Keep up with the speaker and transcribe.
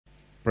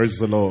Praise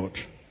the Lord.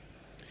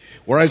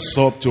 We rise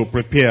up to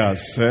prepare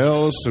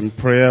ourselves in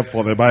prayer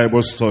for the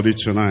Bible study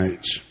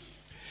tonight.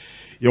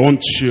 You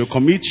want to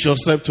commit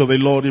yourself to the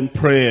Lord in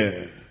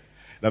prayer,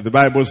 that the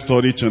Bible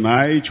study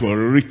tonight will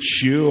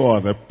reach you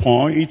at the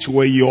point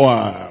where you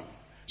are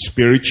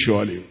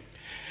spiritually.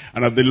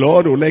 And that the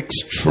Lord will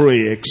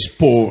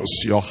expose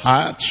your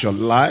heart, your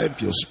life,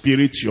 your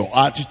spirit, your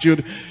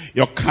attitude,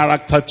 your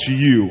character to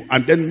you.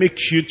 And then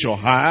make you to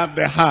have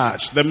the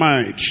heart, the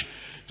mind,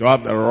 to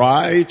have the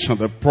right and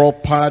the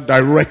proper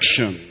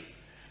direction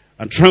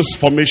and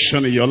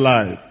transformation in your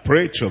life.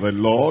 Pray to the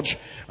Lord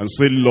and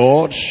say,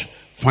 Lord,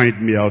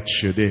 find me out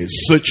today.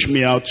 Search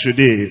me out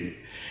today.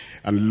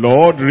 And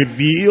Lord,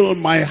 reveal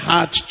my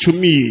heart to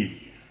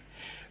me.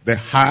 The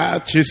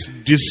heart is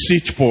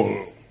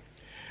deceitful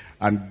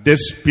and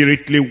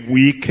desperately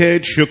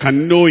wicked. You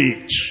can know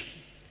it.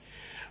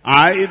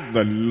 I,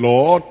 the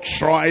Lord,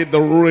 try the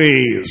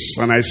race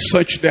and I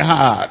search the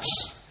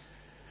hearts,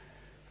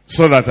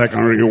 so that I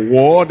can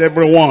reward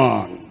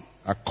everyone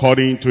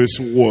according to his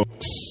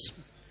works.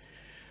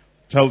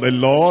 Tell the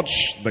Lord,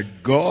 the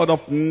God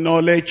of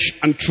knowledge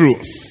and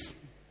truth,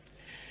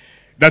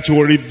 that he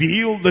will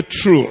reveal the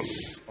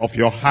truth of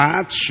your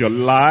heart, your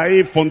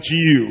life unto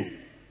you.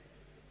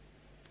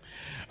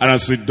 And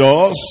as it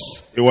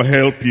does, it will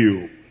help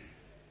you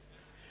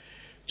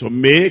to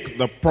make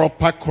the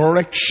proper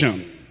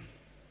correction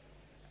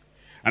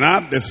and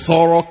have the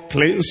thorough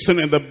cleansing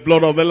in the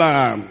blood of the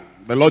Lamb,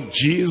 the Lord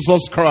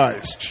Jesus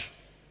Christ.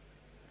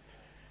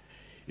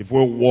 If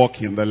we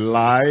walk in the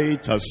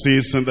light as he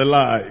is in the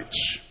light,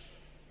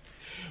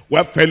 we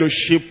have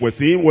fellowship with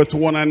him, with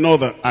one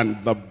another,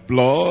 and the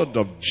blood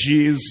of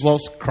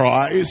Jesus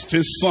Christ,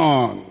 his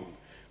Son,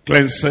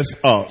 cleanses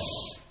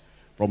us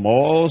from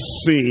all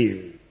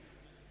sin.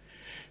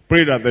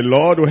 Pray that the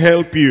Lord will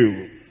help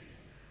you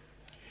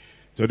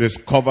to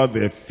discover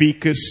the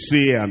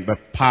efficacy and the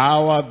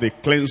power, the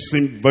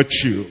cleansing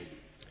virtue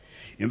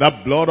in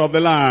that blood of the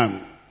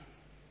Lamb,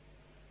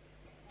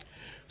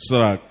 so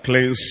that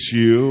cleanse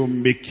you,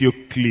 make you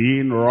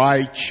clean,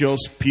 righteous,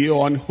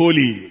 pure, and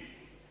holy,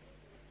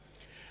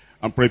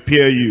 and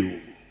prepare you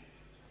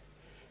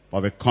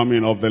for the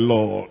coming of the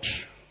Lord.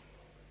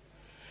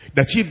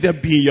 That if there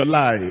be in your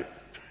life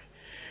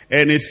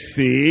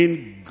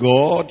anything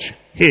God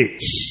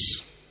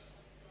hates,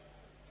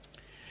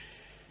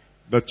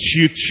 that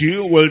you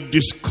too will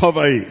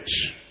discover it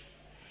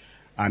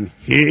and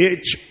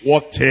hate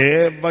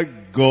whatever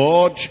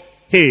God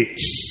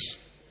hates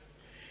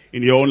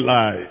in your own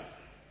life.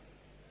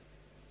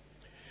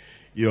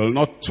 You'll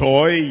not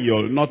toy,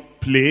 you'll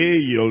not play,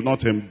 you'll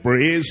not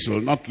embrace,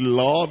 you'll not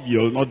love,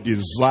 you'll not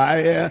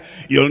desire,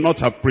 you'll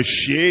not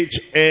appreciate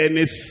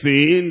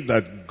anything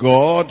that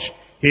God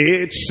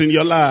hates in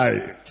your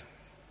life.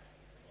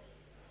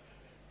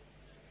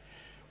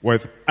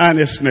 With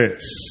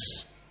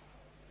earnestness,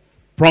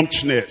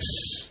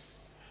 promptness,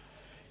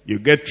 you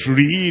get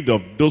rid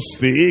of those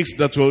things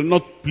that will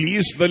not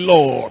please the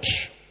Lord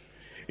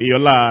in your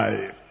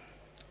life.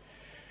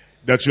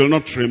 That you'll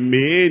not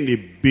remain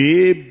a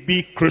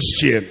baby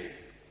Christian,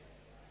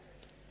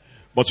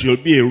 but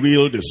you'll be a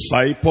real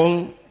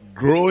disciple,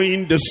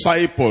 growing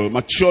disciple,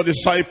 mature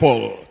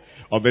disciple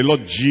of the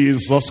Lord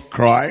Jesus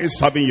Christ,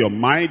 having your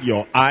mind,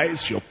 your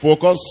eyes, your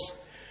focus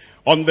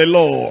on the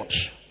Lord.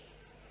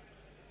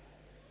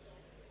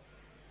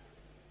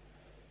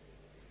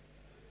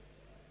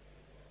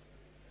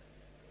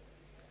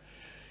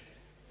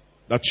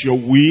 That your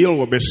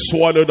will be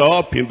swallowed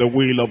up in the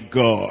will of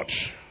God.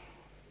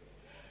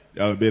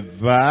 There will be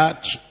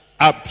that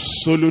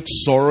absolute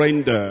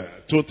surrender,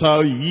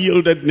 total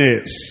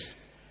yieldedness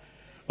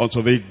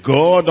unto the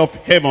God of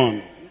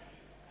heaven,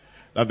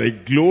 that the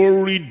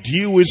glory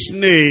due his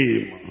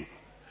name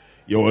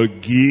you will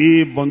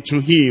give unto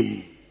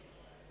him.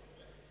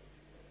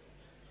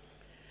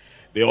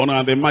 The honor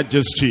and the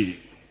majesty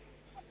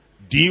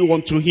due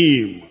unto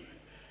him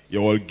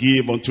you will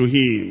give unto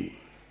him.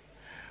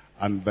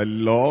 And the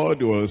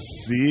Lord will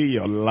see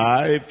your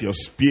life, your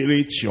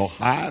spirit, your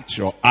heart,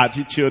 your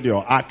attitude,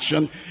 your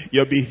action,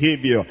 your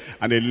behavior.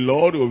 And the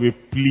Lord will be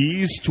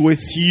pleased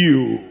with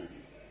you.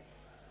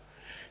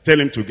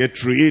 Tell him to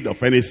get rid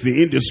of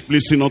anything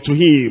displeasing unto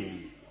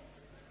him.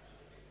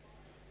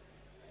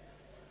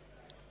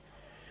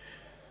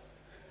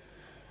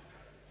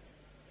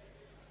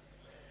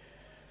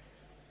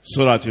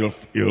 So that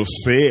he'll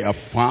say, I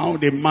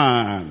found a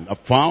man, I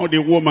found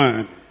a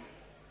woman,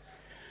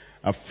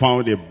 I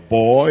found a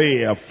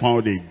boy, I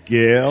found a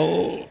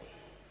girl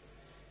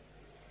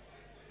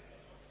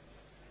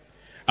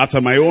after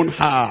my own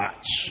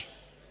heart,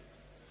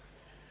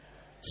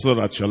 so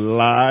that your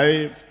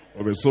life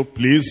will be so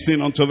pleasing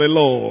unto the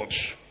Lord.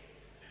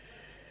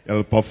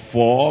 You'll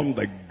perform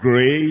the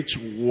great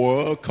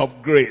work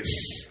of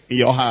grace in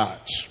your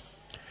heart.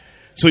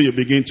 So you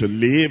begin to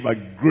live a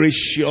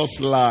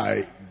gracious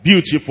life,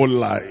 beautiful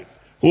life,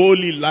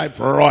 holy life,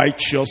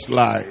 righteous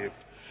life.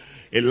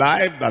 A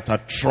life that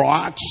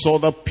attracts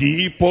other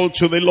people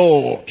to the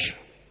Lord.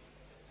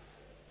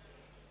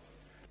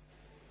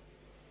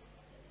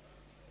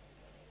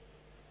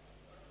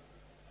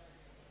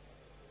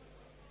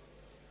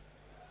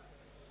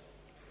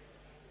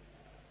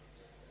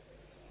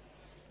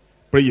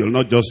 Pray you'll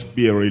not just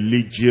be a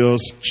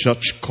religious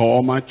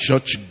church-comer,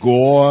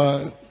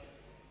 church-goer,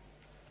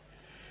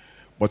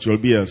 but you'll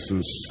be a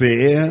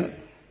sincere,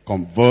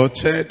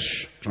 converted,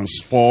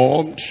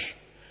 transformed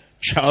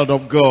child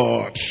of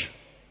God.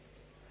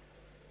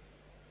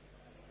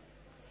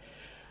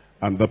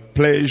 And the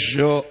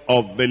pleasure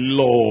of the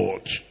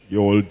Lord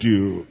you will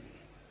do.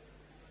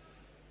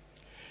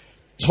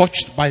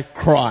 Touched by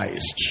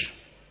Christ,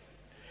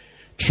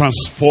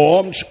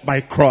 transformed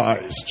by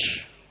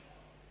Christ.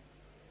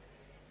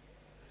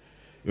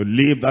 You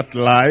live that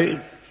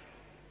life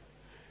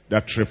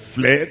that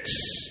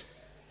reflects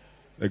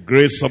the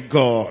grace of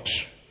God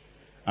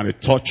and the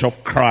touch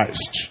of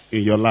Christ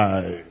in your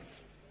life.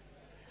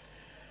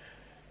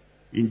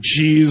 In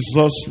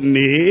Jesus'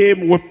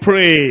 name we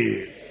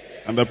pray.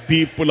 And the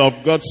people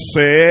of God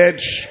said,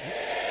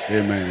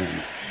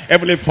 Amen.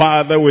 Heavenly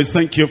Father, we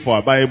thank you for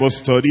our Bible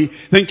study.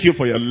 Thank you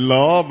for your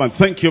love and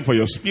thank you for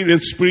your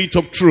spirit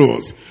of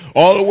truth.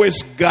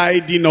 Always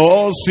guiding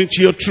us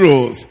into your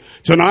truth.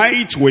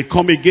 Tonight we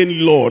come again,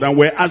 Lord, and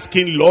we're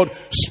asking, Lord,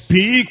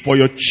 speak for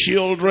your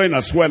children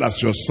as well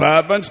as your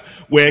servants.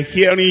 We're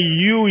hearing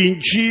you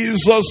in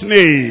Jesus'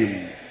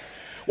 name.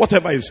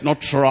 Whatever is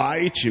not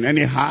right in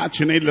any heart,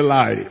 in any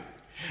life,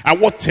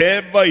 and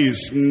whatever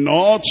is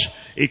not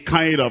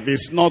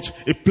is not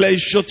a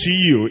pleasure to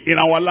you in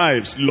our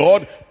lives,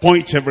 Lord,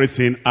 point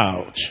everything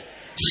out.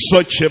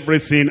 Search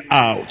everything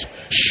out.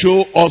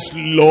 Show us,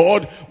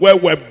 Lord, where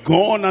we've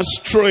gone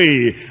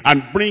astray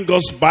and bring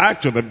us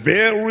back to the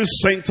very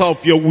center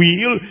of your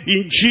will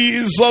in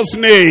Jesus'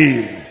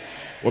 name.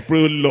 We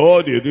pray,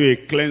 Lord, you do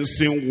a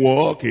cleansing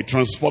work, a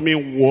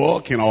transforming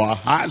work in our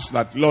hearts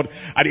that, Lord,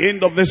 at the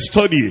end of the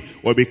study,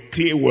 we'll be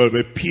clear, we'll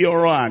be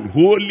purer and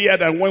holier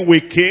than when we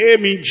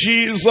came in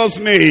Jesus'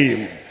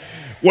 name.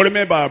 We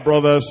remember our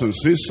brothers and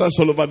sisters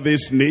all over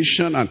this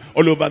nation and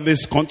all over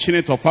this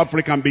continent of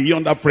Africa and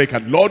beyond Africa.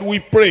 Lord, we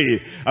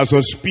pray as we're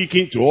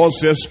speaking to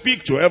us here,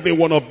 speak to every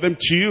one of them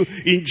to you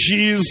in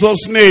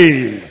Jesus'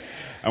 name.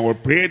 And we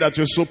pray that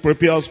you so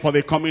prepare us for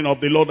the coming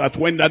of the Lord, that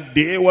when that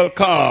day will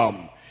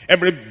come,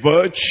 every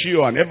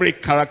virtue and every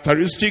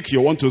characteristic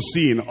you want to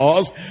see in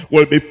us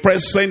will be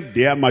present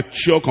there,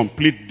 mature,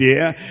 complete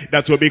there,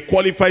 that will be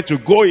qualified to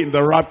go in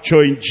the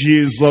rapture in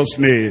Jesus'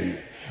 name.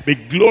 Be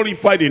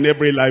glorified in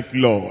every life,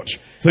 Lord.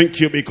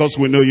 Thank you because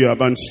we know you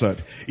have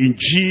answered. In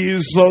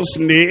Jesus'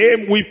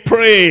 name we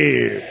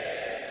pray.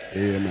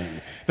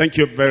 Amen. Thank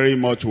you very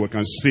much. We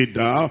can sit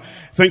down.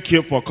 Thank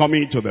you for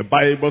coming to the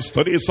Bible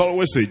study. It's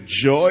always a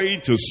joy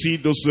to see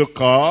those who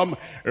come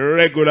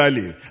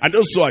regularly. And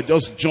those who are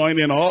just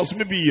joining us,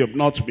 maybe you have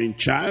not been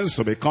chanced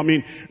to be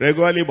coming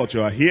regularly, but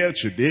you are here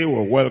today.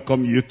 We'll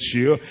welcome you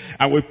too.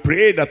 And we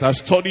pray that our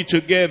study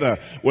together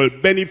will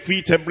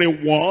benefit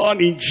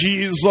everyone in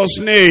Jesus'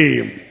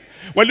 name.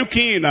 We're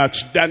looking at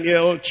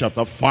Daniel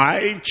chapter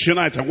 5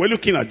 tonight, and we're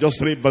looking at just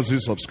 3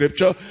 verses of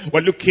scripture.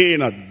 We're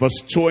looking at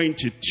verse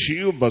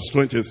 22, verse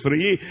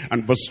 23,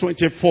 and verse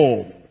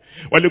 24.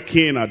 We're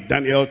looking at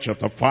Daniel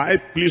chapter 5.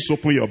 Please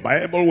open your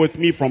Bible with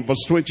me from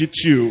verse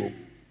 22.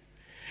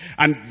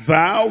 And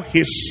thou,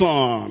 his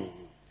son,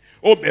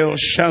 O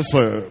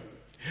Belshazzar,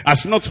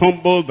 hast not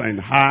humbled thine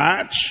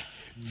heart,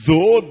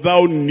 though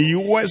thou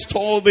knewest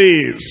all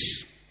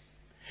this,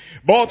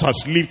 but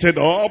hast lifted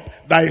up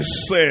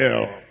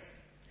thyself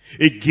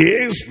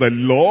against the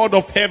Lord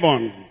of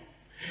heaven.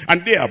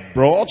 And they have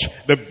brought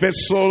the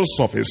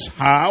vessels of his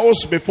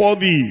house before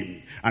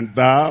thee, and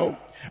thou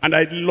and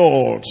thy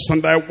lords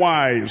and thy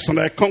wives and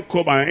thy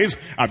concubines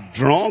have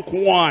drunk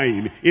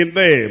wine in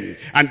them.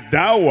 And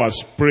thou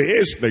hast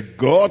praised the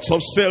gods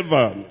of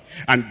silver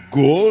and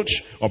gold,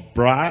 of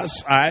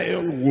brass,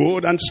 iron,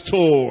 wood, and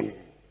stone,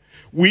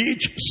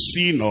 which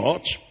see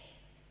not,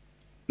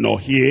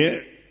 nor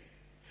hear,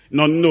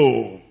 nor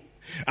know.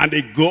 And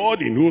the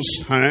God in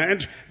whose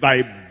hand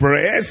thy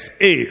breath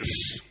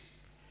is,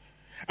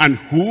 and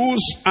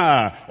whose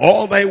are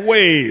all thy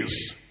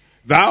ways,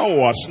 thou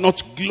hast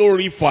not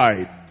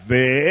glorified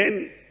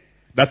then.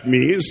 That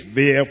means,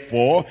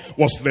 therefore,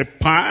 was the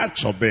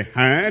part of the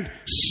hand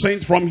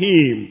sent from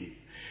him.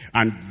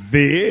 And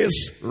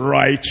this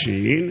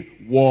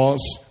writing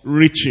was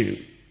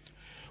written.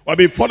 We've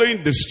been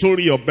following the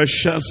story of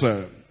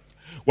Belshazzar.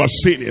 We've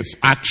seen his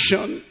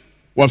action.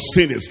 We've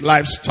seen his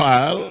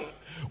lifestyle.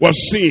 We've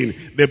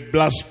seen the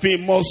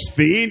blasphemous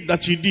thing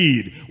that he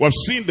did. We've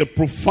seen the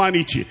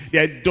profanity, the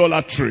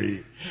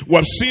idolatry.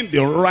 We've seen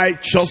the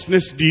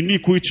righteousness, the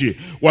iniquity.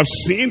 We've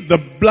seen the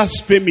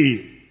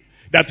blasphemy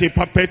that he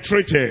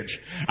perpetrated.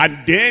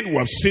 And then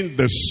we've seen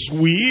the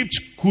swift,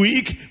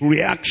 quick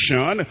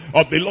reaction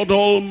of the Lord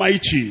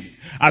Almighty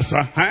as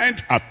a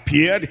hand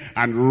appeared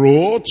and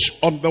wrote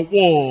on the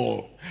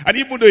wall. And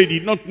even though he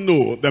did not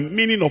know the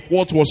meaning of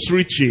what was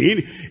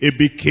written, he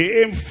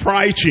became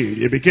frightened,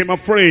 he became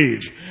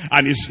afraid,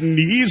 and his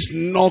knees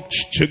knocked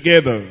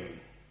together.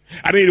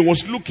 And then he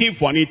was looking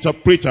for an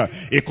interpreter.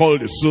 He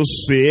called the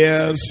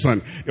soothsayers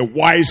and the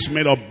wise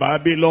men of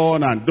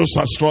Babylon and those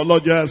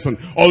astrologers and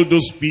all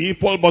those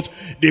people, but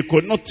they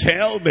could not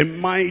tell the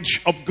might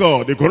of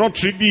God. They could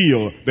not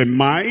reveal the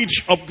might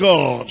of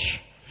God.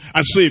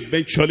 And so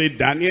eventually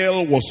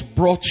Daniel was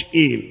brought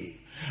in.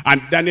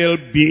 And Daniel,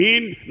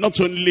 being not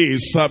only a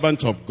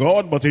servant of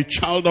God, but a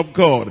child of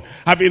God,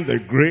 having the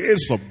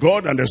grace of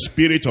God and the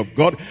Spirit of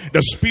God,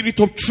 the Spirit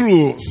of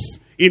truth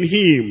in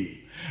him,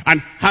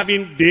 and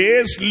having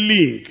this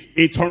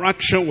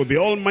interaction with the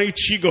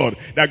Almighty God,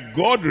 that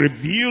God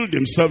revealed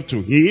himself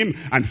to him,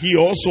 and he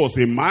also was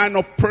a man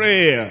of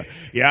prayer.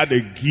 He had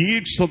the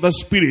gifts of the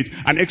Spirit.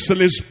 An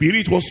excellent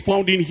spirit was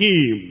found in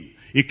him.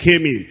 He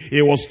came in.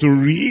 He was to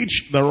read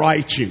the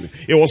writing.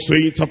 He was to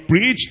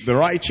interpret the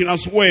writing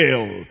as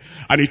well.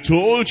 And he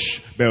told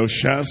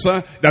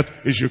Belshazzar that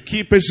he should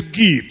keep his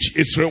gift,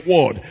 his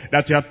reward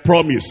that he had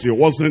promised. He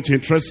wasn't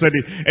interested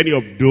in any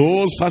of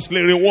those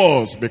earthly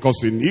rewards, because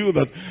he knew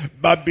that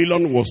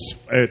Babylon was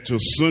to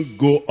soon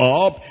go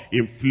up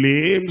in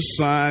flames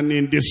and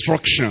in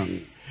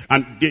destruction.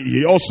 And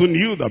he also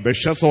knew that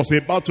Belshazzar was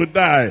about to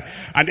die.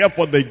 And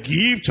therefore the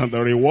gift and the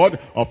reward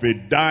of a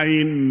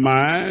dying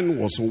man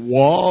was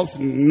worth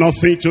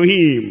nothing to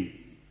him.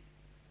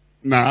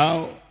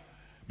 Now,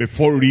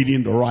 before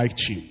reading the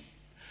writing,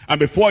 and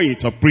before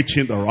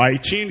interpreting the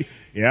writing,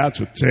 he had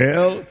to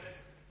tell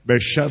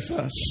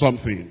Belshazzar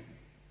something.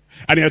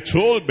 And he had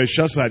told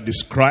Belshazzar,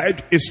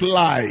 described his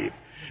life.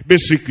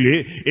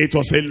 Basically, it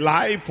was a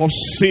life of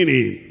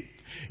sinning,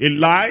 a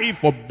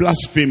life of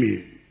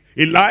blasphemy,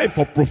 a life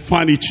of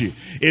profanity,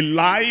 a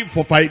life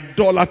of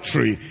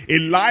idolatry, a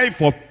life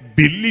of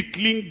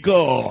belittling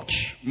God,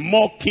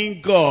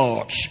 mocking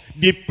God,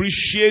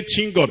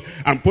 depreciating God,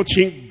 and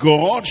putting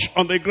God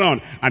on the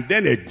ground, and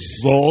then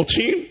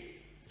exalting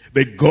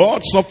the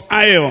gods of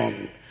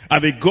iron,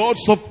 and the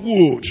gods of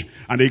wood,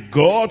 and the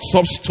gods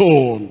of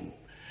stone.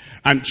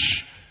 And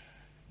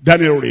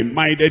Daniel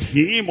reminded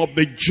him of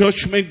the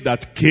judgment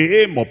that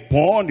came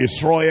upon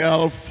his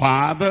royal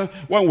father.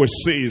 When we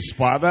say his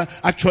father,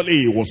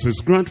 actually he was his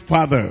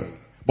grandfather,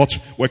 but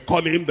we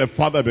call him the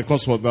father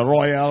because of the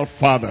royal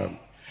father.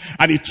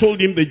 And he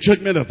told him the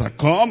judgment that had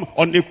come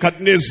on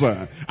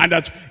Nebuchadnezzar, and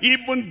that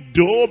even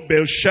though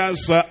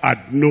Belshazzar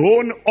had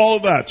known all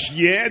that,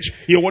 yet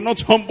he would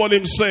not humble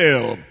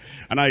himself.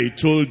 And I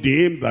told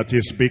him that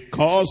it's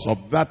because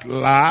of that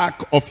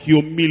lack of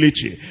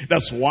humility.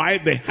 That's why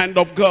the hand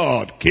of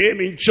God came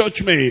in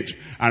judgment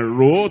and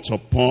wrote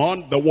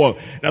upon the wall.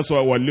 That's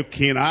why we're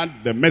looking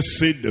at the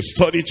message, the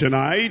study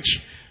tonight.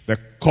 The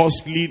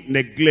costly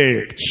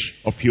neglect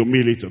of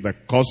humility. The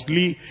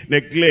costly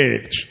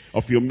neglect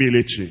of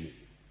humility.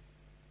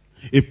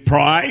 If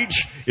pride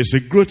is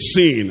a great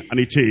sin, and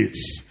it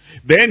is,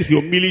 then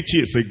humility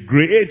is a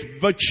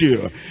great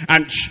virtue.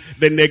 And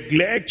the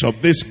neglect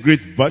of this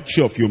great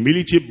virtue of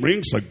humility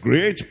brings a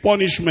great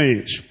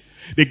punishment.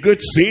 The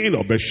great sin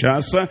of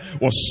Belshazzar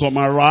was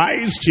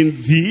summarized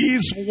in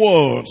these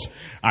words: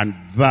 and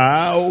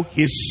thou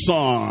his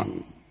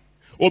son,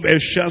 O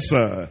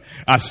Belshazzar,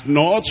 hast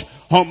not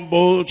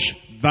humbled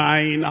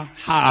thine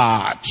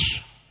heart.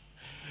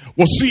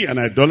 Was he an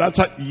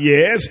idolater?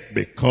 Yes,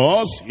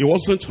 because he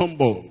wasn't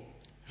humble.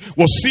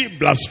 Was he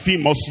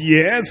blasphemous?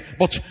 Yes,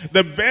 but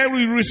the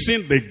very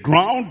reason, the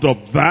ground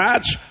of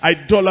that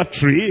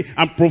idolatry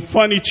and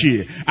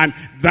profanity and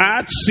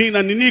that sin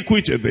and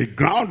iniquity, the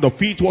ground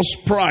of it was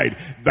pride.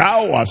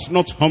 Thou hast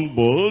not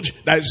humbled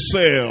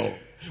thyself.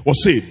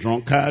 Was he a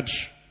drunkard?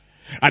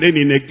 And then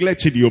he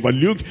neglected, he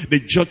overlooked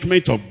the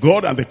judgment of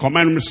God and the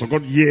commandments of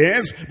God.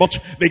 Yes, but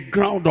the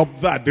ground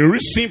of that, the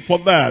reason for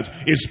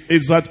that is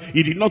that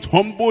he did not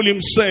humble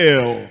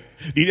himself.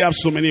 Did he have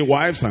so many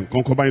wives and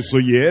concubines? So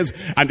yes.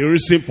 And the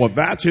reason for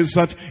that is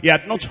that he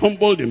had not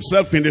humbled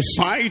himself in the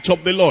sight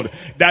of the Lord.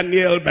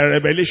 Daniel, by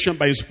revelation,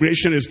 by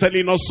inspiration, is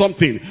telling us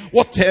something.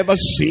 Whatever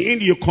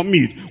sin you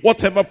commit,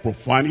 whatever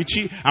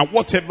profanity, and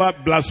whatever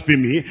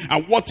blasphemy,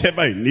 and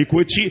whatever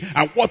iniquity,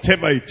 and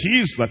whatever it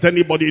is that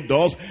anybody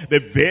does,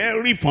 the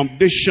very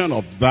foundation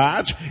of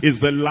that is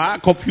the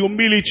lack of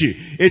humility.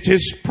 It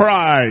is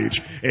pride.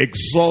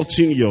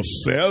 Exalting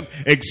yourself,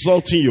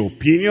 exalting your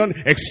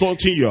opinion,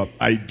 exalting your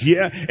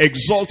idea,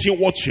 exalting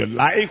what you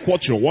like,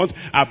 what you want,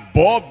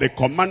 above the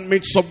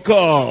commandments of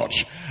God.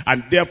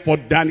 And therefore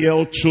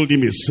Daniel told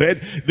him, he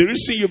said, the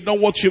reason you've done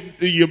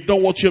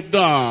what you've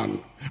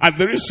done, and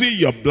the reason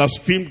you have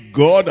blasphemed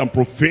God and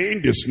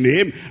profaned his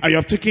name, and you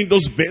have taken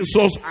those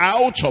vessels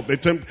out of the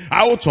temple,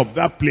 out of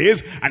that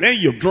place, and then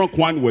you've drunk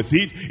wine with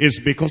it, is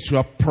because you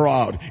are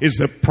proud. It's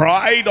the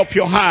pride of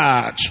your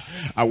heart.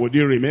 And would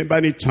you remember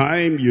any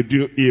time you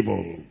do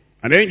evil,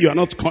 and then you are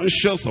not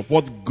conscious of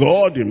what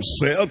God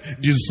himself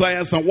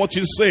desires and what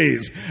he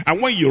says,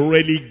 and when you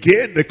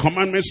relegate the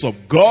commandments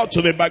of God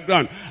to the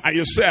background, and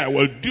you say, I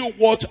will do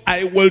what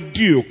I will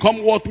do,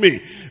 come what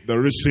may, the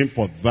reason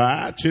for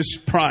that is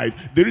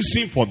pride. The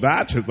reason for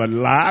that is the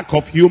lack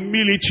of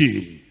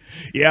humility.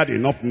 He had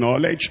enough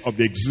knowledge of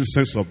the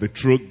existence of the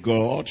true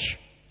God,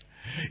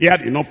 He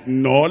had enough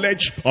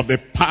knowledge of the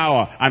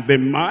power and the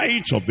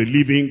might of the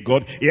living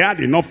God. He had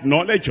enough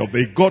knowledge of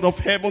the God of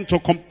heaven to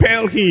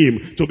compel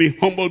him to be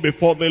humble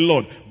before the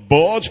Lord.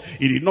 But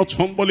he did not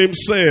humble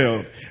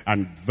himself.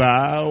 And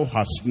thou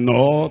hast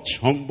not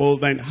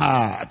humbled thine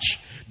heart,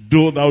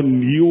 though thou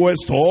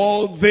knewest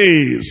all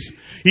this.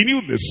 He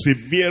knew the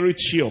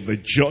severity of the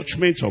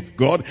judgment of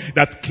God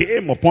that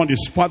came upon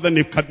his father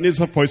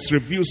Nebuchadnezzar for his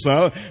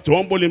refusal to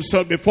humble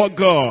himself before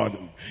God.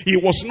 He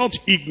was not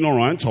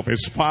ignorant of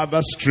his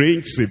father's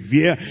strange,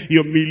 severe,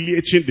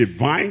 humiliating,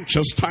 divine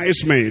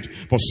chastisement.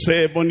 For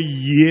 7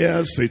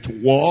 years it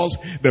was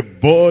the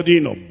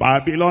burden of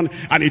Babylon,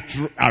 and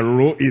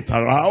it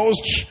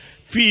aroused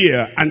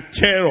fear and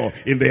terror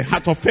in the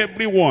heart of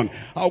everyone.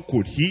 How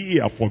could he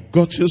have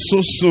forgotten so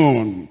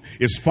soon?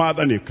 His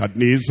father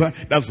Nebuchadnezzar,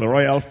 that's the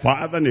royal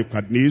father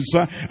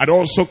Nebuchadnezzar, had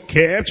also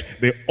kept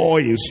the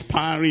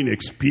awe-inspiring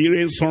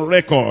experience on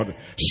record,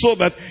 so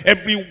that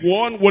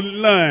everyone would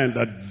learn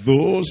that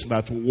those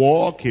that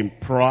walk in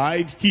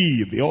pride,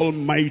 he, the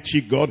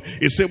Almighty God,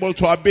 is able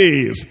to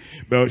abase.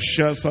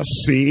 Belshazzar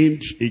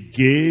sinned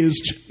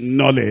against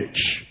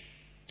knowledge.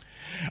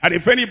 And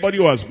if anybody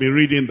who has been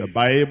reading the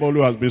Bible,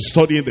 who has been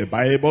studying the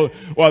Bible,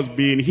 who has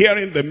been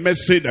hearing the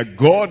message that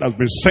God has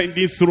been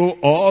sending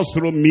through us,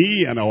 through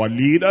me and our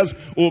leaders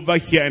over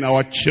here in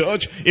our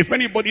church, if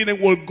anybody then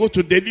will go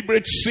to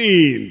deliberate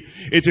sin,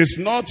 it is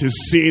not a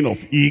sin of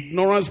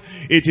ignorance,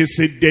 it is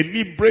a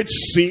deliberate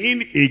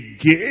sin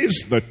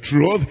against the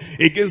truth,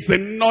 against the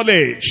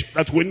knowledge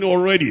that we know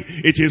already.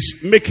 It is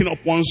making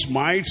up one's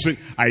mind, saying,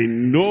 I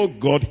know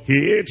God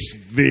hates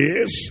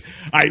this,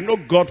 I know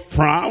God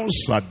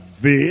frowns at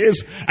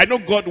this, I know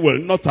God will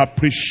not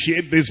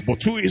appreciate this,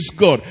 but who is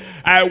God?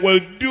 I will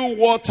do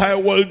what I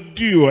will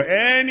do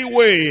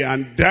anyway,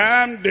 and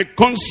damn the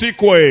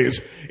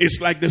consequence. It's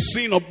like the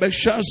sin of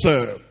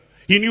Belshazzar.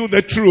 He knew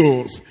the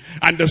truth,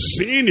 and the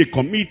sin he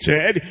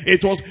committed,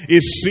 it was a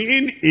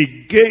sin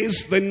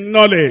against the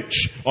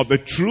knowledge of the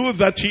truth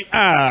that he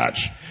had.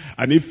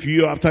 And if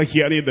you, after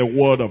hearing the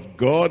word of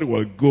God,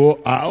 will go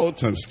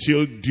out and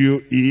still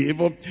do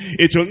evil,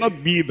 it will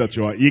not be that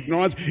you are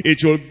ignorant.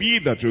 It will be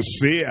that you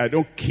say, I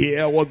don't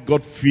care what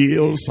God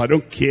feels. I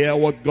don't care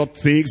what God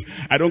thinks.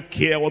 I don't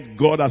care what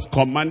God has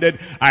commanded.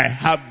 I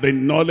have the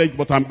knowledge,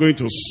 but I'm going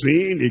to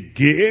sin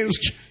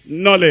against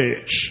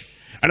knowledge.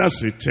 And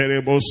that's a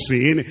terrible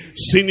sin,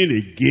 sinning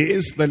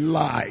against the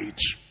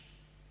light.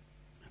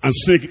 And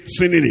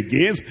sinning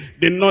against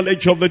the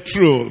knowledge of the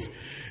truth.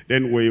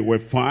 Then we will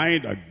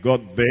find that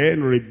God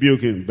then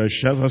rebuked him.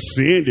 Belshazzar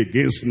sinned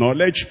against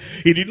knowledge.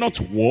 He did not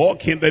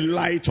walk in the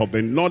light of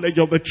the knowledge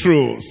of the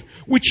truth,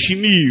 which he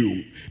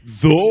knew.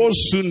 Those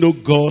who know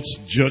God's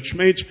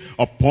judgment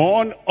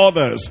upon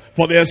others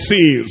for their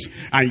sins,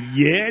 and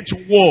yet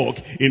walk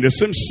in the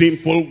same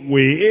sinful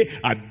way,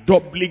 are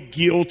doubly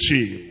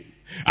guilty,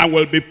 and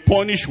will be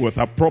punished with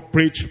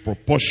appropriate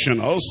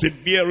proportional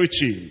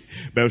severity.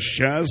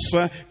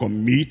 Belshazzar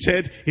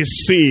committed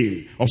his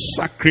sin of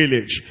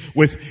sacrilege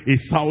with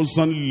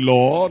 1,000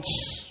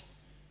 lords,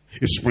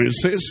 his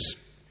princes,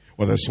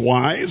 with his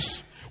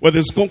wives, with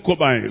his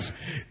concubines.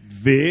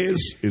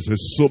 This is a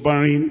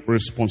sobering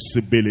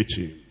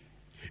responsibility,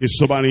 a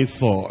sobering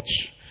thought,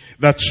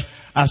 that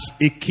as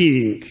a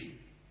king,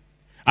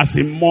 as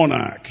a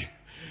monarch,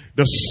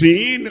 the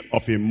sin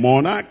of a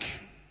monarch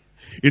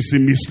is a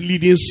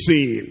misleading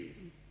sin.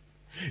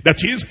 That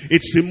is,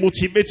 it's a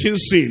motivating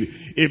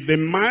sin. If the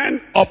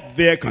man up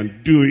there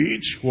can do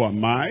it, who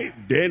am I?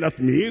 Then that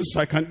means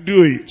I can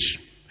do it.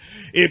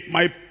 If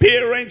my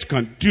parent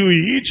can do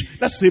it,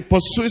 that's a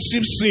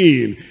persuasive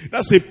sin.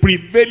 That's a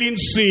prevailing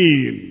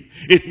sin.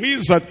 It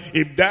means that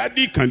if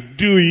daddy can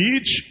do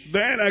it,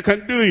 then I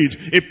can do it.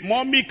 If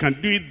mommy can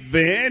do it,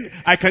 then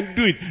I can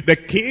do it. The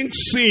king's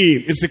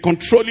sin is a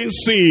controlling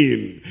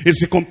sin.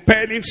 It's a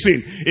compelling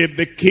sin. If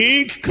the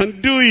king can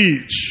do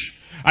it,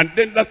 and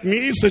then that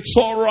means it's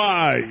all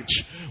right.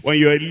 When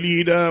you're a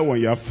leader,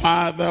 when you're a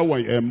father,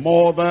 when you're a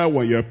mother,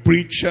 when you're a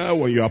preacher,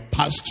 when you're a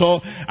pastor,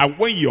 and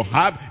when you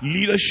have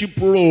leadership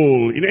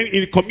role in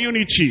a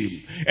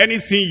community,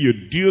 anything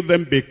you do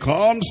then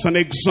becomes an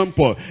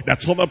example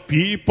that other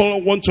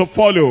people want to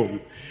follow.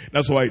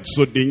 That's why it's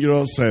so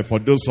dangerous for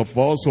those of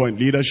us who are in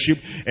leadership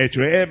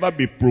to ever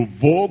be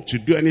provoked to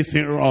do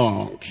anything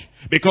wrong.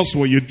 Because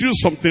when you do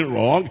something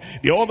wrong,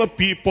 the other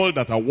people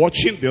that are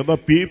watching, the other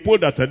people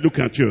that are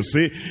looking at you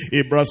say,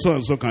 hey, brother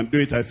so-and-so can do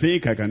it, I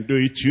think I can do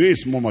it too.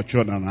 He's more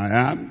mature than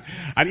I am.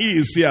 And he,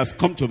 you see, has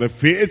come to the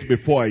faith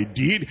before I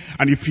did.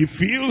 And if he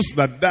feels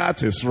that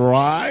that is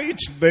right,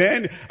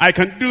 then I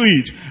can do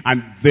it.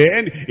 And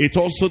then it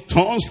also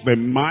turns the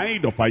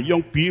mind of our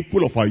young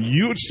people, of our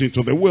youths,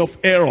 into the way of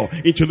error,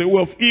 into the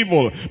way of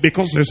evil.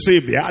 Because they say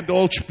the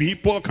adult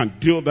people can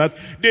do that.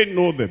 They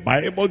know the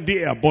Bible,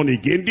 they are born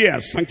again, they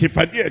are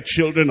sanctified, they are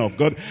children of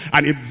God.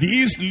 And if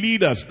these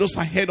leaders, those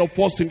ahead of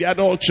us in the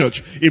adult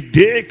church, if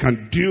they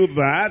can do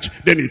that,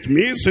 then it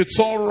means it's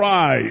all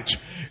right.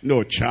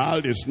 No,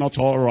 child, it's not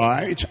all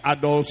right.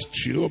 Adults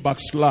too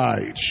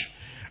backslide.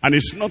 And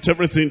it's not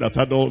everything that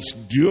adults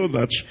do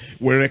that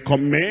we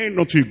recommend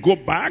not to go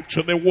back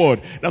to the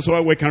word. That's why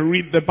we can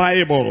read the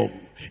Bible.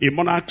 A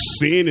monarch's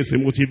sin is a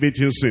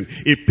motivating sin.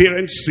 A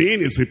parent's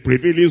sin is a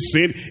prevailing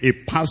sin. A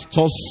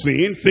pastor's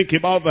sin, think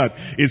about that,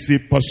 is a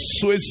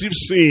persuasive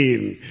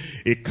sin.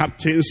 A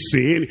captain's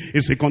sin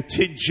is a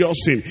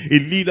contagious sin. A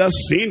leader's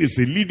sin is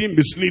a leading,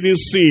 misleading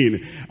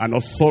sin. An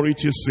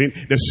authority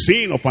sin, the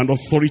sin of an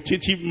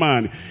authoritative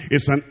man,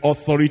 is an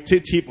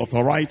authoritative,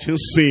 authorizing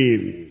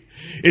sin.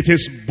 It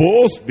is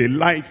both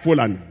delightful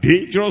and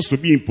dangerous to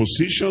be in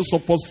positions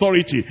of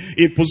authority,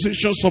 in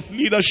positions of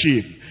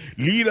leadership.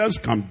 Leaders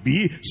can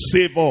be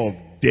saver of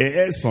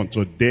death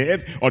unto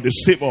death, or the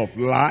saver of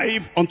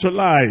life unto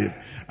life.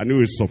 And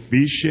who is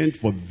sufficient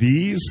for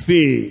these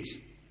things?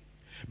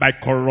 By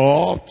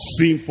corrupt,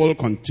 sinful,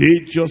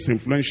 contagious,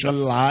 influential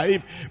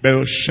life,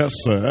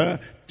 Belshazzar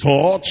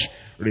taught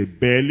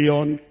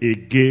rebellion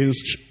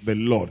against the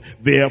Lord.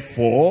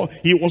 Therefore,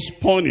 he was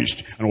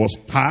punished and was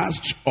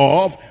cast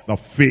off the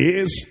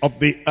face of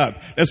the earth.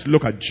 Let's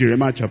look at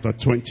Jeremiah chapter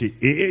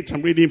 28.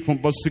 I'm reading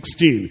from verse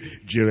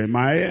 16.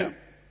 Jeremiah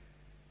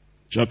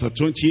chapter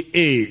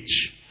 28,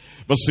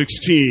 verse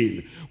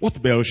 16. What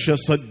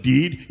Belshazzar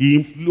did, he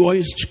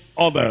influenced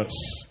others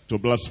to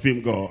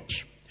blaspheme God.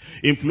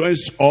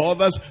 Influenced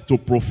others to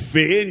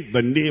profane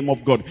the name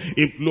of God.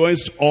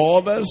 Influenced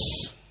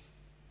others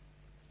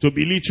to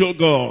belittle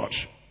God.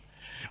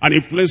 And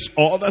influenced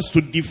others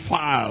to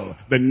defile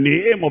the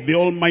name of the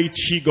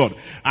Almighty God.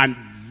 And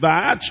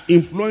that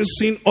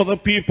influencing other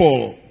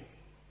people,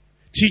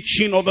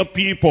 teaching other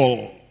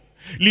people,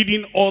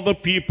 leading other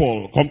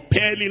people,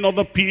 compelling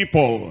other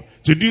people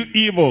to do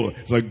evil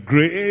is a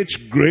great,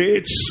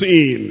 great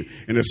sin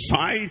in the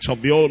sight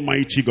of the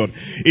Almighty God.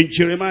 In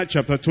Jeremiah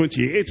chapter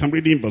 28, I'm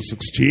reading verse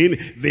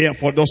 16.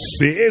 Therefore thus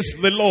says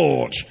the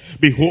Lord,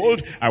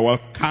 behold, I will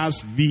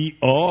cast thee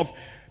off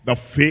the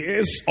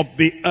face of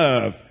the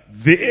earth.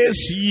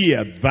 This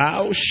year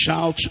thou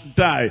shalt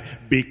die,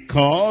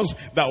 because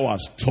thou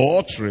hast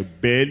taught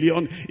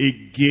rebellion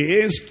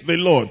against the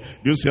Lord. Do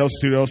you see how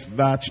serious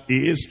that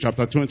is?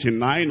 Chapter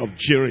 29 of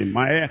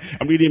Jeremiah.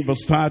 I'm reading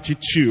verse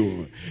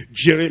 32.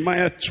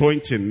 Jeremiah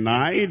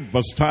 29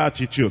 verse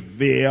 32.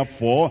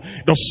 Therefore,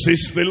 thus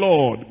says the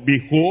Lord,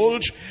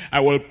 behold,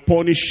 I will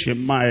punish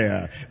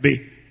Shemaiah,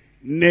 the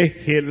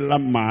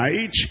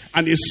Nehelamite,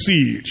 and his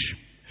seed.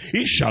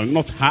 He shall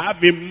not have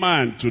a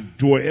man to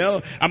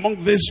dwell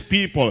among this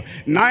people,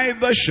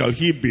 neither shall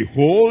he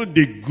behold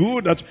the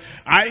good that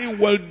I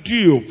will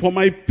do for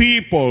my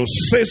people,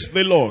 says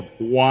the Lord.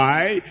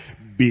 Why?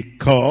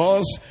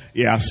 Because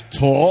he has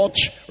taught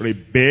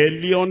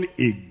rebellion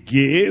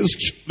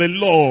against the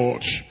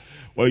Lord.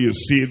 Well, you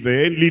see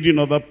then, leading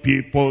other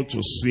people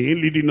to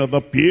sin, leading other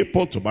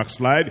people to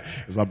backslide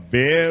is a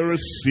very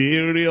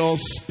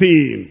serious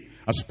thing.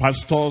 As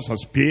pastors,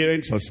 as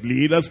parents, as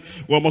leaders,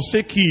 we must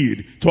take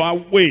heed to our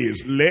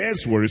ways,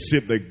 lest we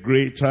receive the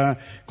greater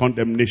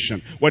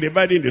condemnation. We're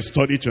dividing the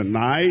study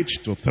tonight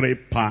to 3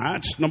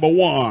 parts. Number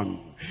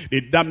 1,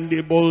 the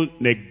damnable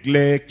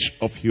neglect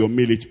of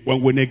humility.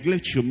 When we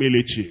neglect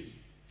humility,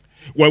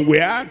 when we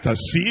act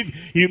as if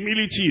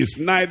humility is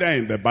neither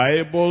in the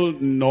Bible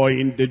nor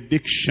in the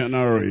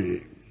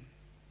dictionary.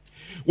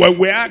 When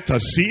we act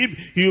as if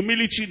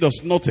humility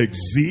does not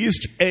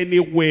exist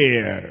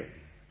anywhere.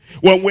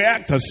 When we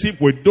act as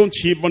if we don't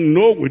even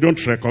know, we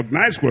don't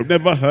recognize, we've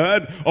never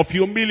heard of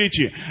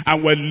humility,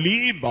 and we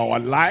live our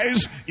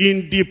lives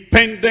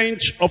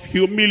independent of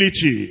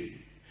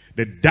humility.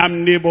 The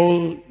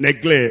damnable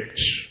neglect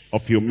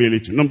of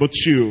humility. Number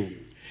 2,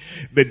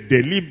 the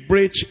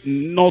deliberate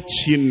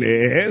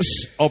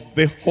naughtiness of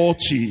the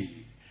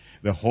haughty.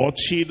 The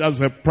haughty, that's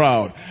the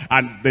proud,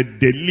 and the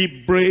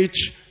deliberate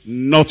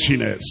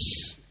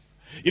naughtiness.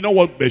 You know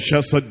what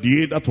Belshazzar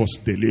did? That was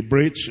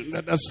deliberate.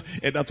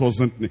 That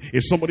wasn't.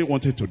 If somebody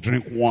wanted to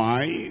drink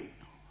wine,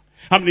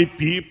 how many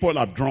people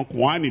have drunk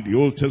wine in the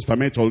Old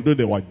Testament, although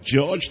they were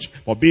judged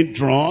for being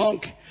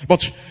drunk?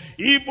 But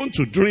even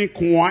to drink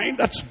wine,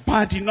 that's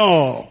bad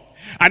enough.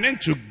 And then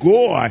to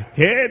go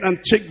ahead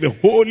and take the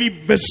holy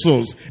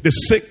vessels, the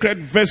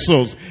sacred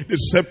vessels, the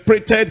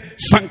separated,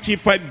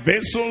 sanctified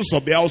vessels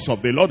of the house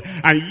of the Lord,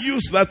 and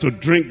use that to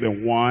drink the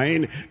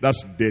wine,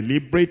 that's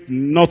deliberate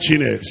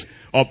naughtiness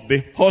of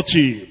the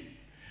haughty.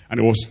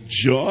 And he was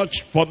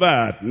judged for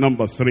that.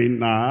 Number 3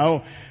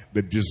 now,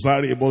 the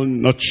desirable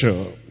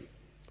nurture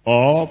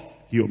of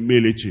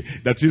humility.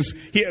 That is,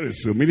 here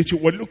is humility.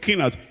 We're looking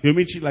at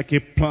humility like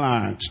a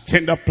plant,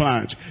 tender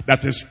plant,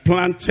 that is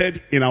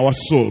planted in our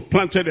soul,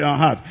 planted in our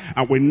heart,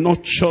 and we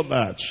nurture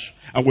that,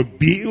 and we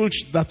build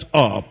that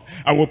up,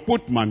 and we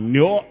put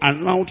manure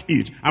around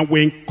it, and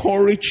we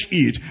encourage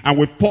it, and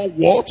we pour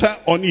water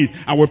on it,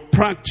 and we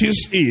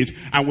practice it,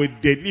 and we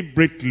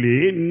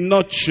deliberately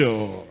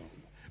nurture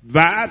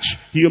that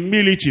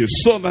humility,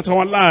 so that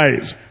our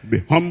lives be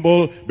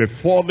humble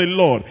before the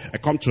Lord. I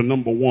come to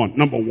number 1.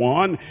 Number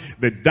 1,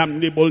 the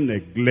damnable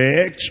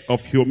neglect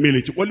of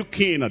humility. We're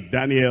looking at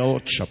Daniel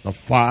chapter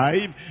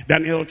 5.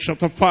 Daniel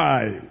chapter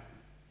 5.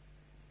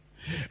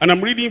 And I'm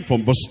reading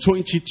from verse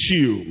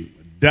 22.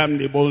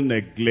 damnable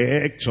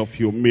neglect of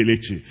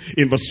humility.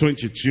 In verse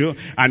 22,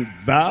 and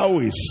thou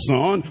his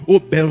son, O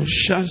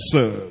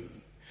Belshazzar,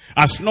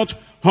 hast not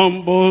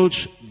humbled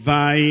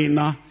thine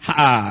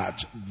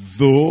heart,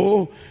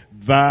 though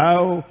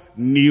thou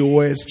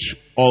knewest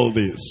all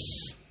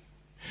this.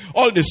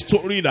 All the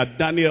story that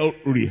Daniel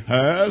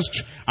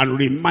rehearsed and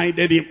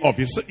reminded him of.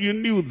 He said, you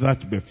knew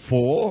that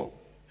before.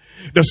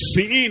 The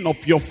sin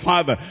of your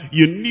father,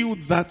 you knew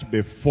that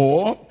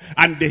before.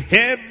 And the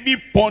heavy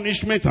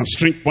punishment and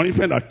strict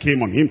punishment that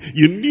came on him,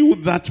 you knew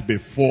that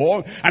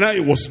before. And now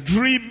he was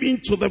driven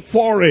to the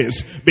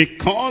forest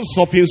because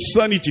of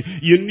insanity.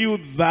 You knew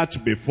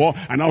that before.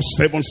 And now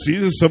 7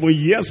 seasons, 7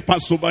 years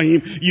passed over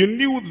him. You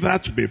knew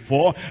that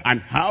before.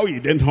 And how he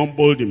then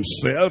humbled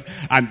himself.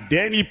 And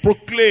then he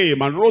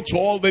proclaimed and wrote to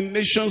all the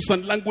nations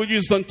and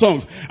languages and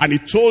tongues. And he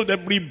told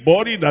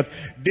everybody that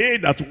they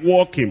that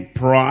walk in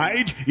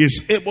pride is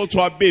able to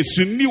abase.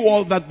 You knew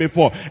all that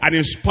before. And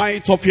in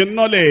spite of your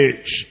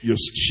knowledge, you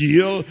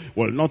still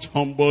will not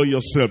humble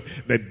yourself.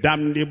 The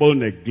damnable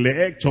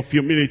neglect of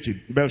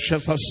humility.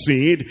 Belshazzar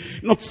sinned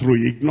not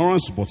through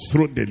ignorance, but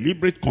through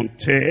deliberate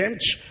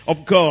contempt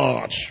of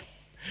God.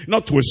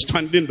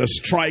 Notwithstanding the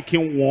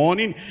striking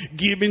warning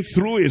given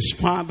through his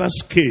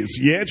father's case,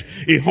 yet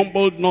he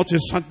humbled not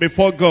his heart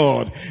before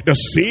God. The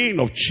sin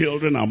of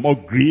children are more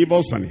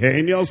grievous and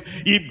heinous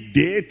if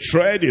they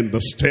tread in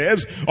the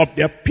steps of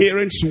their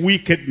parents'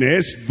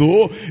 wickedness,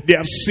 though they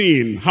have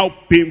seen how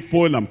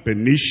painful and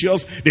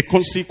pernicious the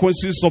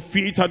consequences of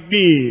it had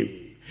been.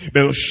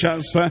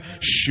 Belshazzar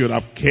should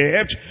have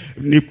kept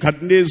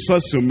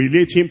Nebuchadnezzar's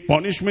humiliating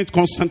punishment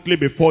constantly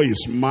before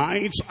his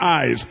mind's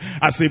eyes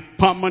as a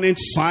permanent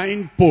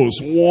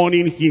signpost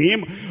warning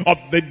him of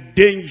the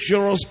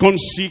dangerous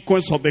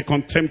consequence of the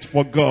contempt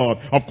for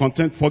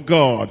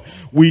God,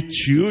 We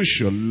too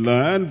should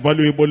learn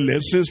valuable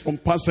lessons from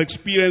past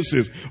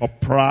experiences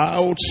of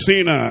proud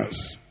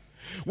sinners.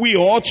 We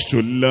ought to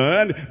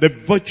learn the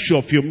virtue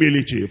of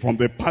humility from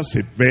the past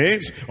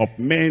events of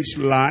men's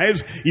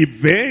lives,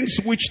 events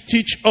which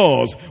teach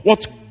us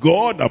what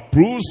God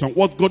approves and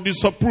what God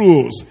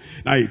disapproves.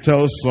 Now he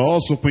tells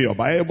us, open your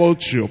Bible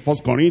to 1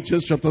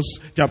 Corinthians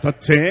chapter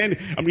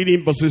 10. I'm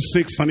reading verses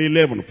 6 and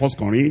 11. 1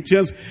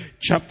 Corinthians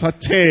chapter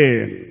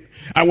 10.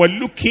 And we're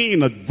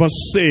looking at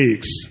verse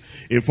 6.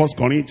 In 1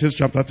 Corinthians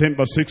chapter 10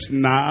 verse 6,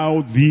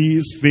 now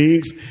these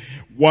things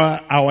were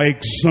our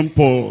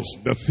examples.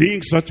 The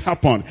things that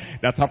happened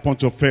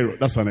to Pharaoh,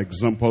 that's an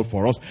example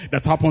for us.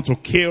 That happened to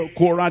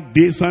Korah,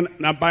 Dathan,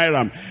 and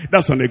Abiram,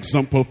 that's an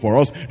example for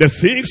us. The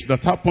things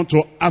that happened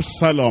to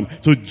Absalom,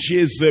 to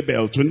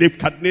Jezebel, to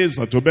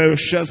Nebuchadnezzar, to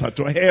Belshazzar,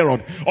 to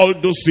Herod, all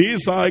those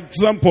things are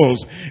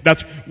examples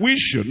that we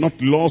should not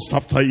lust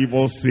after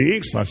evil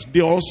things as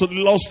they also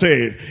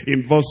lusted.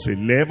 In verse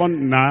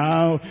 11,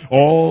 now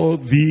all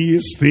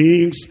these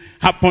things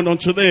happened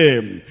unto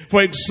them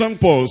for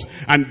examples,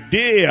 and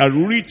they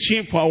are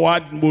reaching for our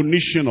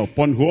admonition,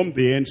 upon whom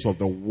the ends of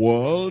the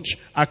world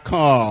are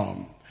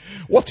come.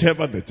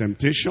 Whatever the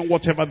temptation,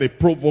 whatever the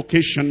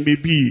provocation may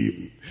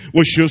be,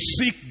 we should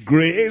seek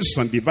grace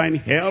and divine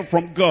help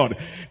from God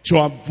to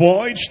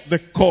avoid the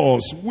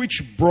cause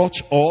which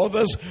brought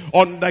others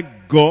under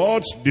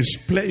God's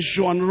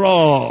displeasure and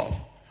wrath.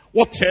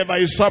 Whatever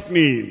is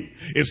happening,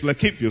 it's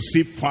like if you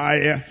see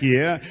fire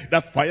here,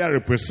 that fire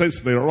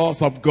represents the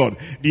wrath of God,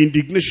 the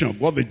indignation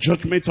of God, the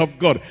judgment of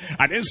God.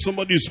 And then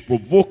somebody is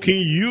provoking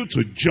you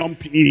to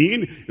jump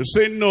in. You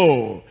say,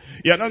 no,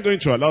 you're not going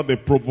to allow the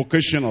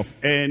provocation of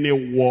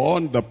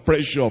anyone, the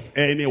pressure of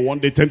anyone,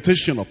 the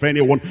temptation of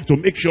anyone to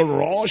make you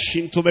rush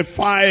into the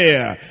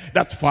fire.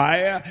 That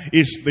fire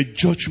is the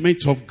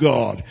judgment of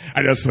God.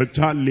 And there's a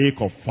eternal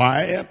lake of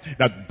fire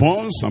that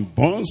burns and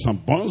burns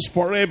and burns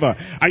forever.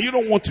 And you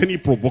don't want any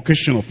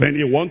provocation of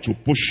anyone to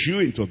push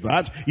you into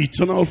that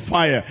eternal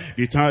fire,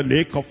 the eternal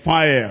lake of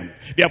fire.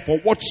 Therefore,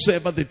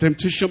 whatsoever the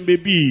temptation may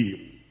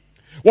be,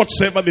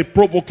 whatsoever the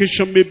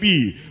provocation may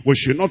be, we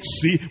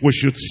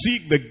should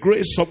seek the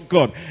grace of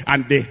God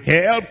and the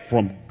help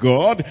from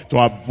God to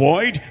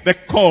avoid the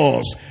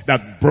cause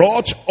that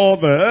brought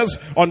others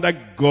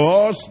under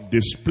God's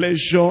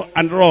displeasure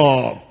and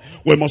wrath.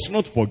 We must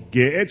not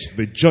forget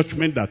the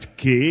judgment that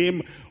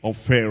came on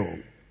Pharaoh.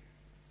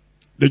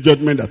 The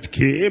judgment that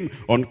came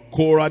on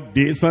Korah,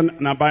 Dathan,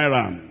 and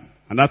Abiram,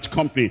 and that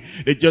company.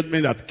 The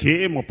judgment that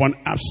came upon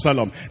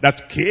Absalom,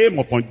 that came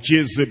upon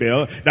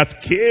Jezebel,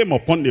 that came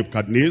upon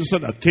Nebuchadnezzar,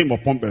 that came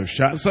upon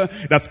Belshazzar,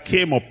 that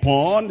came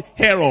upon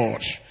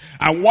Herod.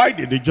 And why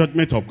did the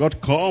judgment of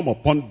God come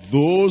upon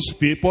those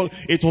people?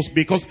 It was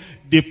because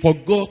they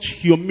forgot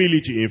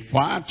humility. In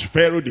fact,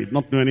 Pharaoh did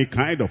not know any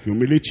kind of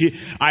humility.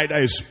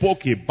 Either he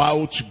spoke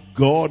about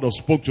God or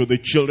spoke to the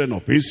children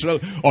of Israel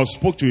or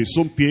spoke to his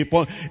own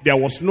people. There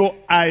was no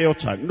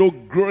iota, no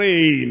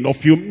grain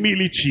of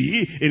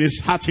humility in his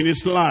heart, in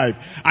his life.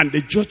 And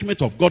the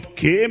judgment of God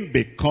came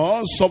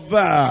because of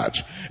that.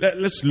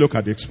 Let's look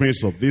at the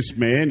experience of this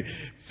man.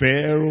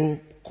 Pharaoh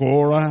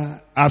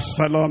Korah,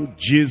 Absalom,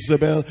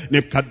 Jezebel,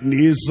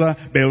 Nebuchadnezzar,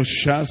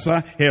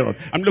 Belshazzar, Herod.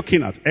 I'm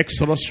looking at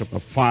Exodus chapter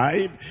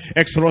 5.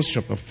 Exodus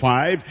chapter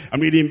 5, I'm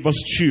reading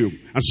verse 2.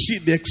 And see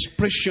the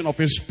expression of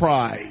his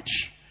pride.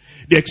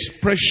 The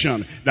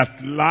expression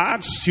that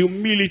lacks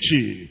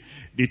humility.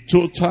 The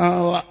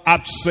total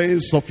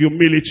absence of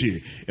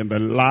humility in the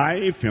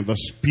life, in the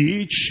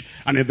speech,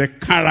 and in the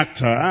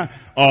character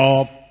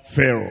of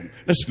Pharaoh.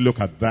 Let's look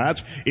at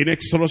that in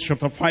Exodus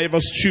chapter 5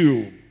 verse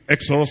 2.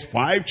 Exodus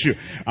 5:2.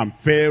 And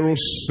Pharaoh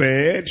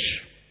said,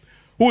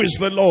 who is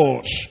the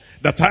Lord,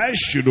 that I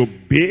should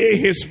obey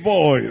his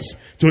voice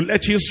to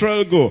let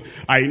Israel go?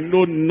 I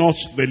know not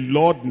the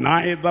Lord,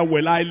 neither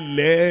will I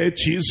let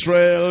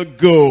Israel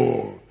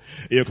go.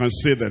 You can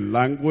see the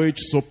language,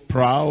 so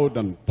proud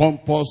and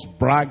pompous,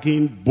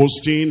 bragging,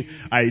 boasting.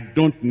 I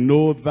don't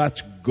know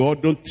that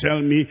God. Don't tell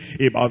me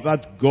about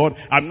that God.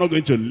 I'm not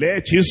going to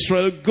let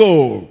Israel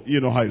go. You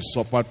know how he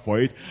suffered for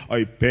it. Or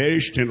he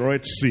perished in the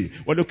Red Sea.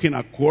 We're looking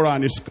at Korah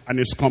and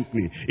his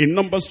company. In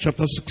Numbers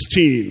chapter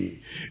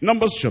 16.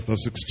 Numbers chapter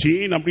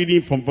 16, I'm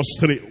reading from verse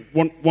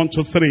 1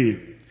 to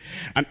 3.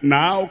 And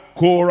now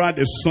Korah,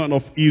 the son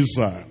of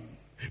Izhar,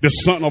 the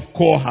son of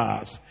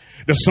Kohath,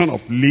 the son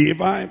of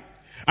Levi,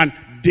 and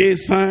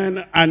Dathan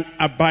and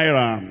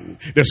Abiram,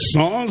 the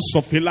sons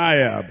of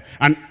Eliab,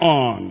 and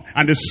On,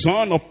 and the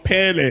son of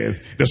Peleth,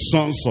 the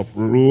sons of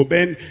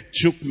Reuben,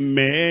 took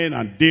men,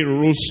 and they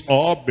rose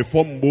up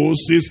before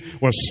Moses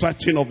was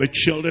certain of the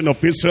children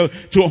of Israel,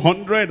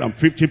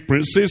 250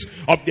 princes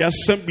of the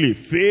assembly,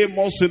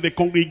 famous in the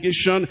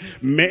congregation,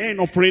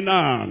 men of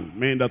renown,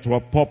 men that were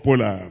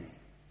popular,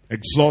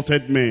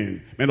 exalted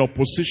men, men of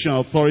position and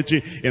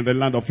authority in the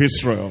land of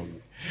Israel.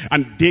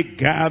 And they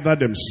gathered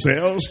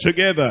themselves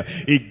together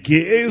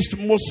against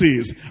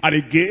Moses and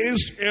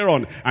against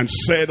Aaron, and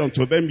said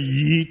unto them,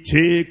 ye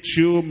take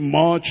too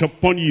much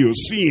upon you,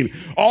 seeing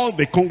all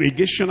the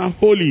congregation are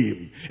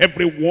holy,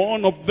 every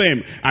one of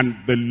them, and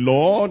the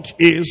Lord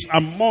is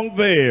among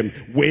them.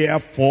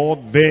 Wherefore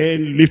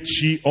then lift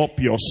ye up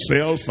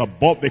yourselves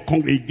above the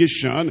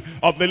congregation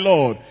of the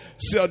Lord.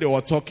 See how they were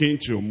talking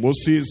to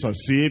Moses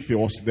as if he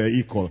was their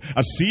equal,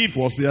 as if he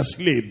was their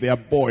slave, their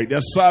boy,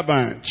 their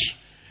servant.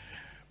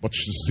 But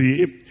you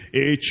see,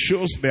 it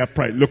shows their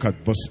pride. Look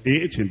at verse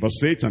 8. In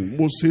verse 8, and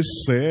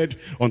Moses said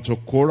unto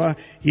Korah,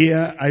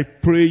 hear I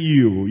pray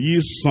you, ye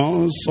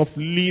sons of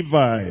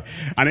Levi.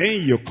 And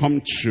then you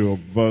come to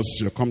verse,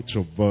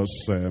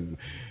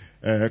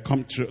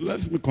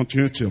 let me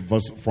continue to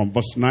from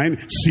verse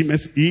 9.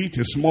 Seemeth it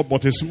a small,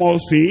 but a small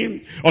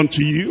thing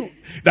unto you,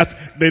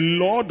 that the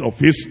Lord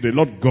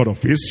God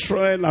of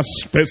Israel has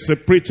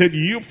separated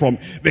you from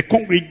the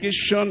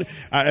congregation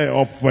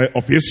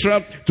of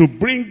Israel, to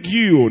bring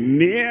you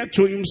near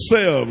to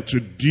himself,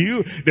 to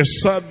do the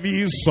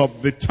service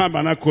of the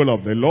tabernacle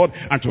of the Lord,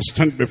 and to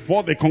stand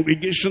before the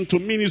congregation to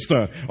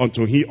minister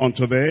unto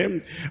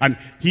them. And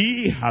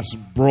he has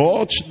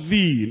brought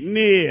thee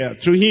near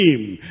to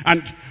him,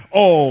 and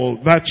all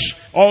thy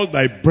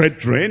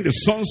brethren, the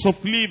sons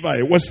of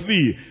Levi, was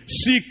thee.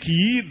 Seek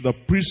ye the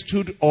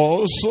priesthood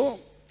also?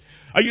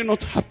 Are you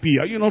not happy?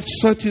 Are you not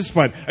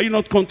satisfied? Are you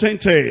not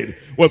contented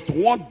with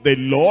what the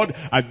Lord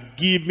had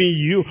given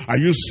you? Are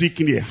you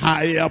seeking a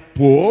higher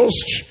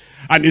post?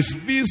 And is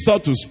this, so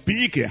to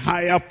speak, a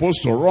higher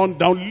post to run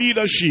down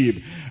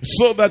leadership,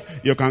 so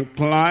that you can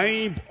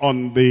climb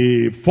on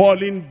the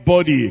falling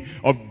body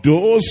of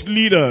those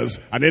leaders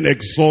and then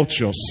exalt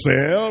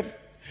yourself?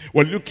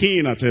 We're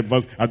looking at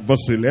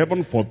verse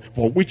 11,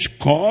 for which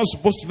cause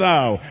both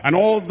thou and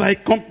all thy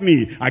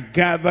company are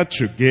gathered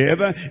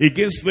together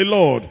against the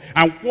Lord.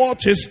 And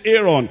what is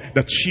Aaron,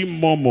 that ye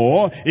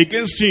murmur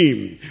against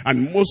him?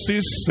 And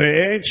Moses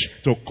said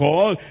to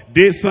call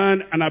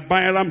Dathan and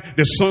Abiram,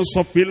 the sons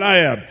of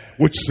Eliab,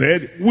 which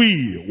said,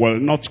 we will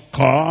not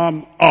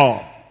come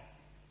up.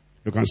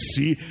 You can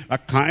see a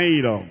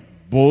kind of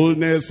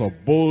boldness or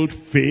bold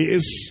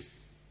face,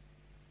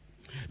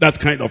 that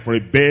kind of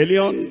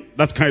rebellion,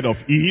 that kind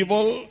of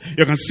evil.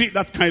 You can see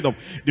that kind of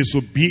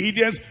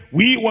disobedience.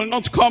 We will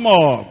not come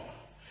up.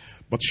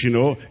 But you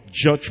know,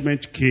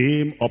 judgment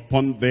came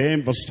upon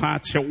them, verse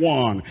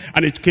 31.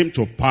 And it came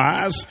to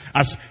pass,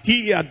 as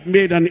he had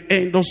made an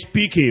end of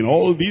speaking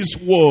all these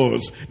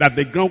words, that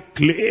the ground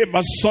clave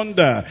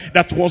asunder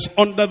that was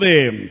under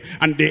them.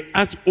 And the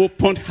earth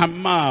opened her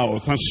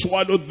mouth and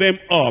swallowed them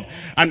up,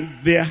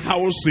 and their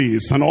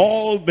houses, and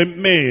all the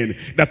men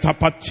that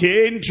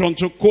appertained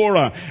unto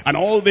Korah, and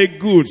all their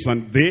goods,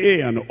 and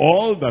they and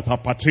all that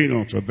appertained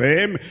unto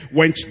them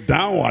went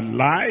down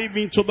alive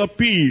into the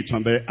pit,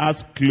 and the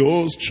earth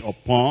closed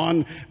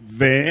upon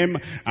them,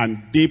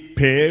 and they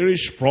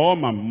perished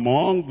from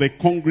among the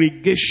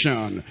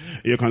congregation.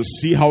 You can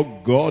see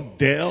how God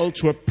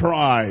dealt with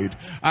pride.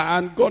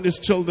 And God is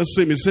still the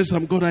same. He says,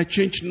 I'm God, I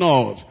change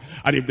not.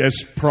 And if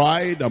there's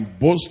pride and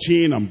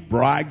boasting and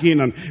bragging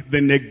and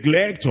the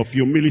neglect of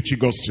humility,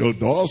 God still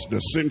does the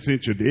same thing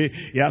today.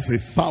 He has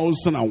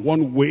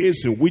 1,001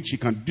 ways in which he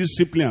can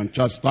discipline and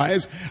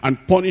chastise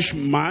and punish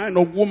man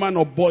or woman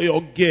or boy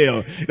or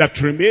girl that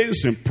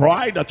remains in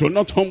pride, that will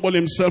not humble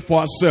himself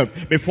or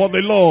herself before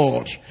the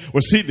Lord.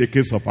 We see the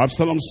case of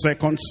Absalom,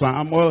 2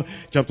 Samuel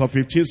chapter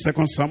 15,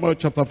 2 Samuel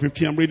chapter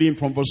 15, I'm reading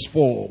from verse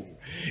 4.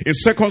 In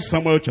 2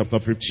 Samuel chapter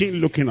 15,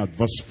 looking at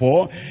verse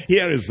 4,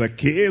 here is the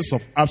case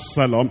of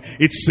Absalom.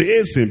 It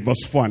says in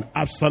verse 4, and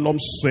Absalom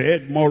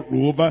said,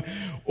 moreover,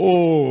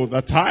 oh,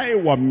 that I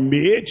were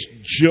made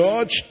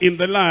judge in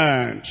the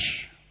land.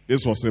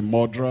 This was a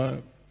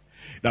murderer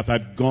that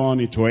had gone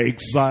into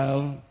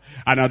exile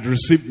and had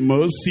received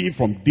mercy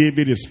from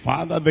David his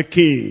father the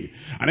king,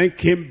 and then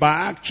came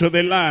back to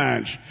the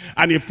land,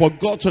 and he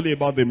forgot all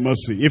about the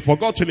mercy, he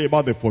forgot all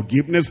about the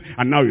forgiveness,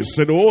 and now he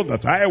said, oh,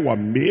 that I were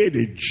made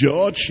a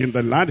judge in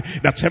the land,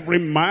 that every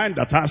man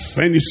that has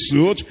any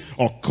suit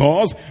or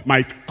cause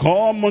might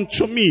come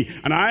unto me,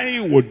 and I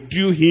would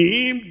do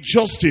him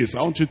justice.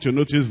 I want you to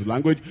notice the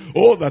language.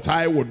 Oh, that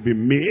I would be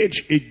made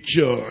a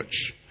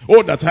judge.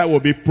 Oh, that I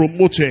will be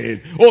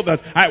promoted. Oh,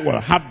 that I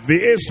will have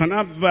this and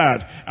have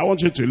that. I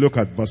want you to look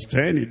at verse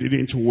 10. He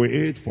didn't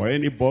wait for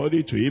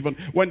anybody to even,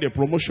 when the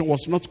promotion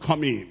was not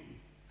coming,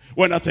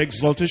 when that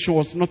exaltation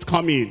was not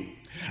coming,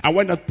 and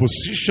when that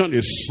position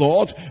is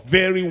sought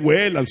very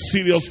well and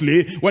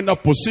seriously, when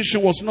that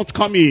position was not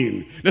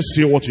coming. Let's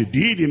see what he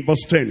did in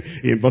verse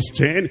 10. In verse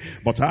 10,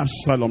 but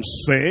Absalom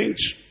sent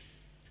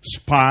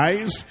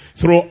spies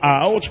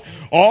throughout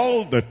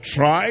all the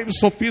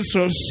tribes of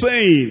Israel,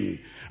 saying,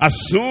 as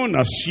soon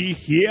as ye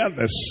hear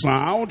the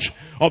sound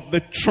of the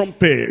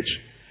trumpet,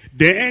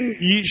 then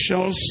ye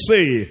shall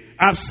say,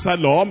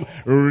 Absalom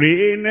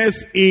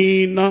reigneth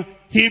in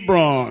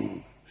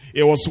Hebron.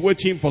 He was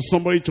waiting for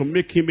somebody to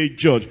make him a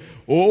judge.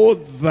 Oh,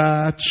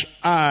 that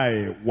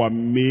I were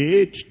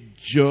made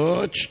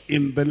judge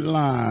in the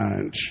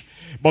land.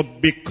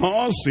 But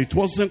because it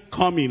wasn't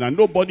coming and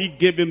nobody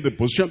gave him the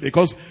position,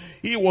 because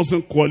he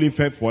wasn't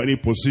qualified for any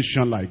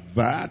position like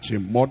that, a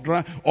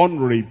murderer,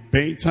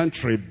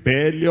 unrepentant,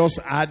 rebellious,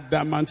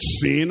 adamant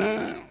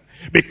sinner.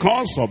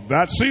 Because of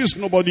that, since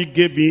nobody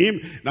gave him,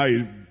 now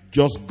he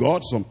just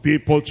got some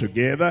people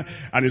together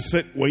and he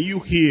said, when you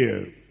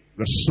hear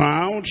the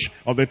sound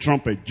of the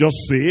trumpet, just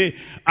say,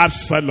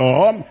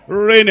 Absalom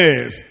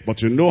reigneth.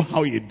 But you know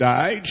how he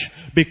died?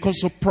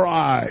 Because of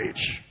pride.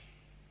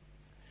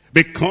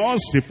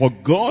 Because he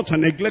forgot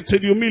and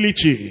neglected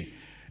humility.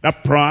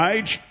 That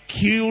pride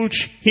killed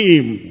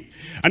him.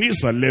 And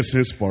these are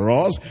lessons for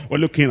us. We're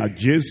looking at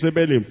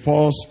Jezebel in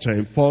First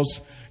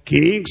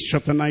Kings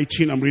chapter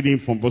 19. I'm reading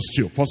from verse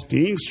 2. 1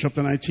 Kings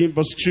chapter 19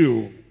 verse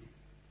 2.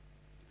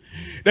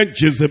 Then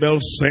Jezebel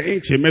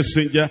sent a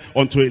messenger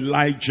unto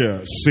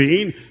Elijah,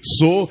 saying,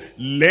 so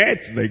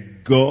let the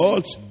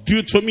gods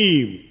do to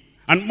me,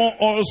 and more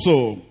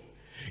also,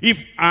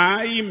 if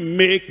I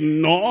make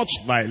not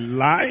thy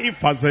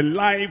life as the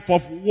life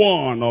of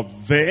one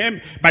of them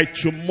by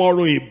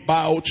tomorrow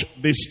about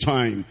this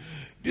time.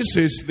 This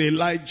is the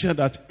Elijah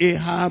that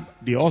Ahab,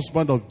 the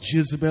husband of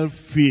Jezebel,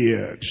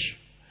 feared.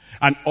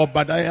 And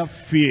Obadiah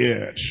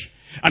feared.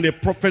 And the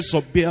prophets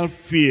of Baal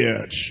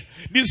feared.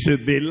 This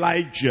is the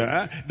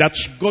Elijah that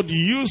God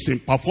used in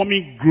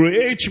performing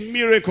great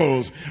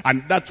miracles.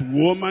 And that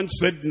woman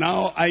said,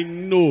 now I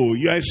know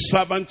you are a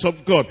servant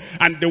of God,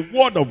 and the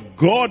word of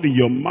God in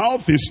your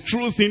mouth is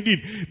truth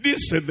indeed.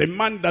 This is the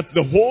man that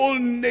the whole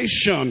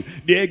nation,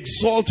 they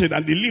exalted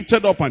and they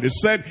lifted up, and they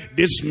said,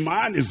 this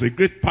man is the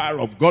great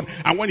power of God.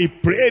 And when he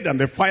prayed and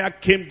the fire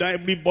came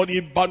down, everybody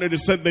bowed and they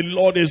said, the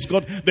Lord is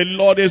God, the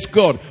Lord is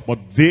God.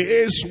 But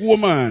this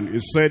woman, he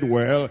said,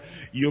 well,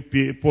 you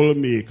people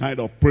may kind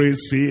of praise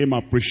him,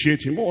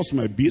 appreciate him. What's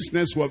my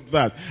business with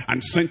that?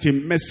 And sent a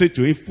message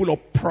to him full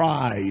of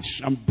pride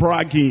and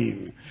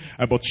bragging.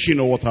 But you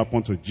know what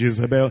happened to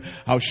Jezebel?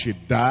 How she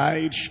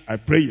died? I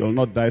pray you'll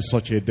not die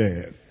such a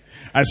death.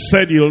 I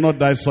said you'll not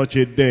die such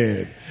a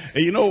death.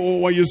 And you know,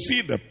 when you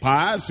see the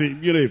past,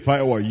 you know, if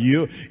I were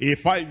you, you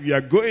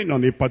are going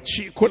on a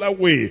particular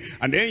way,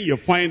 and then you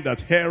find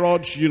that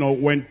Herod, you know,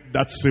 went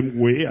that same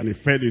way and he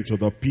fell into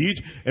the pit.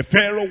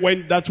 Pharaoh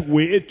went that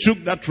way,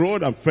 took that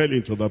road and fell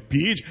into the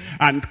pit.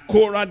 And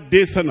Korah,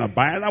 Dathan, and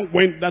Abiram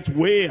went that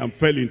way and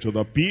fell into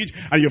the pit.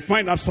 And you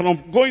find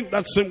Absalom going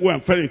that same way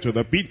and fell into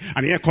the pit.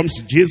 And here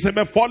comes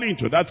Jezebel falling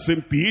into that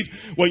same pit.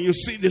 When you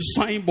see the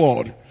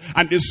signboard,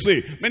 and they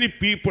say, many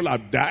people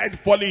have died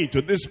falling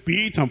into this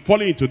pit and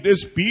falling into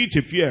this pit.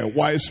 If you're a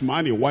wise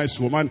man, a wise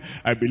woman,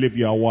 I believe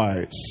you are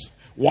wise.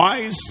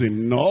 Wise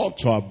enough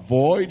to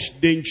avoid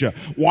danger.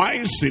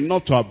 Wise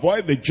enough to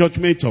avoid the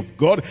judgment of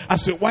God.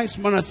 As a wise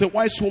man, as a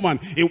wise woman,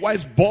 a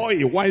wise boy,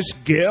 a wise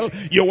girl,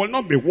 you will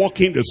not be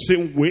walking the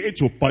same way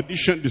to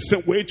perdition, the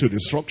same way to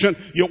destruction.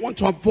 You want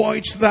to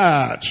avoid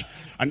that.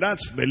 And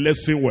that's the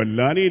lesson we're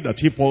learning,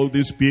 that if all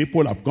these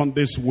people have gone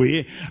this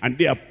way and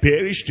they have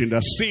perished in the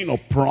sin of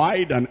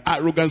pride and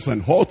arrogance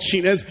and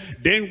haughtiness,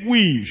 then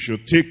we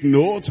should take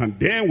note, and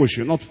then we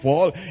should not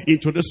fall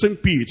into the same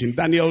pit. In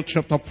Daniel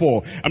chapter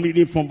 4, I'm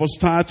reading from verse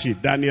 30.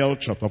 Daniel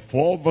chapter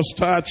 4 verse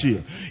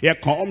 30. Here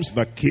comes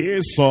the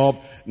case of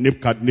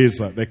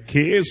Nebuchadnezzar, the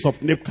case of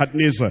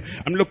Nebuchadnezzar.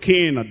 I'm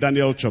looking at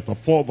Daniel chapter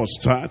 4 verse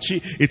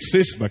 30. It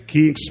says, the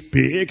king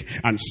spake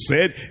and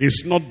said,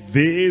 is not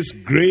this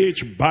great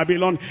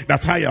Babylon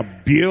that I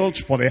have built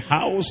for the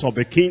house of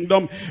the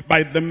kingdom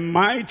by the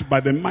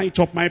might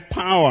of my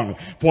power,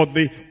 for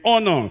the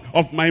honor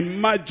of my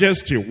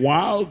majesty?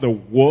 While the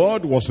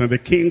word was in the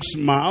king's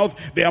mouth,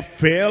 there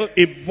fell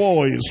a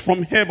voice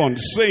from heaven,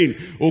 saying,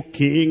 O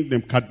king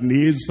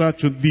Nebuchadnezzar,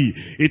 to thee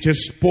it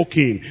is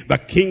spoken, the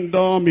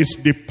kingdom is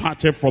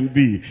departed from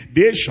thee.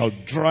 They shall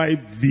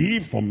drive thee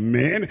from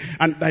men,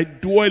 and thy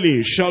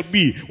dwelling shall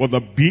be with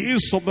the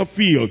beasts of the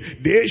field.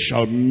 They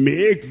shall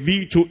make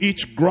thee to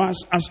eat grass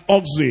as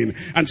oxen,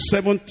 and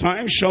 7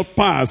 times shall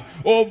pass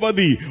over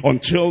thee,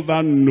 until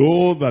thou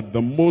know that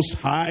the Most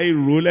High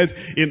ruleth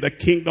in the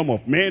kingdom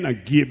of men,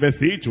 and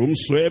giveth it to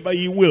whomsoever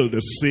he will. The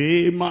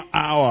same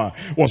hour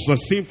was the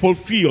sin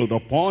fulfilled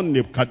upon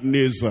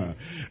Nebuchadnezzar.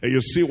 And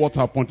you see what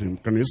happened to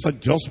Nebuchadnezzar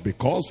just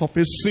because of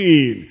his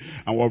sin.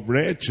 And we've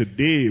read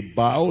today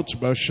about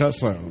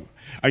Belshazzar,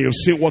 and you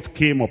see what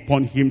came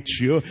upon him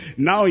too.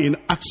 Now in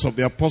Acts of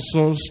the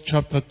Apostles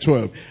chapter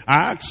 12.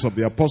 Acts of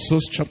the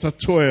Apostles chapter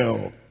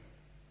 12.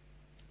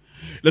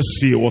 Let's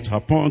see what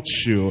happened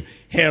to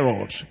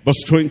Herod.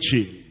 Verse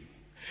 20.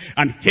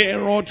 And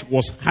Herod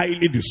was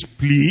highly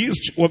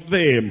displeased with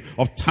them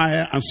of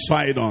Tyre and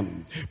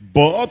Sidon.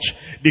 But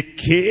they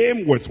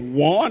came with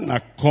one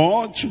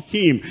accord to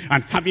him,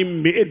 and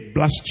having made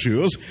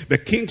Blastus, the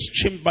king's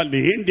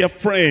chamberlain, their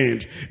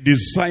friend,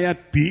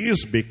 desired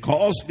peace,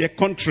 because their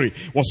country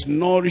was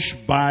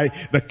nourished by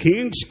the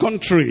king's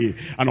country.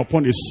 And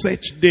upon a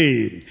set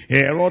day,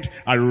 Herod,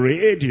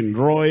 arrayed in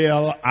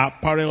royal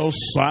apparel,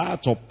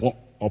 sat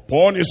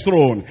upon his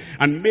throne,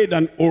 and made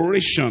an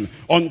oration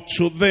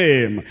unto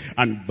them.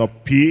 And the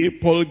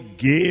people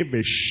gave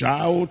a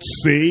shout,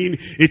 saying,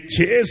 it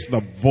is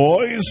the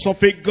voice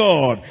of a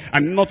God,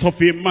 and not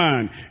of a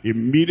man.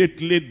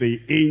 Immediately the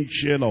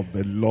angel of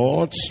the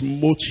Lord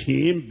smote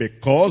him,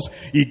 because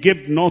he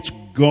gave not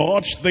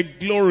God the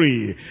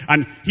glory.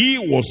 And he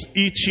was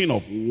eating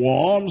of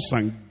worms,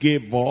 and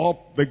gave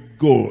up the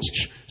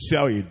ghost. See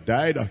how he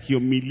died, a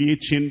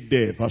humiliating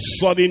death, a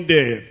sudden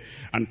death,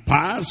 and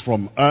passed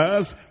from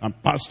earth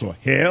and passed to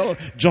hell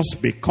just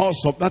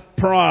because of that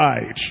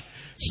pride.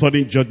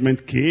 Sudden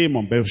judgment came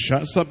on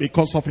Belshazzar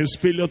because of his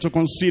failure to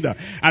consider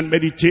and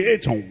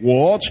meditate on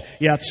what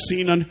he had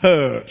seen and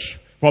heard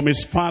from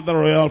his father,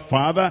 royal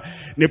father,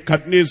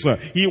 Nebuchadnezzar.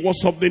 He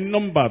was of the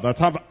number that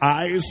have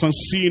eyes and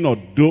see not,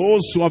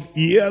 those who have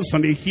ears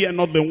and they hear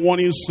not the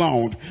warning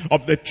sound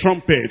of the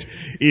trumpet,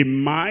 a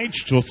mind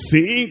to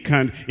think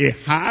and a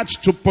heart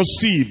to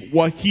perceive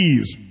what he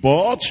is.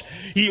 But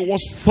he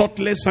was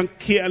thoughtless and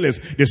careless.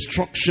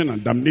 Destruction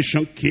and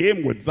damnation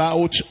came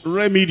without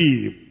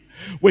remedy.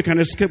 We can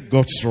escape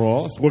God's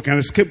wrath, we can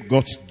escape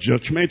God's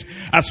judgment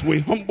as we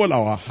humble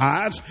our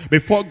hearts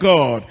before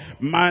God.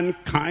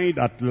 Mankind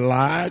at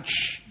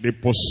large, they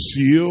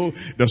pursue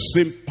the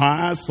same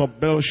path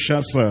of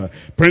Belshazzar.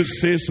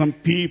 Princes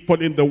and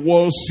people in the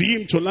world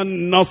seem to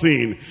learn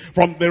nothing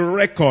from the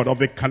record of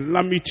the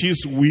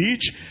calamities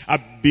which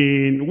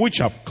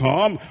have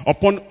come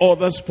upon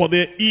others for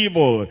their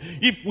evil.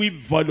 If we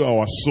value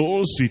our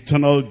soul's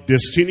eternal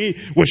destiny,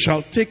 we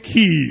shall take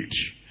heed.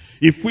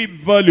 If we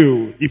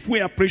value, if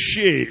we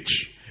appreciate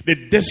the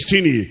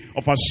destiny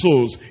of our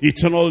souls,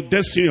 eternal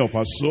destiny of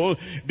our soul,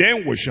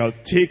 then we shall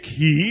take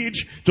heed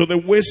to the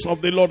ways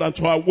of the Lord and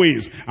to our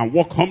ways, and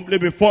walk humbly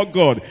before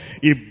God.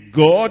 If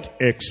God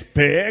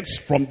expects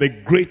from the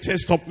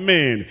greatest of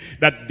men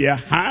that their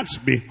hearts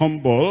be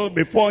humble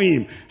before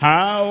him,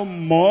 how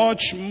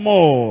much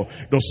more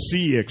does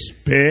he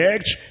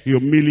expect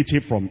humility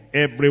from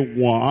every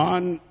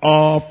one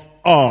of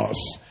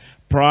us?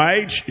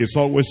 Pride is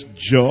always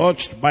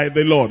judged by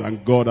the Lord,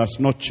 and God has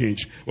not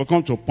changed. We'll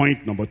come to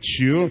point number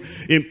 2.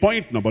 In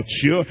point number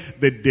 2,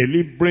 the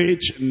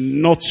deliberate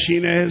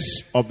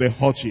naughtiness of the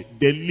haughty.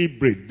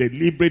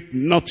 Deliberate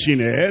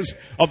naughtiness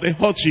of the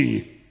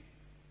haughty.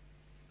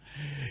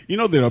 You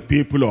know, there are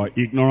people who are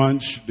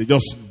ignorant. They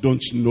just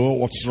don't know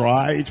what's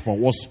right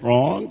from what's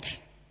wrong.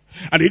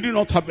 And they do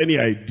not have any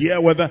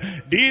idea whether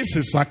this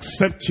is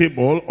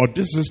acceptable or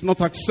this is not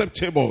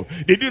acceptable.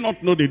 They do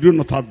not know, they do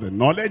not have the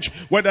knowledge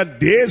whether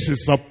this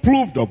is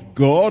approved of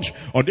God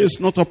or this is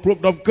not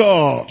approved of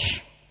God.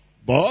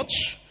 But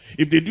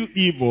if they do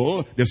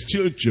evil, they're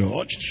still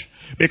judged,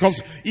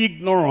 because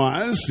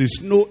ignorance is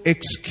no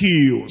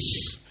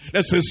excuse.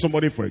 Let's say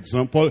somebody, for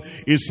example,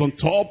 is on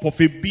top of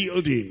a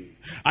building,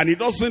 and he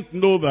doesn't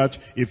know that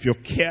if you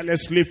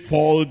carelessly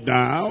fall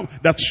down,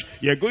 that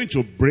you're going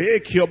to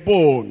break your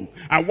bone.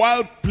 And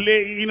while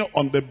playing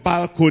on the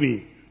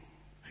balcony,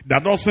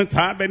 that doesn't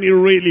have any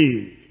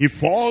railing. He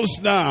falls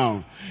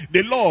down.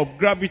 The law of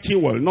gravity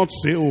will not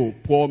say, oh,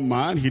 poor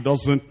man, he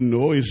doesn't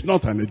know. He's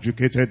not an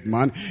educated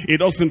man. He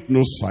doesn't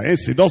know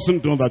science. He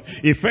doesn't know that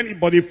if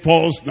anybody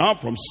falls down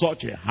from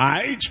such a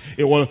height,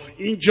 he will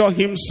injure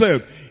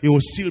himself. He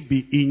will still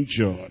be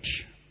injured.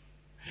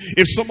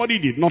 If somebody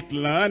did not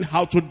learn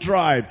how to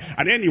drive,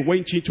 and then he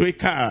went into a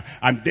car,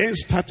 and then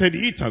started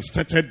it and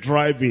started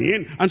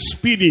driving and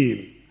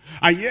speeding,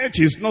 and yet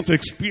he's not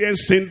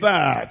experiencing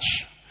that,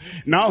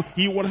 now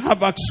he would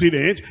have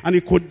accident and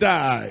he could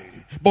die.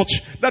 But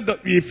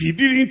if he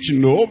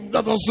didn't know,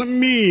 that doesn't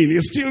mean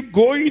he's still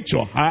going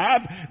to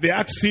have the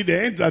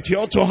accident that he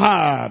ought to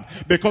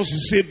have. Because you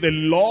see, the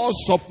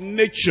laws of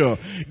nature,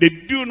 they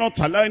do not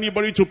allow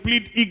anybody to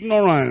plead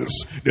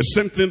ignorance. The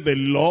same thing, the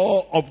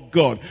law of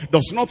God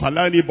does not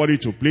allow anybody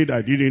to plead,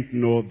 I didn't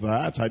know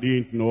that, I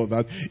didn't know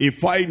that.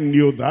 If I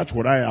knew that,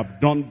 would I have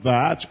done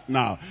that?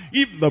 Now,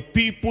 if the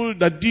people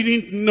that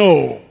didn't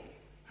know,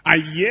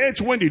 and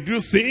yet when they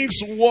do things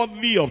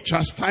worthy of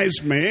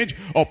chastisement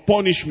or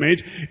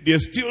punishment, they're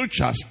still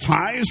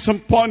chastised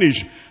and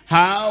punished,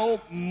 how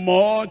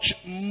much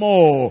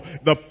more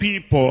the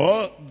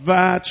people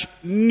that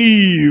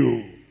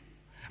knew?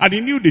 And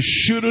they knew they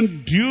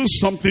shouldn't do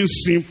something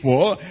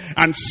sinful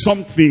and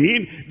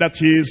something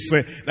that is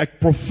like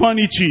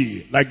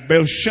profanity, like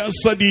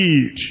Belshazzar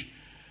did.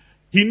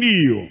 He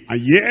knew,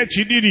 and yet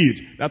he did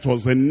it. That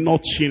was the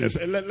naughtiness.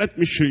 Let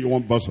me show you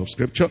one verse of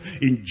scripture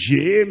in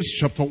James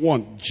chapter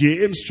 1.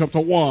 James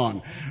chapter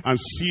 1. And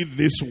see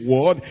this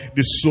word,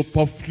 the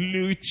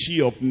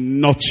superfluity of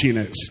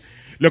naughtiness.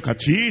 Look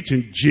at it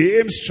in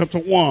James chapter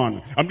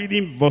 1. I'm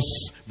reading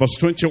verse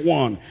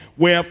 21.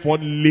 Wherefore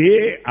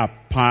lay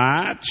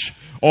apart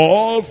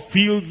all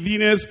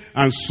filthiness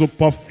and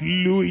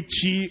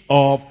superfluity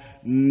of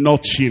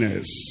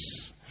naughtiness.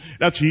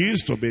 That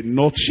is, to be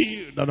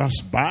naughty,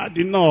 that's bad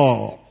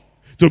enough.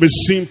 To be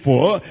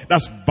sinful,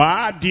 that's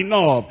bad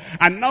enough.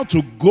 And now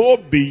to go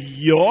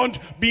beyond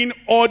being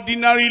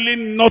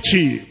ordinarily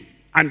naughty,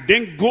 and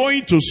then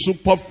going to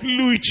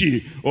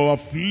superfluity or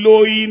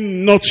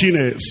flowing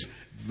naughtiness,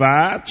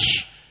 that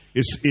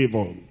is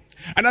evil.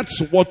 And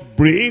that's what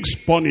brings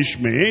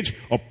punishment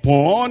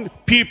upon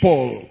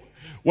people.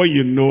 When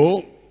you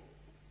know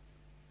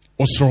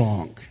what's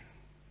wrong.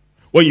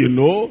 When you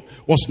know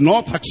what's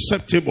not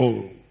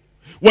acceptable.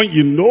 When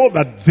you know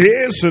that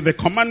this is the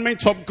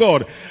commandment of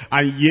God,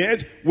 and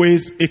yet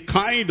with a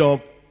kind of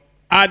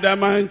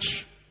adamant,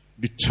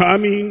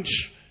 determined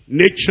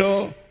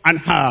nature and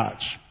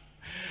heart.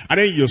 And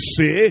then you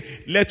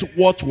say, let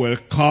what will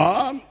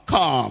come,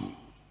 come.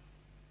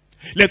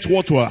 Let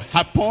what will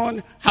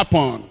happen,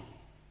 happen.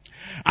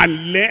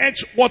 And let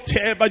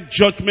whatever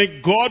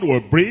judgment God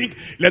will bring,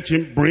 let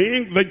him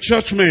bring the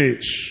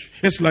judgment.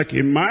 It's like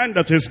a man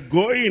that is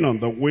going on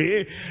the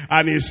way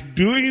and is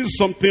doing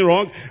something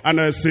wrong, and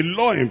there's a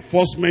law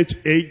enforcement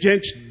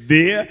agent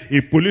there,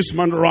 a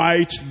policeman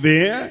right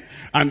there,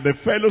 and the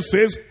fellow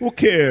says, who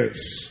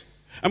cares?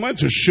 I'm going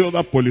to show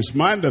that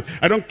policeman that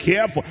I don't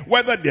care for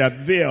whether they are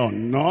there or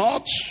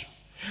not.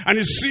 And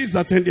he sees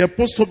that in their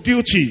post of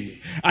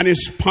duty. And in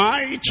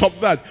spite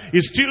of that,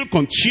 he still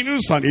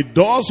continues and he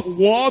does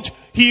what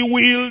he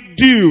will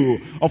do.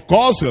 Of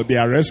course, he'll be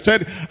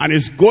arrested and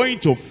is going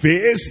to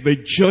face the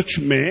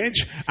judgment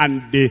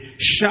and the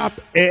sharp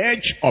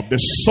edge of the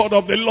sword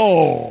of the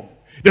law.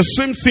 The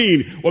same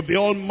thing with the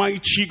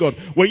Almighty God.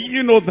 When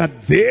you know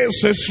that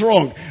this is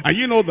wrong, and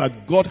you know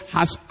that God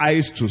has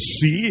eyes to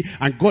see,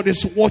 and God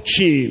is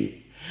watching,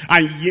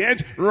 and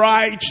yet,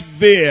 right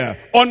there,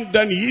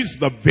 underneath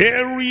the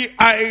very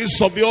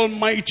eyes of the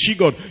Almighty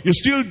God, you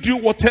still do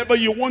whatever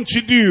you want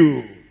to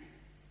do.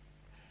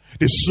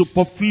 The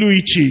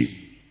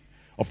superfluity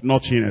of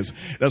naughtiness.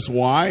 That's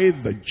why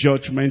the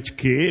judgment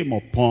came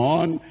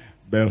upon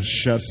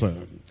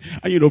Belshazzar.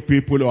 And you know,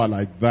 people who are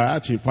like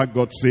that, in fact,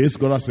 God says,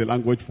 God has a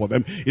language for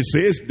them. He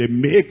says they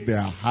make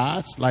their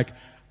hearts like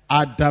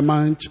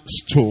adamant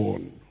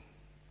stone.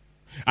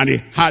 And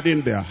they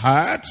harden their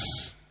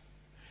hearts.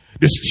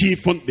 They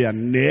stiffen their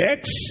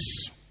necks.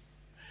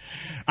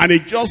 And they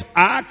just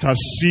act as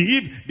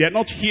if they're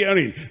not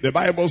hearing. The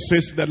Bible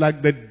says they're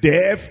like the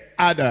deaf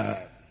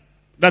adder.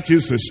 That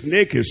is a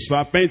snake, a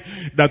serpent,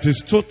 that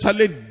is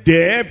totally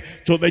deaf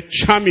to the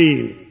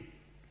charming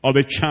of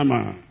the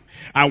charmer.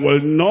 And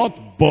will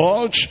not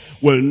budge,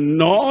 will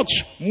not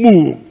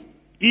move,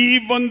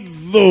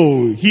 even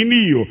though he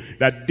knew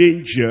that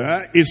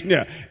danger is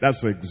near.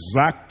 That's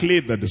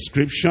exactly the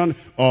description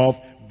of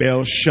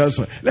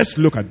Belshazzar. Let's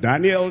look at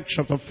Daniel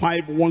chapter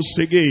 5 once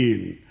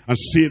again and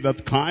see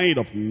that kind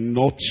of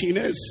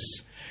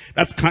naughtiness,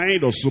 that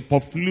kind of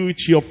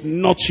superfluity of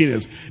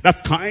naughtiness,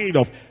 that kind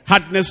of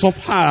hardness of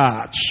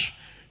heart,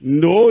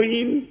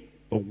 knowing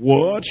the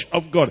word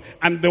of God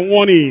and the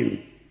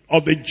warning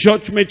of the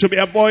judgment to be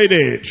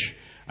avoided,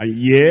 and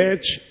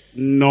yet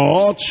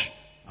not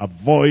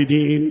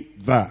avoiding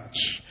that.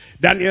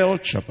 Daniel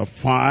chapter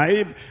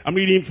 5, I'm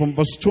reading from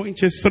verse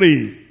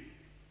 23.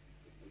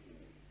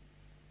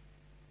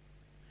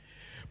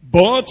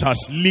 But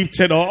hast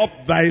lifted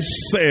up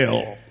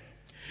thyself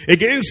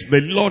against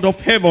the Lord of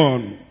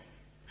heaven.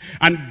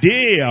 And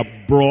they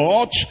have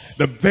brought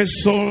the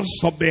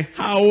vessels of the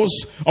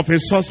house of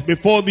his house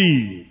before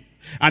thee.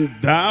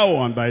 And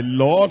thou and thy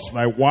lords,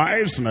 thy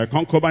wives and thy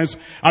concubines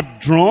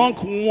have drunk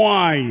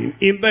wine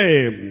in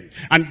them.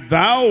 And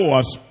thou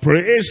hast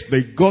praised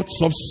the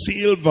gods of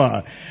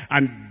silver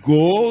and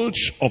gold,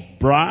 of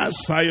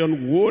brass,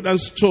 iron, wood, and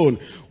stone,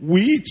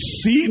 which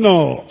see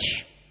not,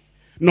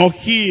 nor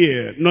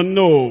hear, nor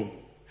know.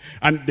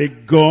 And the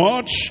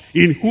God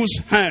in whose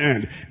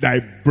hand thy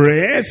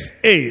breath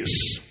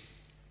is,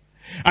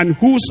 and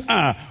whose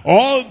are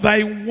all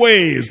thy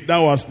ways,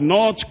 thou hast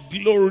not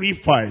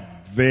glorified.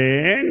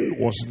 Then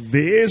was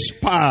this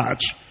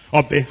part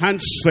of the hand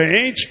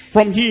sent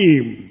from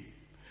him,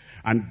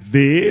 and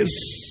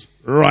this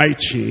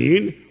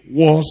writing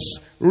was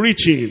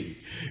written.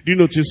 Do you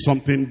notice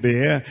something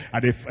there?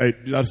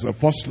 That's the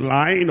first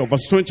line of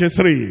verse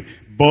 23.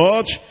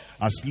 But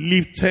has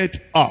lifted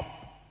up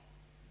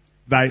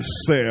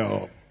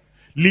thyself,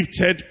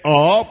 lifted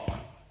up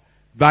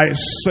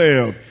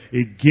thyself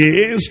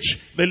against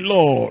the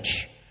Lord.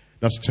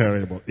 That's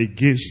terrible.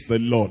 Against the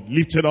Lord.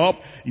 Lifted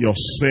up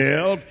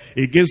yourself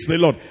against the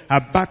Lord.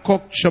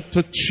 Habakkuk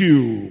chapter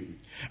 2.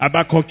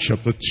 Habakkuk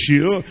chapter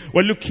 2.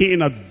 We're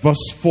looking at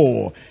verse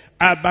 4.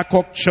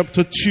 Habakkuk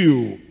chapter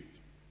 2.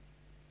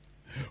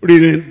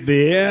 Reading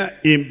there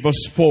in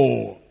verse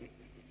 4.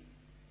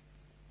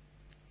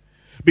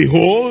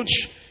 Behold,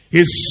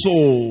 his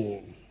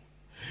soul,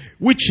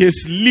 which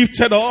is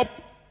lifted up,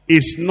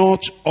 is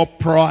not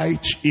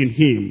upright in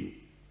him.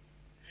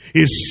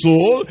 His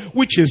soul,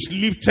 which is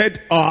lifted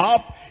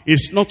up,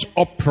 is not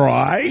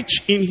upright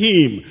in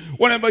him.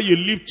 Whenever you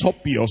lift up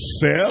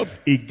yourself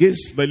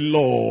against the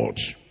Lord,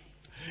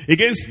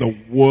 against the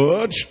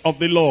word of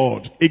the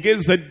Lord,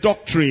 against the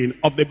doctrine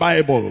of the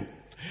Bible,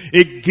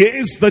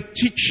 against the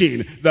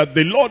teaching that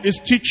the Lord is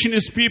teaching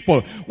his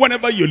people,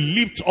 whenever you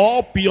lift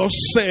up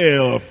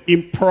yourself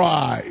in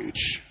pride,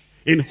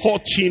 in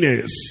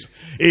haughtiness,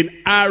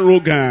 in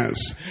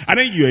arrogance, and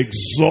then you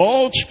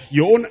exalt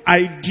your own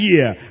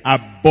idea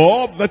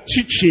above the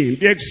teaching,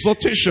 the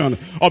exhortation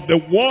of the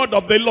word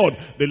of the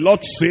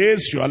Lord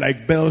says you are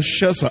like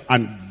Belshazzar,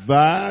 and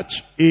that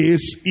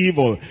is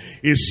evil.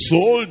 A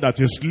soul that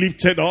is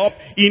lifted up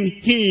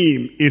in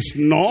him is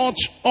not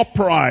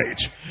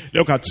upright.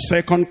 Look at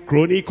 2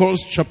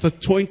 Chronicles chapter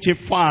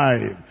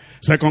 25.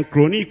 2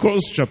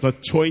 Chronicles chapter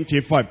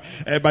 25.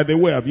 By the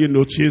way, have you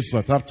noticed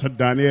that after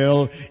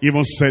Daniel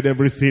even said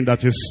everything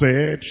that he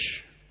said,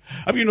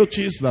 have you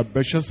noticed that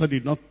Belshazzar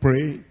did not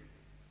pray?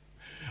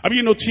 Have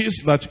you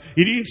noticed that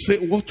he didn't say,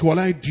 what will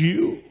I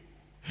do?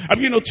 Have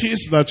you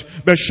noticed that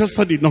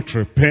Belshazzar did not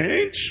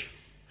repent?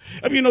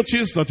 Have you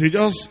noticed that he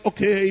just,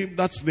 okay,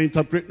 that's the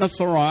interpretation,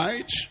 that's all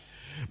right.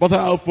 But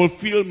I'll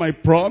fulfill my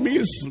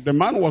promise. The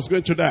man was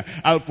going to die.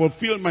 I'll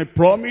fulfill my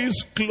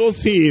promise,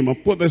 clothe him,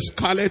 and put the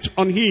scarlet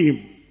on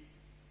him.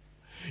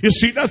 You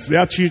see, that's the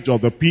attitude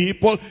of the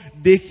people.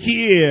 They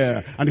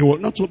hear and they will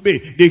not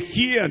obey. They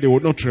hear and they will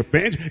not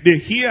repent. They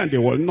hear and they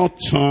will not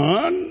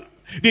turn.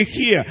 They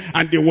hear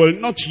and they will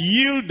not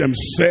yield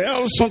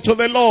themselves unto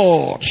the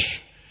Lord.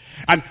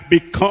 And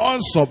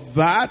because of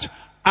that,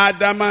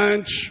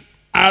 adamant,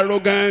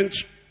 arrogant,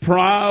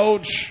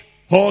 proud,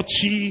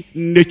 haughty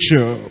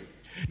nature,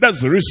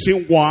 that's the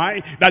reason why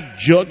that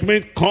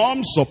judgment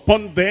comes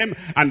upon them,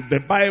 and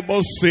the Bible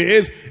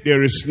says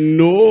there is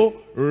no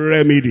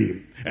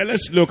remedy. And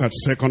let's look at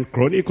 2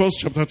 Chronicles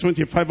chapter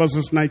 25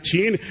 verses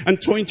 19 and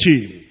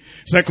 20.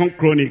 2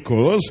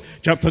 Chronicles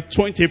chapter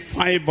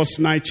 25 verse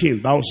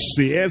 19. Thou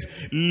sayest,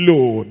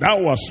 lo,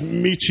 thou wast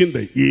meeting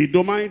the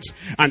Edomites,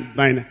 and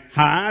thine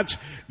heart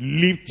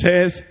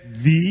lifteth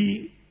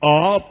thee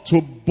up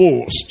to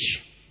boast.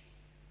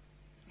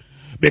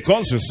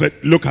 Because he said,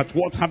 look at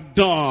what I've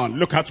done.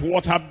 Look at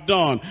what I've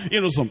done.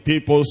 You know, some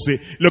people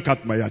say, look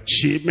at my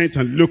achievement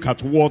and look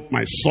at what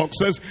my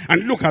success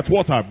and look at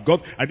what I've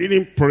got. I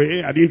didn't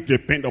pray. I didn't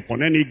depend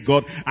upon any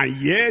God.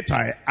 And yet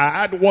I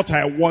had what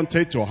I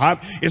wanted to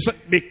have. He said,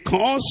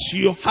 because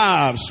you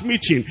have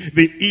smitten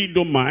the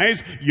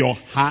Edomites, your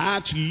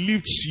heart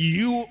lifts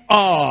you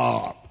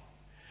up.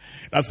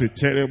 That's a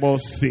terrible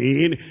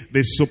sin,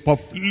 the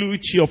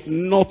superfluity of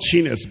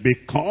nothingness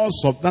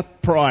because of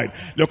that pride.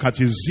 Look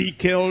at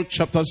Ezekiel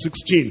chapter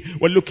 16.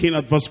 We're looking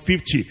at verse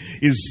 50.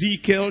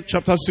 Ezekiel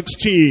chapter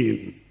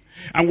 16.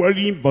 And we're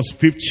reading verse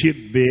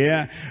 50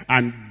 there.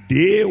 And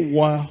they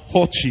were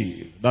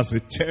haughty. That's a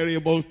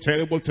terrible,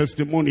 terrible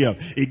testimonial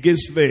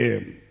against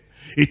them.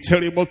 A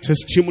terrible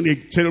testimony, a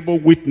terrible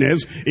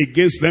witness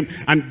against them.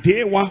 And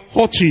they were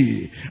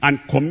haughty and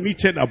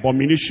committed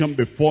abomination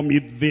before me.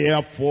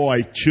 Therefore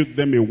I took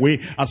them away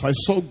as I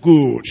saw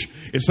good.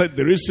 He said,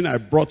 the reason I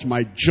brought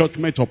my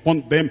judgment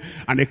upon them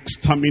and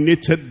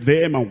exterminated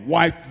them and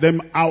wiped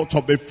them out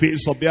of the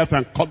face of the earth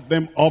and cut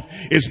them off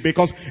is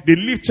because they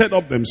lifted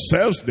up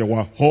themselves. They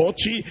were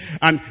haughty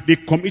and they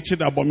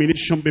committed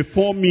abomination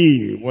before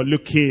me. We're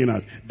looking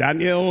at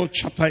Daniel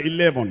chapter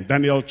 11.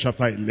 Daniel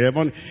chapter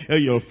 11. Here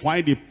you'll find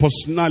magnify the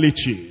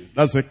personality.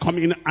 That's the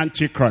coming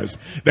Antichrist,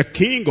 the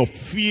king of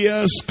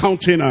fierce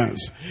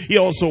countenance. He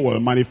also will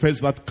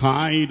manifest that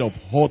kind of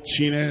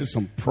haughtiness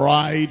and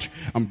pride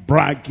and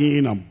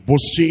bragging and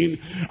boasting.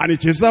 And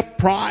it is that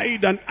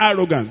pride and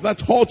arrogance,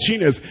 that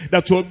haughtiness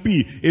that will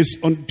be his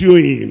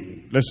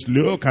undoing. Let's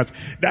look at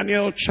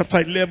Daniel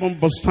chapter 11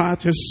 verse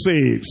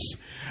 36.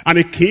 And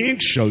a king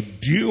shall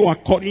do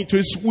according to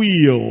his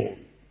will,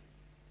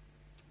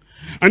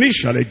 and he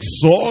shall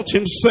exalt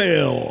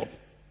himself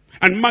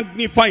and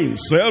magnify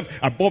himself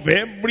above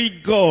every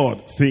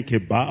god. Think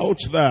about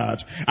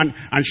that.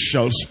 And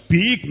shall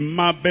speak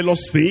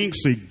marvelous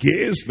things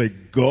against the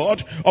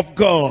God of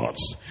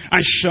gods,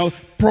 and shall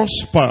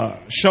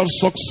prosper, shall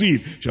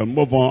succeed, shall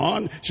move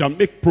on, shall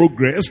make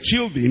progress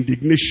till the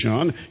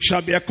indignation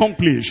shall be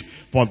accomplished.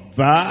 For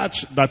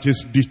that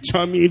is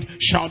determined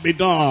shall be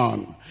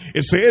done.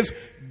 It says,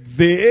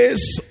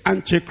 this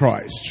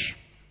Antichrist.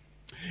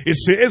 It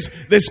says,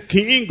 this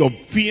king of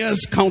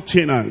fierce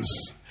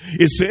countenance.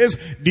 It says,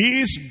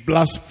 this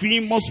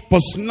blasphemous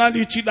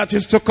personality that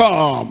is to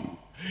come.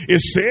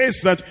 It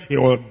says that he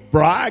will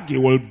brag, he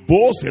will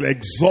boast, he'll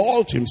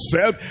exalt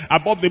himself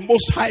above the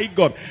Most High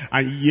God.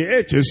 And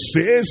yet it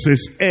says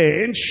his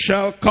end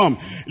shall come.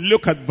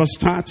 Look at verse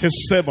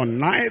 37.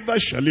 Neither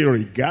shall he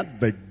regard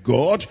the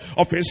God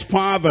of his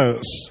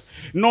fathers,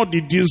 nor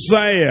the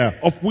desire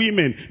of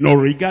women, nor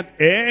regard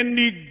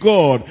any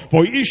god,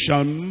 for he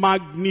shall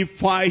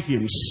magnify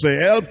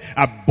himself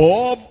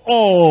above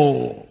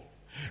all.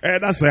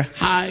 And that's the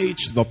height,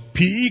 the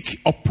peak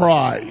of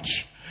pride.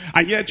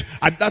 And yet,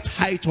 at that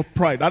height of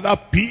pride, at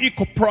that peak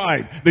of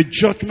pride, the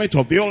judgment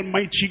of the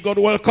Almighty God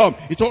will come.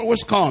 It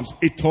always comes.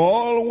 It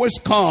always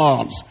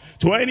comes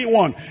to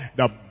anyone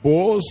that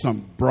boasts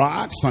and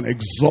brags and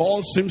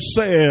exalts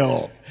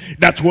himself,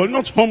 that will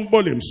not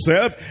humble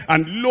himself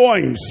and lower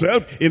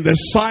himself in the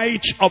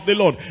sight of the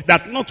Lord,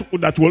 that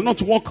will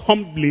not walk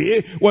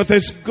humbly with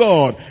his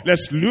God.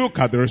 Let's look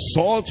at the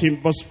result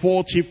in verse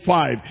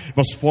 45.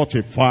 Verse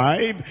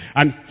 45,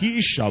 and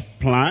he shall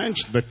plant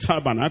the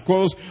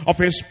tabernacles of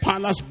his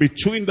palace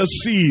between the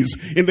seas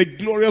in the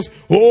glorious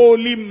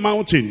holy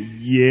mountain.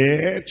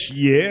 Yet,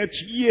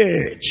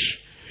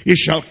 he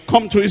shall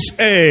come to his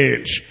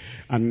edge,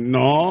 and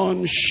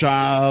none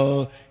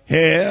shall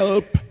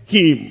help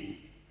him.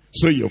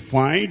 So you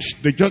find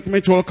the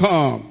judgment will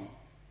come.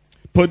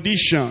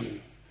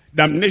 Perdition,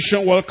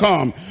 damnation will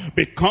come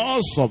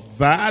because of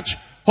that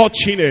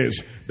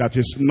haughtiness that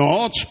is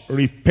not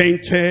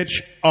repented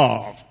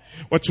of.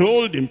 We're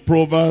told in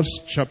Proverbs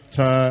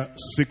chapter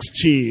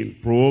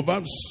 16.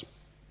 Proverbs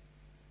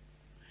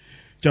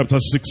chapter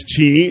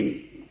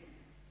 16.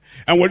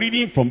 And we're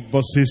reading from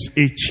verses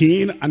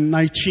 18 and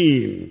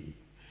 19.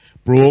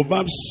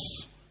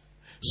 Proverbs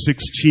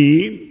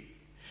 16,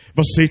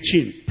 verse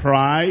 18.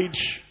 Pride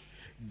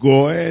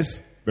goeth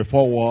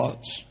before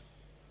what?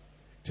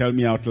 Tell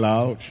me out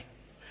loud.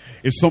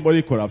 If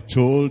somebody could have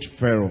told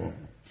Pharaoh,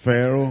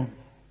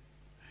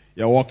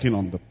 you're walking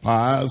on the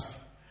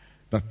path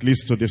that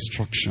leads to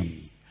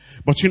destruction.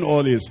 But you know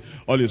all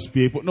his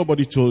people,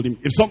 nobody told him.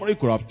 If somebody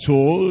could have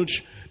told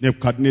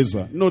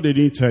Nebuchadnezzar, no, they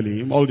didn't tell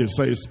him. All they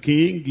say is,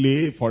 king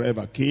live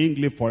forever, king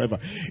live forever.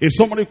 If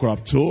somebody could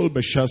have told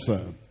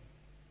Belshazzar,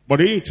 but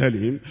they didn't tell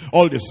him.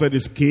 All they said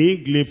is,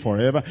 king live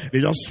forever.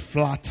 They just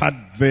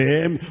flattered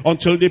them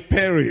until they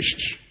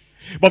perished.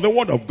 But the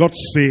word of God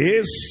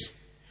says,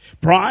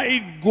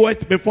 pride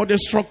goeth before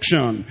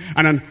destruction,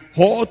 and an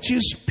haughty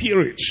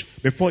spirit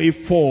before a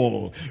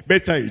fall.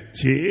 Better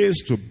it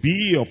is to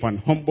be of an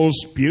humble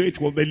spirit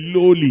with the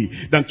lowly,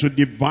 than to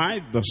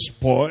divide the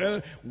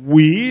spoil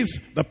with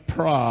the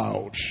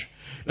proud.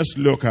 Let's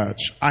look at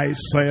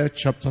Isaiah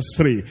chapter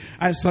 3.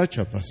 Isaiah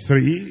chapter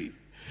 3.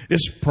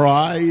 This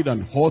pride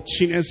and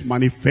haughtiness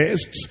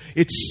manifests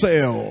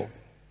itself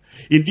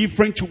in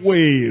different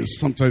ways.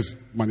 Sometimes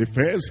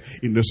manifests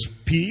in the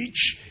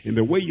speech, in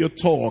the way you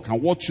talk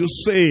and what you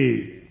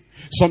say.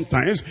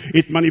 Sometimes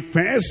it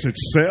manifests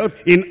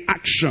itself in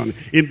action,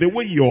 in the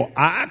way you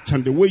act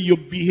and the way you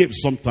behave.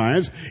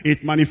 Sometimes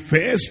it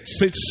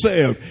manifests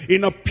itself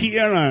in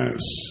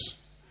appearance.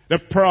 The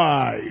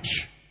pride,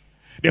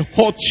 the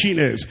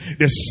haughtiness,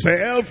 the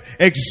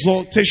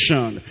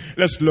self-exaltation.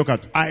 Let's look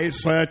at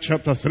Isaiah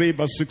chapter 3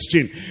 verse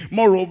 16.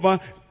 Moreover,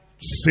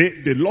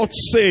 the Lord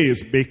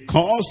says,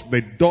 because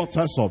the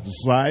daughters of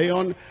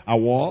Zion are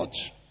what?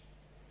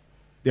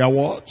 They are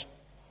what?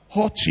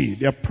 Haughty,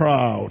 they are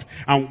proud,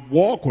 and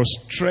walk with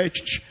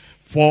stretched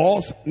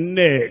forth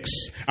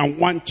necks, and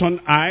wanton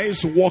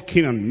eyes,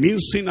 walking and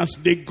mincing as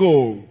they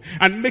go,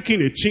 and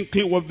making a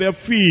tinkling with their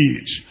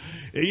feet.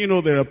 You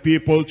know, there are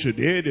people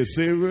today, they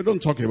say, we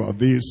don't talk about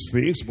these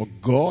things,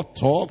 but God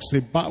talks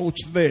about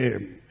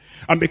them.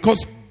 And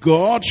because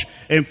God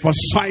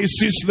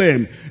emphasizes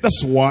them,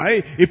 that's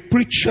why a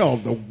preacher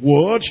of the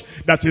word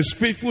that is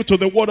faithful to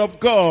the word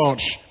of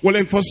God will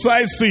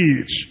emphasize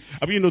it.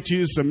 Have you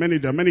noticed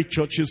there are many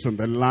churches in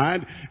the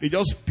land, they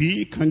just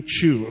pick and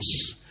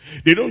choose.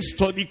 They don't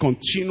study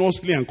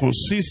continuously and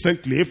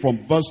consistently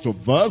from verse to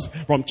verse,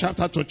 from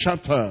chapter to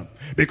chapter.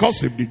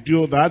 Because if they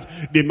do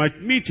that, they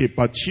might meet a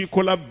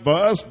particular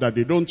verse that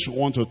they don't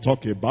want to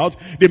talk about.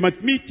 They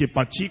might meet a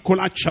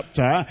particular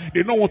chapter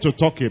they don't want to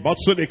talk about,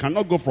 so they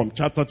cannot go from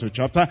chapter to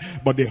chapter,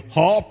 but they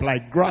hop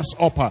like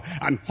grasshopper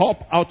and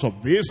hop out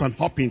of this and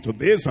hop into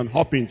this and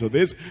hop into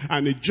this,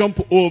 and they jump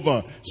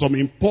over some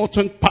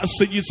important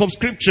passages of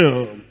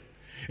scripture.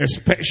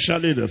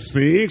 Especially the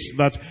things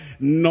that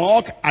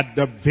knock at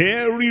the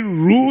very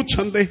root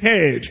and the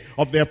head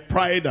of their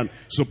pride and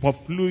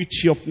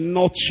superfluity of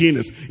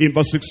naughtiness. In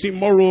verse 16,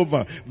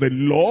 moreover, the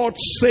Lord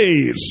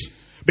says,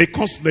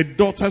 because the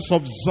daughters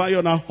of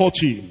Zion are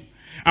haughty,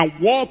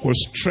 and walk with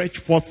stretched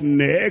forth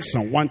necks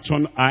and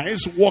wanton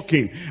eyes,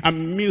 walking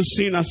and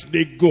musing as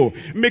they go,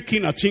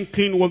 making a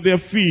tinkling with their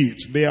feet.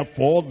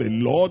 Therefore the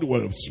Lord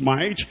will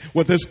smite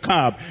with his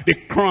cap the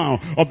crown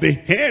of the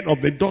head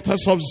of the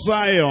daughters of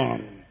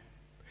Zion.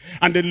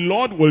 And the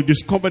Lord will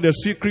discover the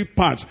secret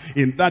parts.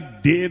 In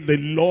that day the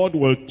Lord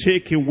will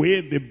take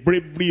away the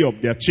bravery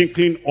of their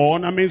tinkling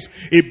ornaments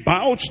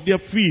about their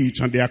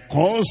feet, and their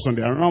cords and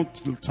their round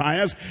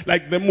tires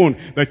like the moon,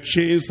 the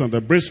chains and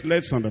the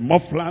bracelets and the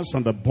mufflers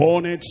and the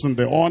bonnets and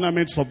the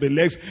ornaments of the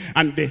legs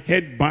and the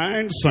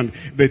headbands and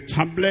the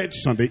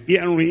tablets and the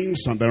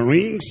earrings and the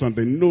rings and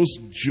the nose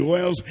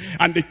jewels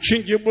and the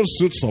changeable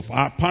suits of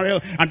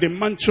apparel and the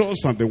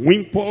mantles and the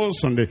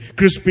wimples and the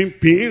crisping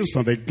pins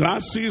and the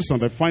glasses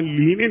and the fine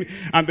linen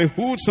and the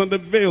hoods and the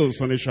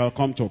veils. And it shall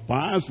come to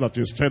pass that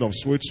instead of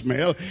sweet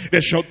smell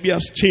there shall be a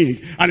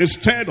stink, and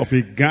instead of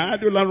a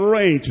girdle and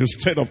rent,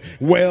 instead of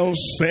well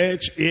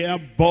set hair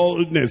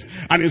baldness,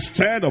 and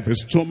instead of a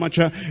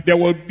stomacher there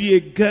will be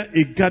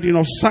a garden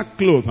of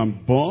sackcloth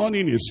and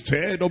burning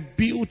instead of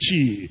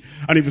beauty.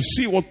 And if you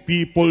see what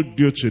people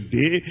do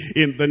today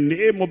in the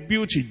name of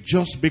beauty,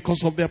 just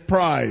because of their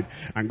pride,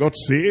 and God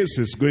says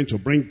He's going to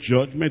bring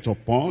judgment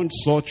upon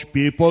such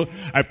people,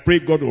 I pray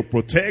God will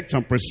protect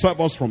and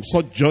preserve us from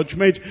such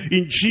judgment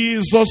in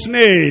Jesus'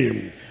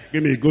 name.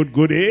 Give me a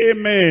good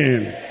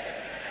amen.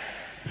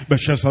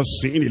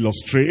 Belshazzar's sin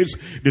illustrates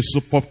the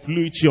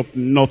superfluity of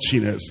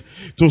naughtiness.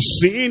 To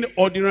sin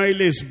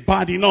ordinarily is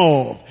bad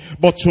enough,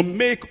 but to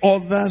make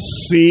others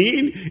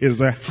sin is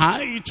the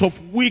height of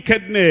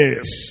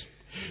wickedness.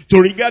 To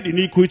regard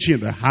iniquity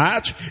in the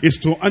heart is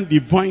to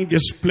undivine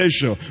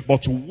displeasure,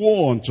 but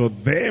woe unto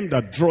them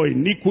that draw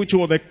iniquity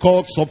with the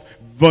cords of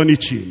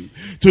vanity.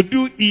 To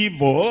do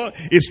evil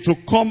is to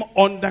come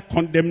under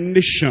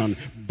condemnation,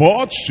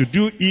 but to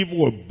do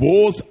evil with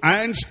both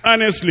hands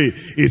earnestly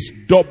is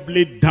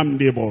doubly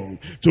damnable.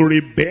 To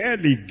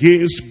rebel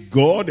against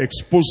God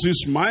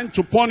exposes man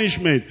to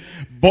punishment,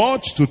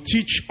 but to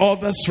teach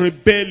others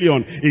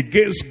rebellion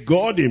against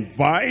God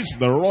invites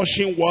the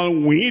rushing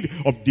whirlwind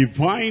of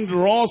divine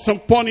wrath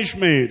and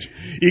punishment.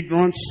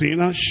 Ignorant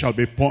sinners shall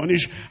be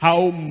punished.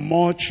 How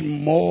much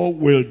more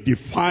will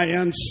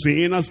defiant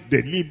sinners,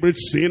 deliberate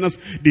sinners,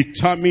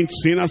 determined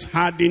sinners,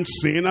 hardened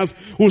sinners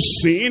who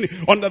sin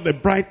under the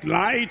bright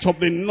light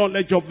of the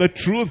knowledge of the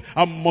truth,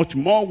 how much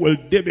more will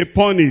they be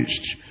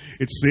punished?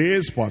 It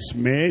says, for as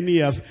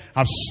many as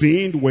have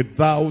sinned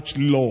without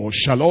law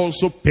shall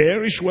also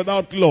perish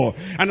without law,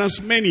 and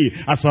as many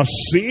as have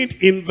sinned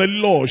in the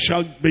law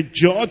shall be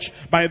judged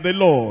by the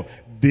law.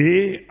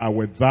 They are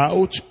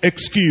without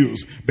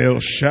excuse.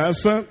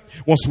 Belshazzar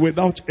was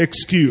without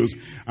excuse.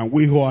 And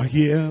we who are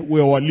here, we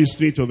who are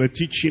listening to the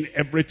teaching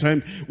every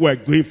time we are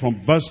going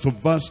from verse to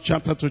verse,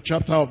 chapter to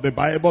chapter of the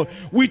Bible,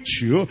 with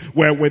you,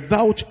 we're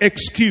without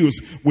excuse.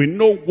 We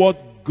know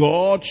what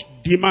God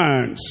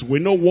demands. We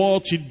know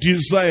what He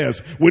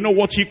desires. We know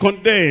what He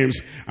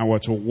condemns. And we're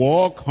to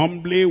walk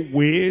humbly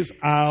with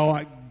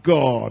our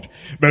God.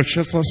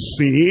 Belshazzar's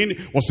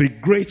sin was a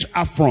great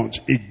affront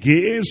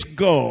against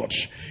God.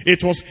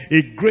 It was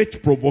a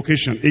great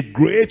provocation, a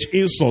great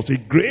insult, a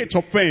great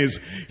offense.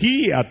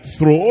 He had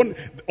thrown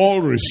all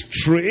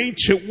restraint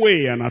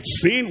away and had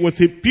sinned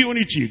with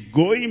impunity,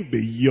 going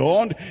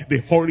beyond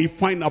the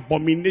horrifying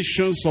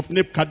abominations of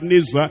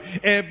Nebuchadnezzar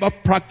ever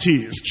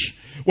practiced.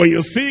 When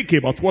you think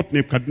about what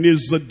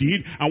Nebuchadnezzar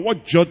did and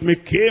what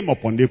judgment came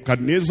upon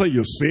Nebuchadnezzar,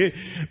 you say,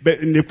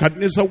 but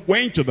Nebuchadnezzar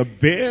went to the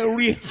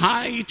very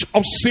height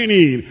of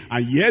sinning,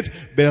 and yet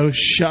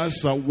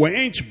Belshazzar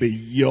went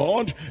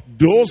beyond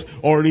those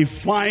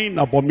horrifying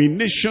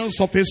abominations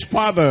of his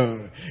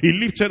father. He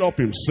lifted up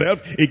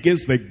himself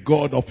against the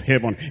God of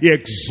heaven. He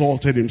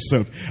exalted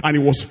himself, and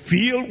he was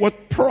filled with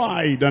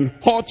pride and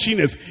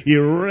haughtiness. He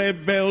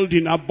reveled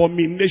in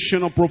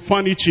abomination of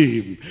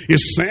profanity. He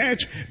set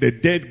the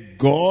dead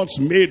gods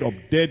made of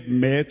dead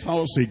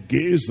metals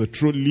against the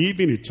true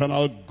living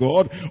eternal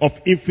God of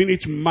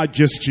infinite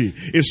majesty.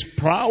 His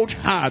proud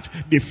heart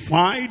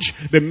defied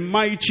the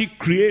mighty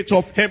creator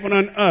of heaven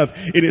and earth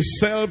in his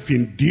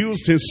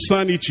self-induced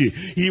insanity.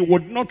 He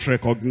would not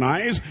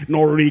recognize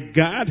nor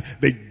regard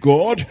the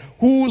God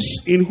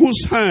in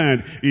whose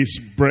hand his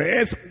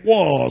breath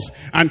was,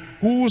 and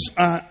whose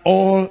are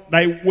all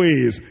thy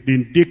ways. The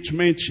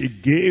indictment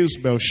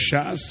against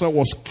Belshazzar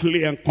was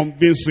clear and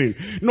convincing.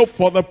 No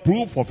further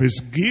proof of his his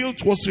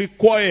guilt was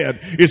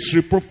required. His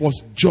reproof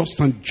was just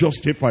and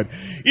justified.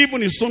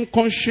 Even his own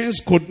conscience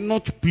could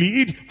not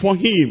plead for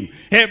him.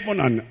 Heaven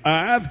and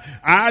earth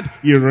had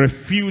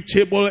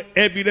irrefutable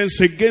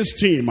evidence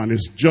against him, and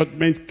his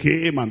judgment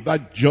came, and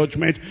that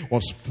judgment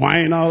was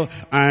final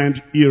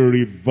and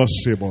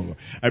irreversible.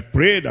 I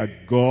pray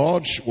that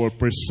God will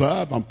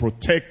preserve and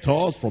protect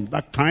us from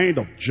that kind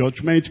of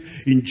judgment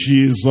in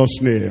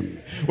Jesus'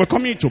 name. We're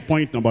coming to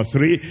point number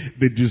 3,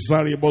 the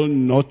desirable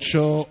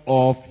nurture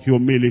of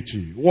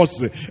humility. What's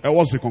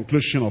the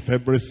conclusion of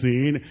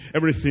everything?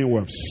 Everything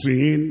we've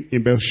seen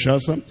in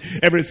Belshazzar,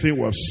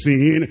 everything we've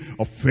seen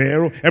of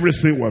Pharaoh,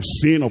 everything we've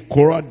seen of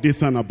Korah,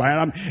 Dathan, and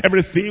Abiram,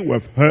 everything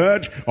we've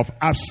heard of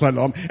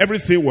Absalom,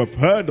 everything we've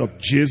heard of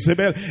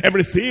Jezebel,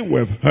 everything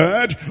we've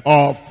heard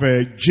of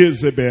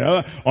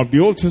Jezebel, of the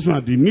Old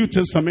Testament and the New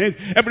Testament,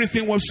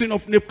 everything we've seen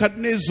of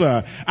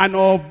Nebuchadnezzar and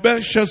of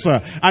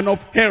Belshazzar and of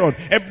Herod,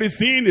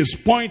 everything is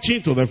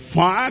pointing to the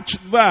fact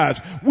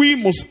that we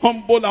must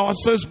humble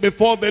ourselves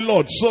before the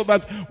Lord so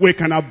that we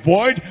can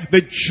avoid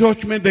the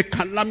judgment, the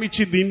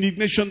calamity, the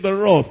indignation, the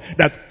wrath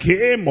that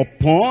came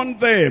upon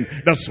them.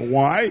 That's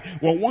why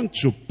we want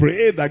to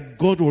pray that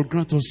God will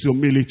grant us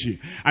humility,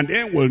 and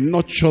then we'll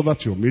nurture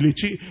that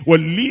humility,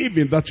 we'll live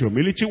in that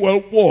humility,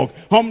 we'll walk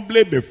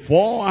humbly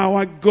before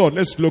our God.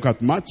 Let's look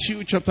at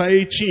Matthew chapter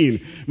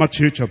 18.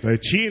 Matthew chapter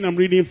 18, I'm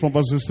reading from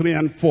verses 3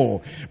 and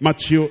 4.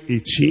 Matthew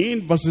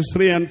 18 verses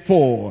 3 and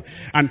 4.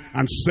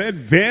 And said,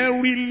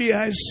 verily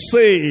I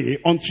say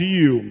unto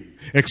you,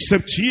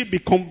 except ye be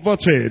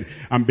converted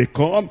and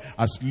become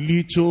as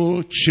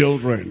little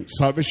children.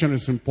 Salvation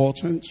is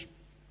important.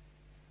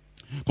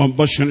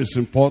 Conversion is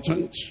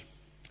important.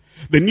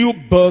 The new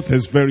birth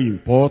is very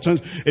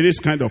important. It is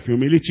kind of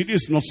humility. It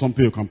is not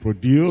something you can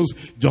produce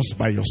just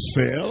by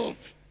yourself.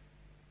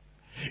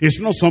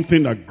 It's not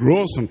something that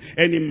grows in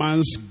any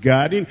man's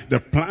garden, the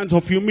plant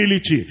of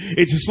humility.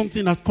 It is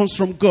something that comes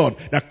from God,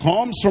 that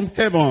comes from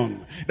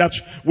heaven. That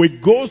we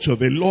go to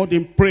the Lord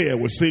in prayer.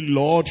 We say,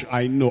 Lord,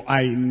 I know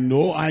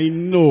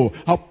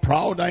how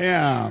proud I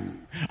am.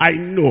 I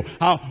know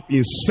how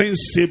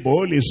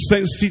insensible,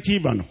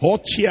 insensitive, and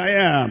haughty I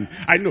am.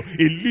 I know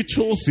a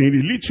little thing,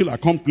 a little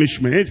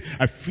accomplishment,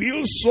 I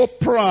feel so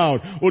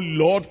proud. Oh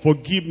Lord,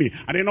 forgive me.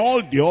 And in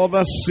all the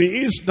other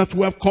sins that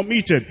we have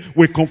committed,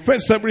 we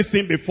confess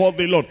everything before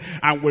the Lord,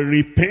 and we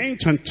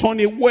repent and turn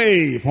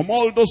away from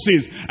all those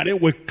sins, and then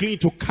we cling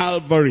to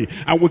Calvary,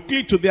 and we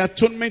cling to the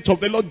atonement of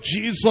the Lord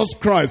Jesus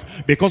Christ,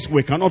 because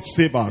we cannot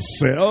save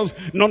ourselves.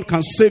 None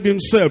can save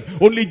himself.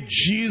 Only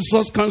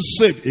Jesus can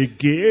save.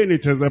 Again,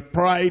 it is the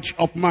pride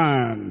of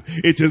man.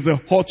 It is the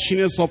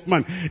haughtiness of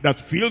man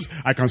that feels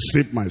I can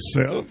save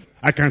myself.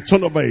 I can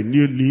turn over a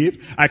new leaf.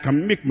 I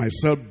can make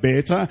myself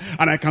better.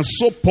 And I can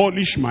so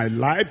polish my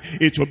life.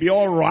 It will be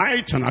all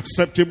right and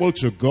acceptable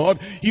to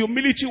God.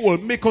 Humility will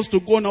make us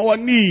to go on our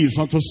knees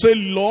and to say,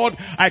 Lord,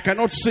 I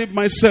cannot save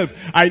myself.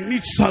 I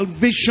need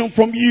salvation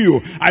from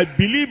you. I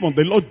believe on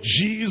the Lord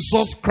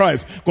Jesus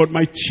Christ. God,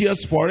 my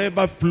tears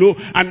forever flow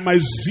and my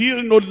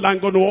zeal no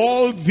longer.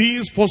 All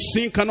these for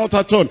sin cannot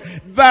atone.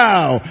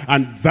 Thou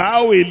and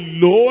thou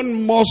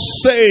alone must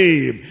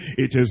save.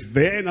 It is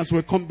then as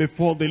we come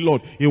before the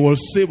Lord, he will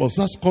save us.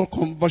 That's called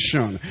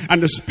conversion.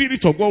 And the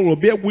Spirit of God will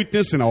bear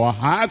witness in our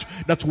heart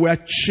that we are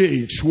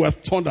changed, we are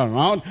turned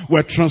around, we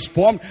are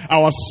transformed,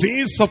 our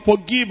sins are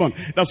forgiven.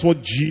 That's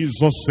what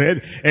Jesus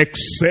said,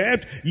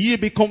 except ye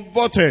be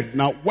converted.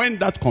 Now when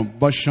that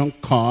conversion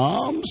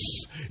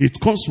comes, it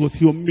comes with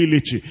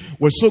humility.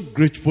 We're so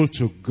grateful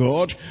to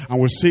God, and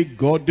we say,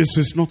 God, this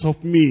is not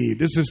of me.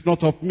 This is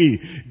not of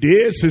me.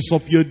 This is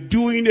of your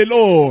doing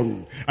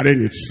alone. And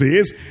then it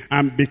says,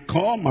 and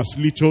become as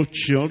little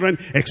children,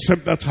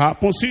 except that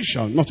happens, he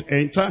shall not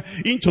enter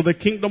into the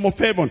kingdom of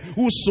heaven.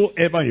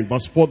 Whosoever, in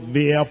verse 4,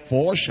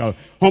 therefore shall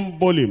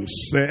humble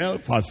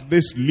himself as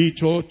this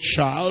little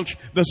child,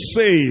 the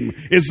same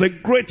is the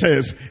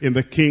greatest in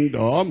the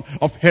kingdom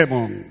of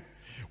heaven.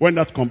 When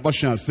that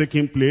conversion has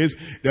taken place,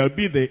 there will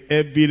be the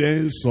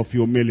evidence of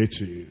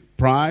humility.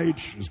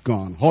 Pride is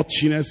gone.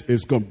 Haughtiness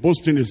is gone.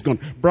 Boasting is gone.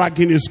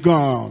 Bragging is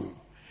gone.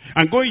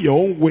 And going your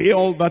own way,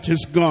 all that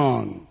is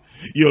gone.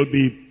 You'll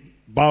be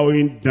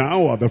bowing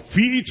down at the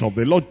feet of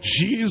the Lord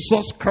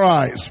Jesus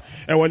Christ.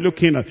 And we're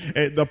looking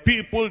at the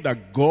people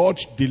that God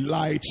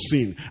delights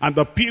in, and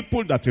the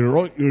people that he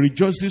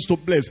rejoices to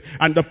bless,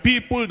 and the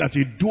people that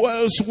he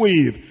dwells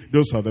with.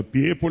 Those are the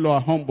people who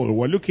are humble.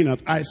 We're looking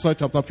at Isaiah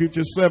chapter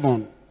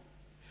 57.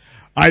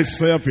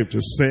 Isaiah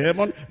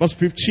 57 verse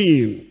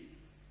 15.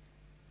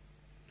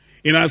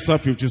 In Isaiah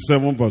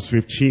 57 verse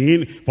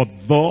 15, for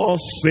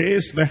thus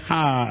says the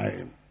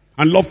high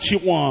and lofty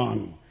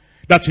one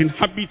that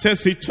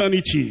inhabiteth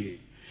eternity,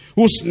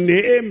 whose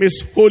name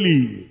is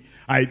holy.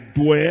 I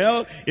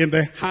dwell in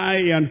the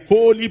high and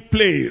holy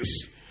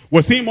place,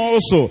 with him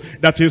also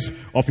that is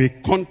of a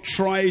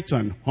contrite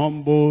and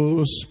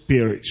humble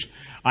spirit.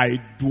 I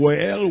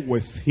dwell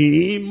with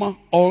him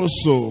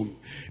also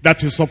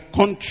that is of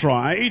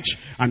contrite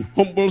and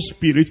humble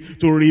spirit,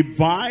 to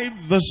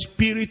revive the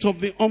spirit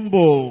of the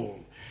humble,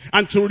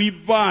 and to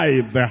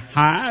revive the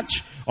heart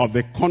of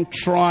the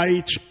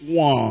contrite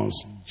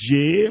ones.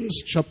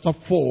 James chapter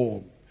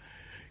 4.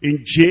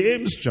 In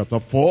James chapter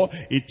 4,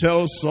 it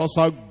tells us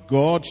how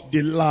God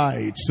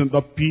delights in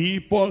the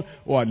people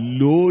who are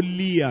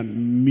lowly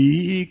and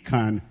meek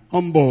and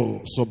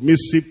humble,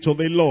 submissive to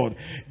the Lord.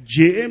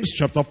 James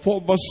chapter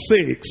 4 verse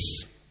 6.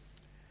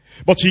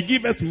 But he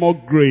giveth more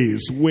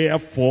grace,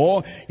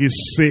 wherefore he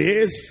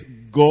says,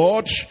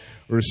 God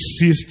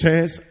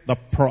resisteth the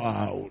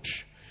proud.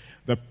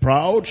 The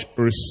proud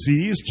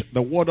resist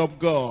the word of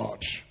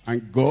God,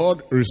 and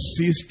God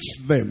resists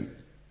them.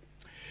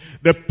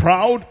 The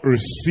proud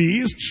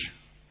resist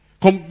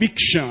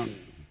conviction.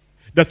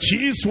 That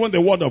is when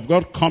the word of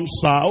God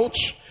comes out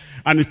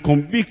and it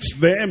convicts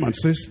them and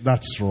says,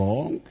 that's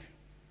wrong,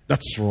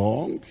 that's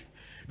wrong,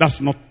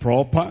 that's not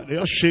proper. They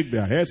just shake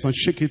their heads and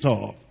shake it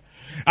off.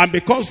 And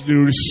because they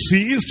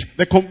resist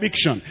the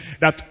conviction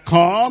that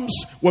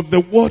comes with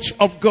the word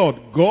of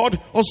God, God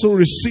also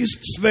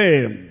resists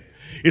them.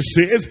 It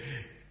says,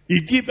 he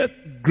giveth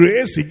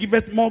grace, he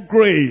giveth more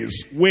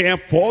grace.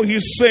 Wherefore he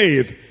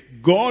saith,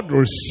 God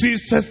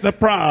resisteth the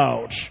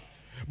proud,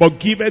 but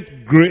giveth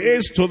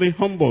grace to the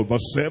humble.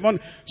 Verse 7,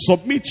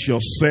 submit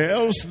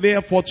yourselves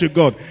therefore to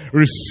God.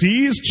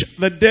 Resist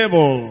the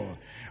devil,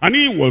 and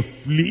he will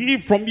flee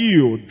from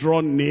you.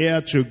 Draw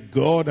near to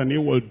God, and he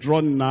will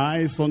draw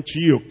nigh unto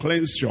you.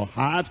 Cleanse your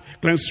heart,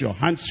 cleanse your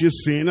hands, ye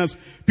sinners.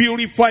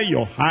 Purify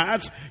your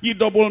hearts, ye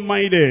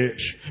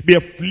double-minded. Be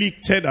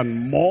afflicted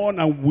and mourn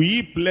and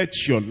weep. Let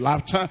your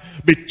laughter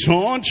be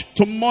turned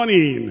to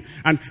mourning,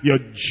 and your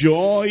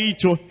joy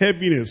to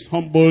heaviness.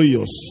 Humble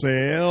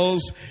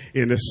yourselves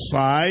in the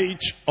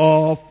sight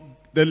of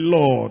the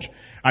Lord,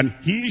 and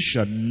he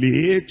shall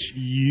lift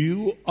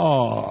you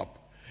up.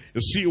 You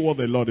see what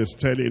the Lord is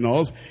telling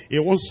us? He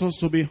wants us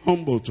to be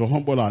humble, to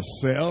humble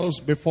ourselves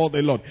before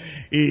the Lord.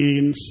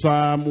 In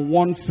Psalm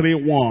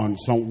 131,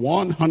 Psalm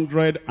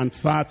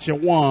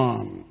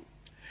 131.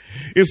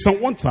 In Psalm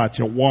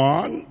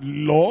 131,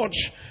 Lord,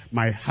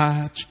 my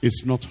heart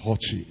is not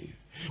haughty.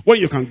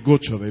 When you can go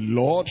to the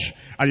Lord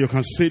and you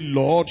can say,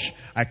 Lord,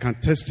 I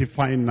can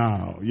testify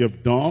now.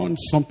 You've done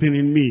something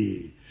in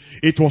me.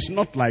 It was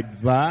not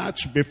like that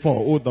before.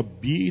 Oh, the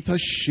bitter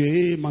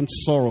shame and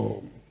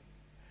sorrow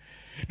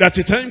that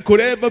a time could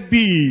ever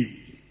be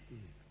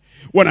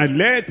when I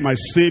let my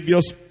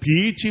Savior's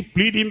pity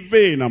plead in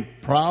vain, and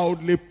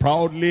proudly,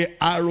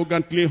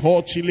 arrogantly,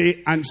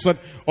 haughtily answered,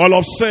 all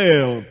of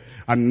self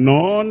and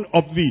none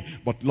of thee.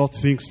 But Lord,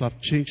 things have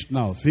changed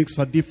now. Things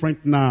are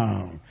different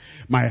now.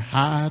 My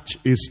heart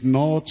is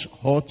not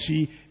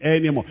haughty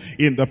anymore.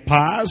 In the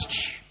past,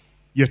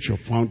 yet you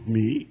found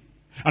me,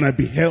 and I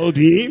beheld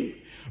him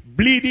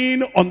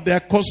bleeding on the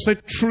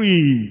accursed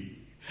tree.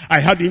 I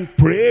had him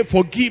pray,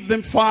 forgive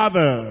them,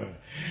 Father.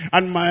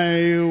 And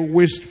my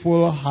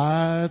wistful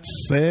heart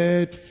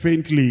said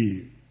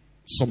faintly,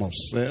 some of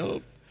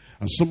self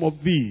and some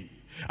of thee.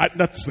 And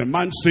that's the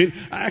man saying,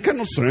 I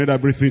cannot surrender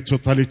everything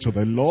totally to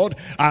the Lord.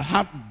 I'll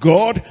have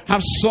God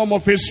have some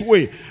of his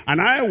way,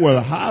 and I will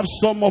have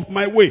some of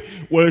my way.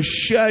 We'll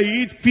share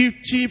it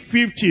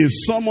 50-50,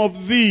 some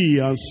of thee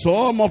and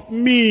some of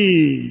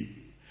me.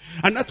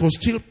 And that was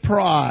still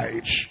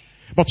pride.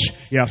 But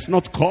he has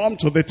not come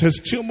to the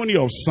testimony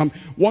of Psalm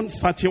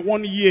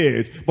 131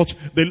 yet. But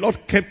the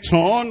Lord kept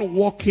on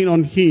working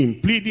on him,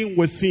 pleading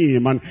with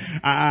him,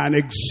 and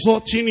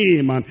exhorting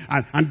him,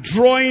 and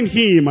drawing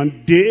him.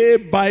 And day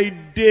by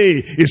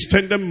day, his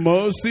tender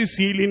mercies,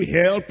 healing,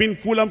 helping,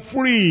 full and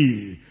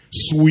free,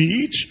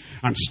 sweet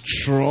and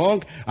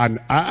strong, and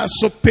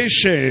so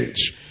patient,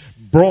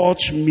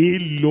 brought me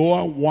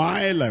lower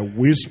while I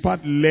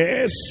whispered,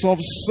 less of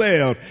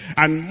self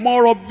and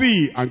more of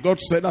thee. And God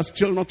said, that's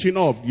still not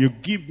enough. You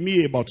give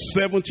me about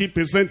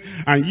 70%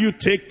 and you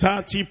take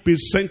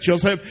 30%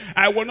 yourself.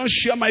 I will not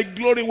share my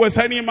glory with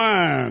any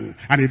man.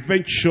 And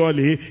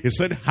eventually he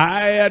said,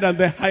 higher than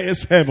the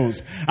highest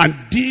heavens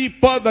and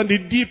deeper than the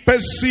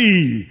deepest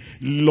sea,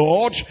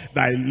 Lord,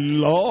 thy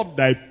love,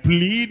 thy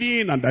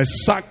pleading, and thy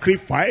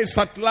sacrifice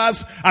at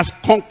last has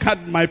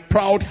conquered my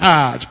proud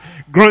heart.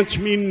 Grant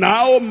me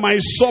now my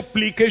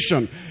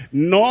supplication,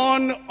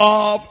 none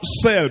of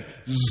self,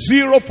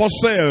 0 for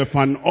self,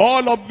 and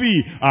all of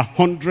thee,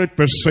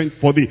 100%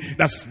 for thee.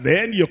 That's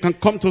then you can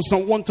come to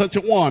Psalm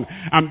 131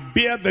 and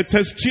bear the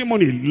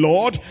testimony,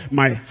 Lord,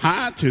 my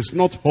heart is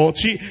not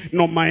haughty,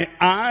 nor my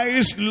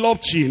eyes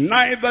lofty,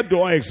 neither do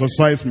I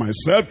exercise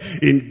myself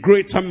in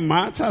greater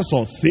matters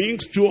or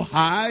things too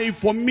high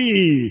for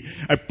me.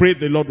 I pray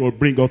the Lord will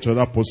bring us to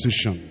that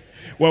position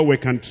where we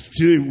can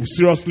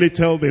seriously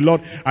tell the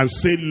Lord and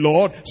say,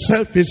 Lord,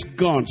 self is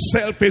gone,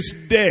 self is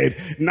dead.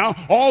 Now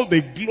all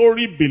the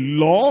glory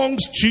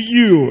belongs to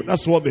you.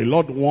 That's what the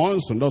Lord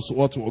wants, and that's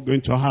what we're going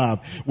to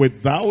have.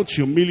 Without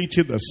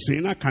humility, the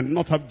sinner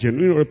cannot have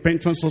genuine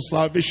repentance or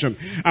salvation,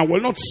 and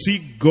will not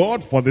see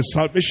God for the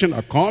salvation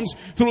that comes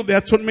through the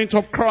atonement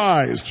of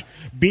Christ.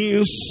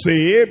 Being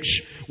saved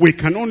We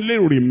can only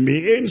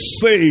remain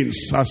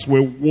saints as we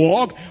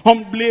walk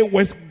humbly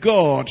with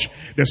God.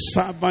 The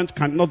servant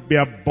cannot be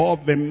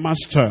above the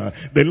master.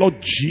 The Lord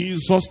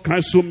Jesus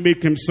Christ, who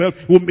made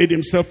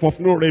himself of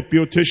no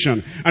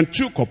reputation and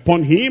took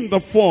upon him the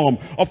form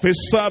of a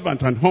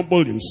servant and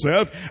humbled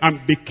himself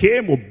and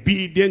became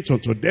obedient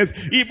unto death,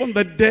 even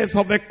the death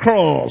of the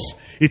cross.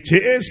 It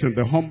is in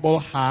the humble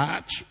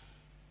heart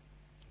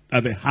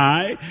and the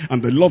high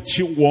and the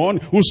lofty one,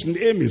 whose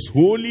name is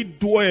holy,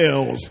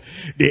 dwells.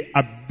 The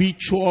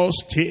habitual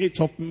state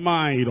of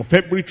mind of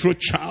every true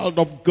child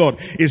of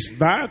God is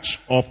that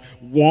of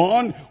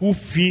one who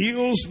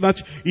feels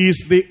that he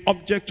is the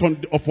object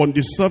of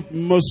undeserved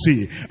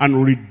mercy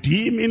and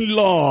redeeming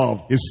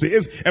love. He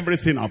says,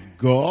 everything I've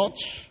got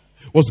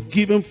was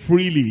given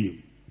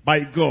freely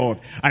by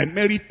God. I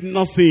merit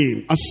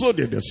nothing. And so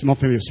there's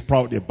nothing he's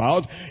proud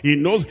about. He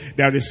knows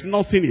there is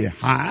nothing he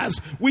has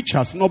which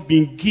has not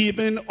been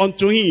given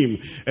unto him.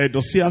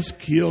 Does he have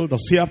skill?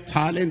 Does he have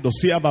talent? Does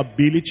he have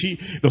ability?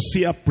 Does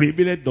he have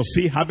privilege? Does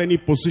he have any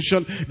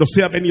position? Does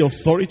he have any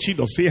authority?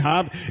 Does he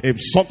have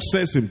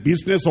success in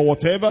business or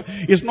whatever?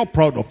 He's not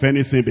proud of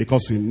anything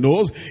because he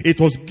knows it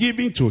was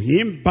given to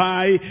him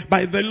by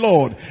the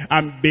Lord.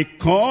 And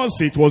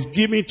because it was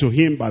given to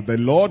him by the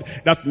Lord,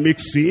 that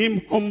makes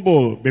him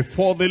humble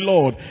before the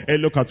Lord.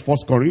 Look at 1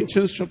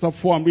 Corinthians chapter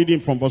 4. I'm reading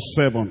from verse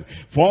 7.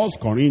 1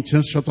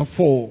 Corinthians chapter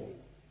 4.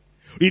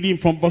 Reading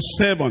from verse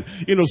 7.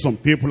 You know, some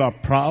people are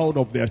proud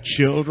of their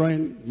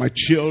children. My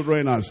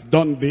children has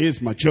done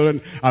this. My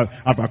children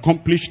have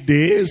accomplished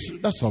this.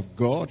 That's of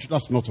God.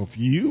 That's not of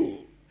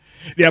you.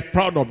 They are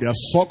proud of their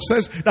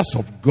success. That's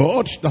of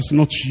God. That's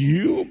not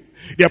you.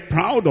 They are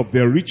proud of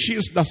their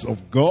riches. That's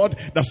of God.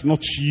 That's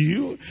not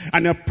you.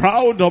 And they're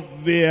proud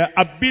of their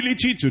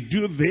ability to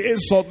do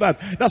this or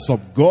that. That's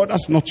of God.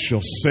 That's not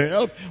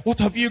yourself. What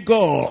have you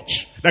got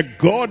that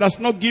God has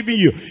not given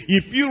you?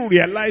 If you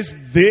realize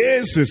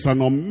this is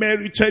an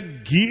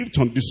unmerited gift,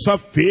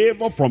 undeserved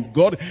favor from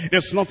God,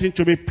 there's nothing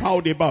to be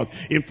proud about.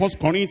 In 1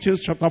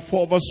 Corinthians chapter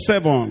 4 verse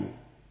 7.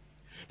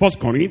 1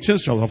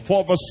 Corinthians chapter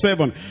 4 verse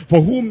 7.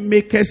 For who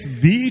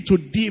maketh thee to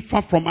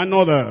differ from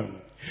another?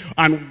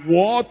 And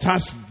what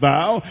hast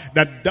thou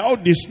that thou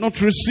didst not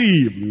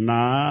receive?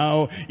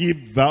 Now,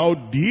 if thou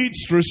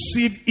didst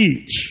receive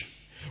each,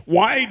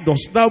 why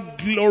dost thou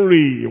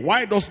glory?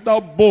 Why dost thou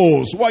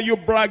boast? Why are you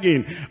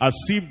bragging? As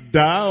if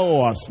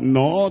thou hast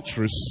not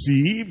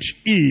received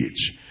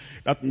each.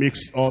 That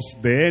makes us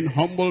then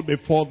humble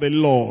before the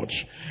Lord.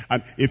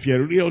 And if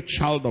you're a real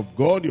child of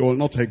God, you will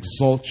not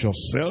exalt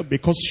yourself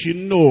because you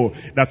know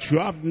that you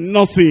have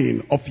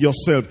nothing of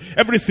yourself.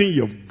 Everything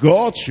you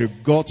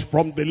got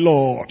from the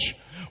Lord.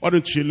 Why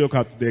don't you look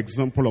at the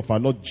example of our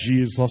Lord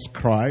Jesus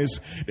Christ?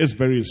 It's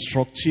very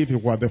instructive.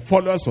 If we are the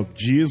followers of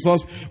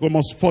Jesus, we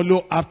must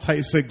follow after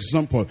his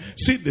example.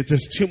 See the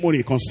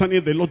testimony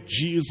concerning the Lord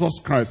Jesus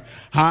Christ.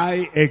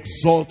 High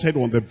exalted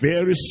one, the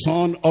very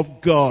Son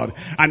of God,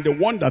 and the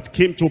one that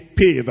came to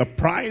pay the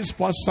price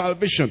for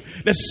salvation.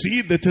 Let's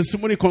see the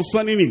testimony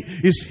concerning him.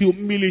 His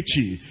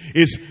humility,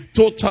 his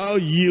total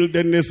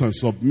yieldedness and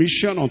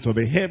submission unto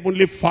the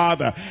heavenly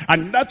Father.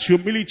 And that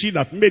humility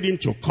that made him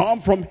to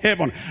come from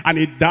heaven. And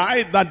he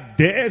died that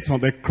death on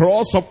the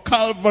cross of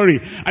Calvary,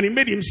 and he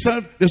made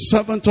himself the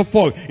servant of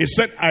all. He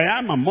said, I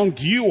am among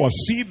you as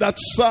he that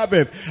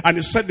serveth. And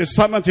he said the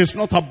servant is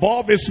not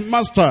above his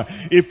master.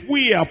 If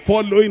we are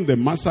following the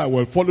master, I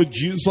will follow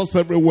Jesus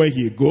everywhere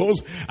he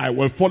goes.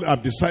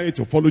 I've decided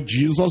to follow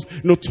Jesus.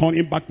 No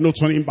turning back, no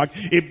turning back.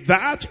 If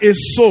that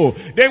is so,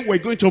 then we're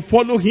going to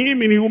follow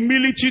him in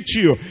humility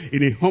too,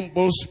 in a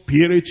humble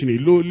spirit, in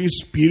a lowly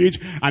spirit,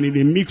 and in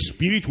a meek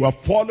spirit. We are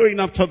following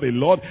after the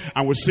Lord,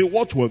 and we say,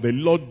 what will the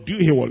Lord do?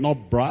 He will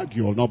not brag.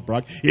 You will not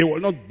brag. He will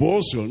not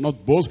boast. You will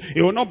not boast.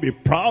 He will not be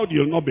proud.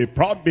 You will not be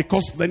proud,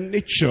 because the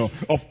nature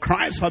of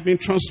Christ has been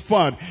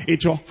transferred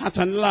into your heart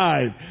and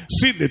life.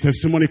 See the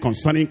testimony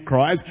concerning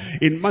Christ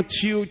in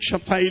Matthew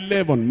chapter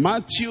 11.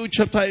 Matthew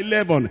chapter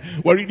 11.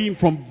 We're reading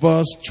from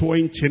verse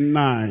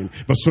 29.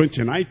 Verse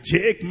 29.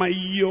 Take my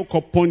yoke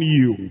upon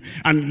you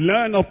and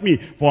learn of me,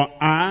 for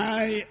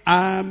I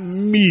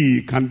am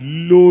meek and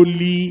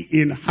lowly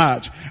in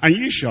heart, and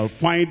ye shall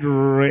find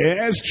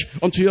rest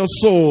unto your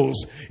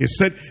souls. He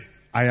said,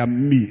 I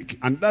am meek.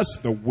 And that's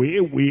the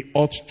way we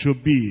ought to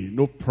be.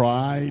 No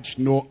pride,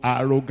 no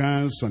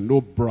arrogance, and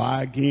no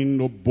bragging,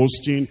 no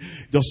boasting.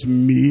 Just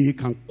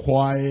meek and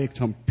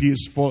quiet and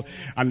peaceful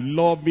and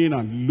loving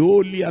and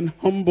lowly and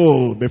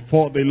humble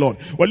before the Lord.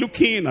 We're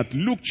looking at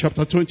Luke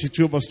chapter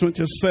 22 verse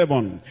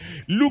 27.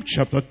 Luke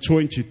chapter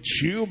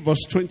 22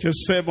 verse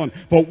 27.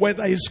 For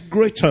whether is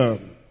greater,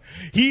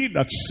 he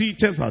that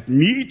sitteth at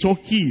meat or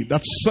he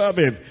that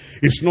serveth?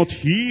 Is not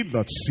he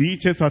that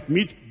sitteth at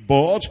meat,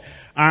 but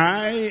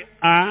I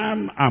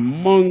am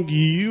among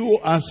you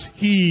as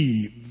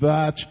he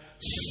that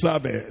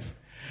serveth.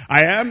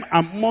 I am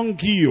among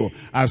you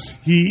as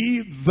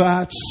he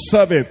that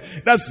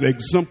serveth. That's the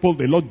example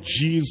the Lord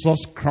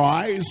Jesus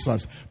Christ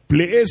has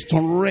placed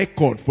on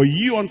record for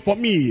you and for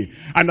me,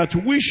 and that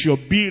we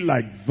should be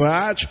like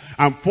that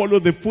and follow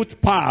the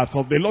footpath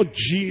of the Lord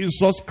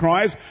Jesus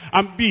Christ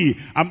and be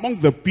among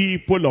the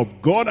people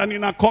of God and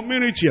in our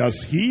community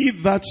as he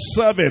that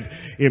serveth.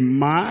 In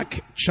Mark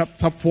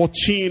chapter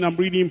 14, I'm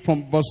reading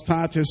from verse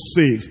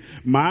 36.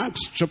 Mark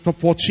chapter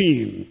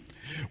 14.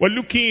 We're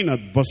looking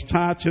at verse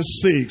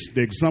 36,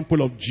 the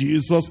example of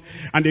Jesus,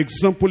 and the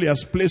example he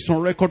has placed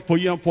on record for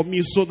you and for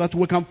me so that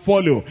we can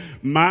follow.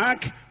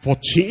 Mark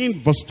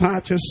 14, verse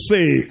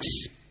 36.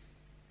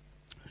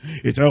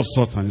 It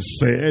also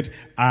said,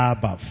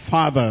 Abba,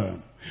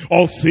 Father,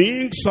 all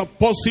things are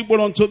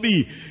possible unto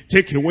thee.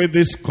 Take away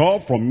this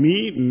cup from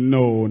me.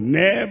 No,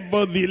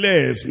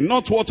 nevertheless,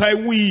 not what I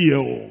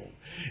will.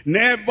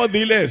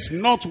 Nevertheless,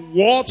 not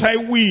what I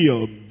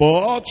will,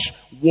 but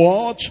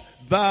what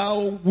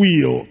thou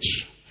wilt.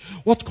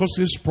 What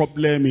causes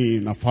problem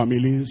in our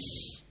families?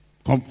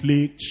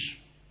 Conflict,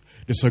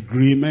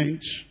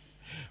 disagreement,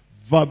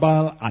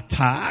 verbal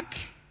attack,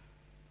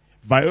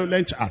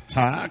 violent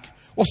attack.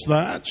 What's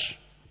that?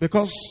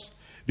 Because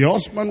the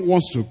husband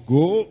wants to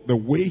go the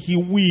way he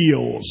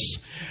wills,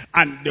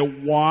 and the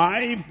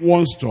wife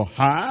wants to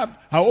have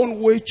her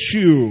own way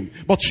too.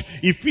 But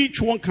if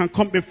each one can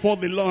come before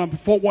the Lord and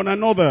before one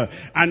another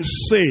and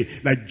say,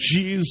 like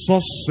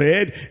Jesus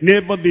said,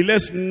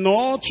 nevertheless,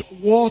 not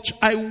what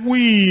I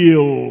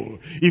will.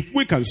 If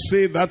we can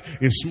say that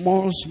in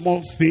small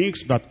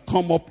things that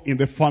come up in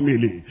the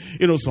family.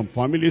 You know, some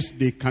families,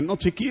 they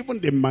cannot take even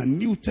the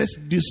minutest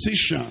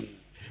decision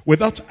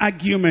without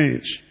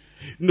argument.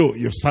 No,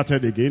 you've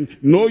started again.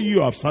 No,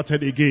 you have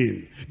started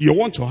again. You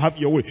want to have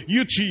your way.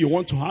 You too, you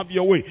want to have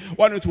your way.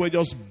 Why don't we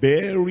just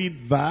bury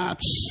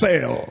that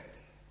cell?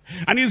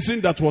 And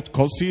isn't that what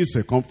causes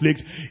a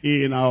conflict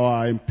in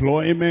our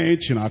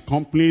employment, in our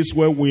companies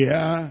where we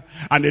are?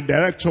 And the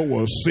director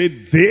will say,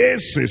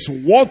 this is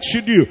what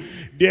you do.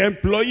 The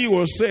employee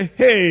will say,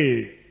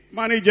 hey,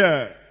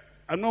 manager,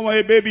 I'm not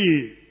my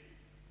baby.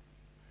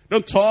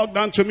 Don't talk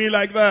down to me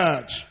like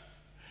that.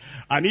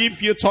 And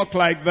if you talk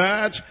like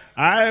that,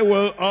 I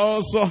will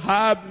also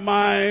have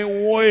my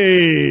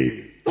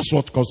way. That's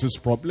what causes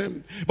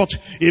problem. But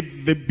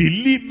if the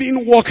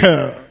believing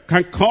worker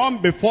can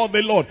come before the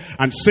Lord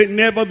and say,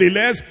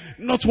 nevertheless,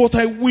 not what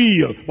I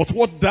will, but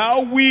what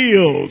thou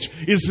wilt,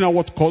 isn't that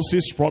what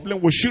causes problem?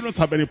 We shouldn't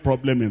have any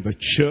problem in the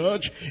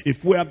church.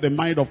 If we have the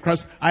mind of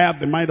Christ, I have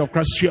the mind of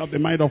Christ, you have the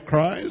mind of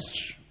Christ.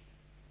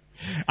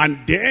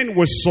 And then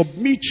we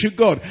submit to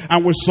God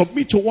and we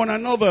submit to one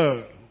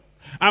another.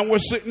 And we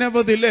say,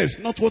 nevertheless,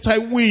 not what I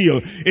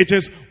will. It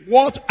is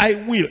what I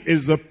will.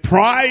 Is the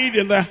pride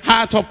in the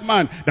heart of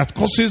man that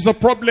causes the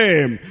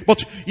problem.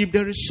 But if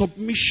there is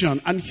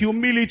submission and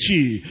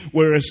humility,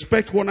 we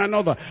respect one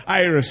another.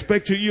 I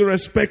respect you, you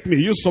respect me.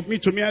 You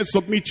submit to me, I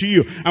submit to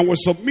you. And we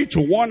submit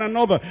to one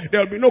another.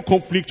 There will be no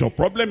conflict or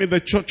problem in the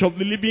church of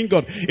the living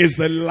God. It's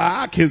the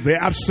lack, it's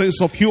the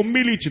absence of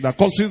humility that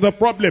causes the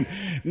problem.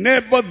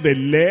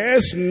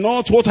 Nevertheless,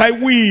 not what I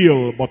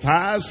will, but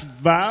as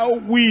thou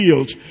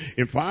wilt.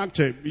 In fact,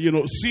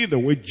 see the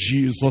way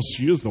Jesus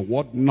used the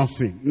word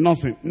nothing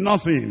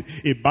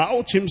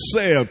about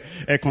himself.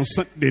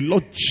 The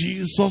Lord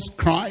Jesus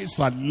Christ,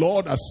 our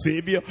Lord, our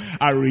Savior,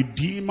 our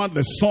Redeemer,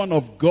 the Son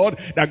of God,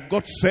 that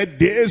God said,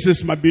 this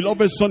is my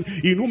beloved Son,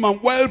 in whom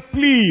I'm well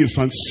pleased.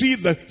 And see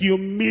the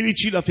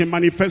humility that he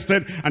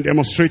manifested and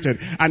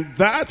demonstrated. And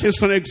that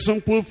is an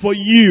example for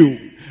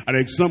you. An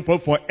example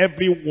for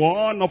every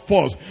one of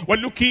us. We're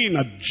looking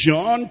at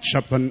John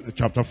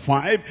chapter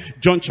 5.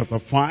 John chapter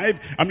 5.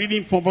 I'm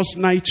reading from verse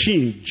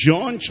 19.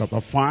 John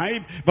chapter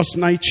 5, verse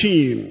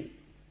 19.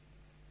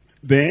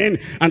 Then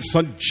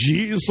answered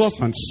Jesus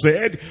and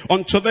said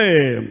unto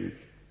them,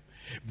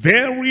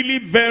 verily,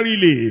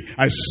 verily,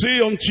 I say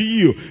unto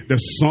you, the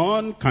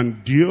Son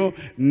can do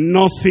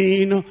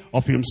nothing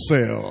of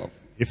himself.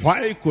 If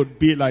I could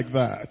be like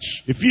that,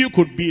 if you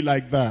could be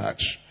like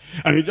that,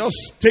 and you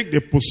just take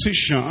the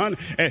position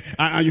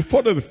and you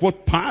follow the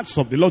footpaths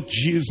of the Lord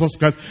Jesus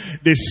Christ,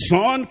 the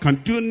Son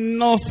can do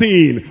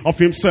nothing of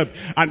himself.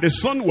 And the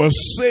Son will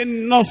say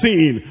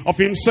nothing of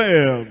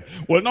himself.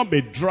 Will not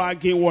be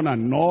dragging one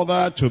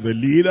another to the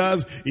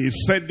leaders. He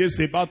said this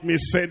about me,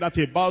 said that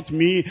about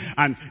me.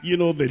 And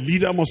the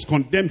leader must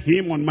condemn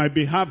him on my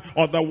behalf.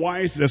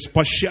 Otherwise, there's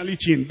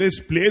partiality in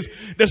this place.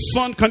 The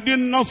Son can do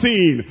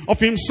nothing of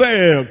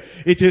himself.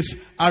 It is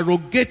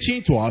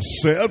arrogating to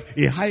ourselves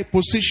a high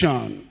position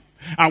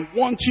and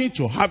wanting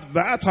to have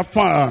that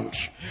affirmed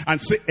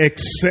and say,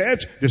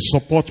 except they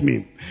support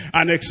me,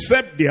 and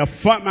except they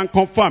affirm and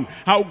confirm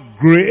how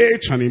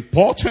great and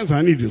important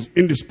and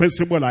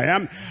indispensable I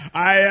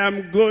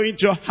am going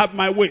to have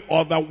my way.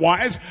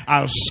 Otherwise,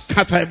 I'll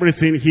scatter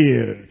everything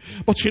here.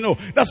 But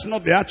that's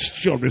not the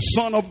attitude of the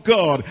Son of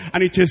God.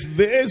 And it is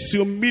this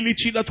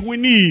humility that we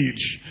need.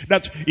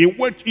 That in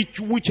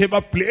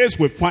whichever place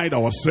we find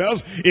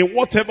ourselves, in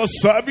whatever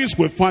service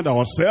we find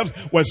ourselves,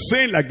 we're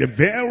saying like the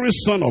very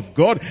Son of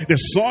God, the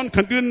Son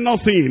can do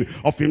nothing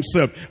of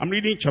himself. I'm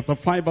reading chapter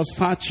 5 verse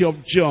 30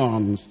 of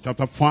John. Romans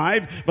chapter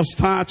 5 verse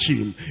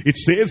 30. It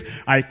says,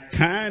 I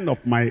can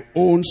of my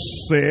own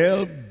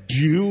self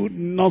do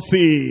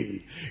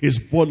nothing. It's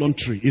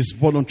voluntary. It's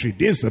voluntary.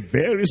 This is the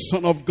very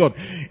Son of God.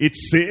 It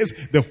says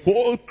the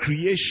whole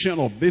creation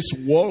of this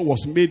world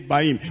was made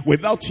by him.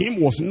 Without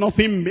him was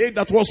nothing made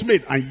that was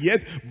made. And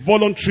yet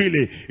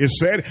voluntarily he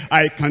said,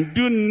 I can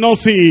do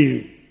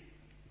nothing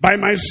by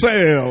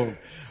myself.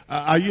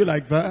 Are you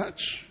like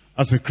that?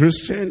 As a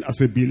Christian,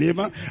 as a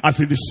believer, as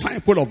a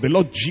disciple of the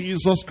Lord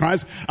Jesus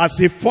Christ, as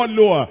a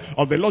follower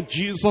of the Lord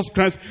Jesus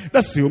Christ,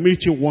 that's the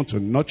humility you want to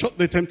nurture.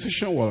 The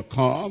temptation will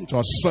come to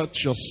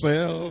assert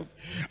yourself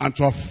and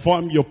to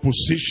affirm your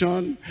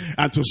position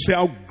and to say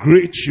how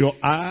great you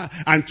are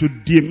and to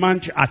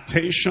demand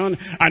attention.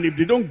 And if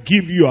they don't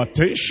give you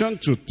attention,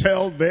 to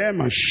tell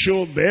them and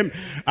show them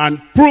and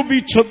prove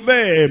it to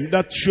them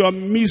that you are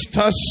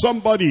Mr.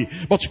 Somebody.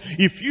 But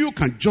if you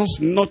can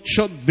just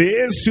nurture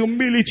this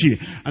humility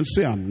and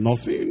say, I'm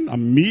nothing,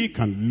 I'm meek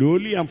and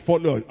lowly, I'm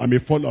a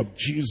follower of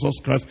Jesus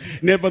Christ.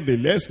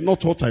 Nevertheless,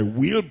 not what I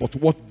will, but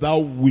what thou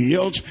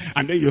wilt.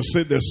 And then you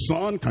say the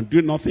Son can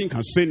do nothing,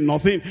 can say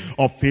nothing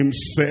of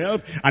himself.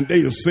 And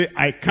then you say,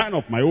 I can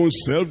of my own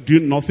self do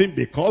nothing,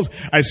 because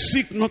I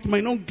seek not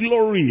mine own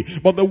glory,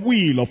 but the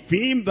will of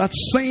him that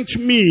sent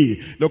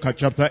me. Look at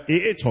chapter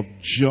 8 of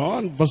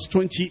John, verse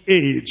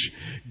 28.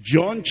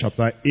 John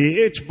chapter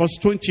 8, verse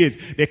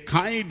 28. The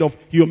kind of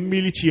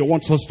humility he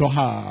wants us to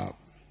have,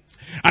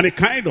 and a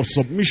kind of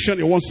submission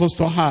he wants us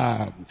to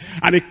have,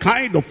 and a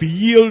kind of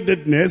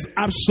yieldedness,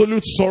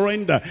 absolute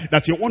surrender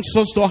that he wants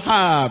us to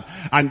have.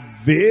 And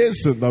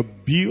this is the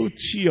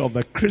beauty of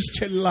the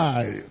Christian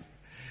life,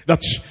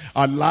 that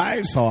our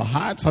lives, our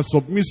hearts are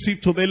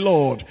submissive to the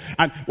Lord,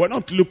 and we're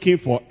not looking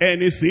for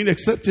anything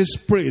except his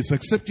praise,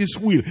 except his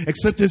will,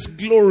 except his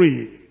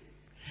glory.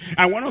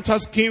 And we're not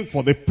asking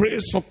for the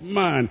praise of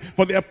man,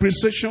 for the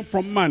appreciation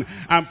from man,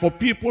 and for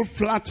people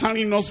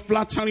flattering us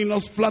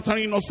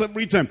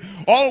every time.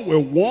 All we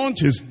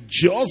want is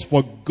just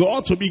for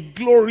God to be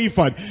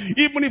glorified.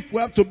 Even if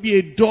we have to be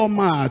a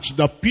doormat,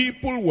 the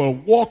people will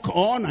walk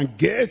on and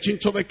get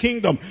into the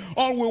kingdom.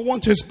 All we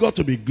want is God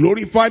to be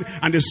glorified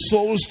and the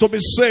souls to be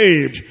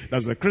saved.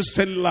 That's the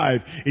Christian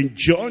life. In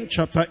John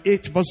chapter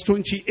 8 verse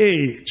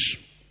 28.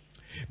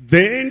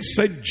 Then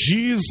said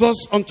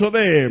Jesus unto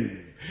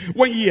them,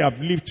 when ye have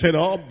lifted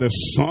up the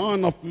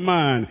Son of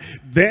Man,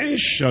 then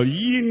shall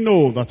ye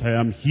know that I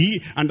am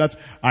he, and that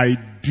I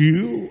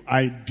do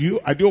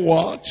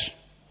what?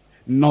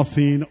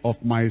 Nothing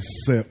of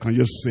myself. Can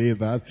you say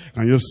that?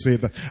 Can you say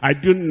that? I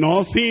do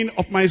nothing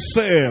of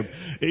myself.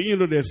 You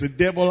know, there's a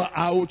devil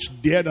out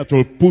there that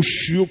will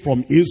push you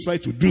from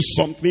inside to do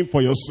something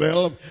for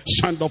yourself,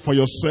 stand up for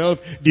yourself,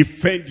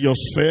 defend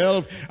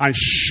yourself, and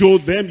show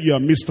them you are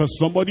Mr.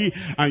 Somebody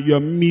and you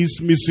are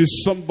Mrs.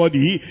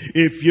 Somebody.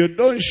 If you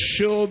don't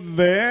show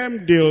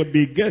them, they'll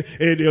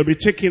be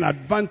taking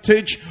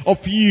advantage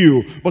of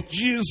you. But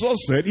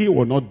Jesus said he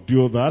will not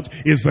do that.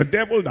 It's the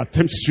devil that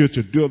tempts you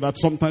to do that.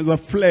 Sometimes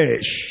the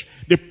flesh,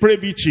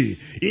 depravity,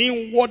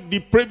 inward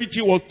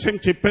depravity will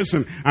tempt a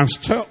person and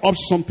stir up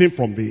something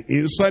from the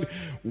inside.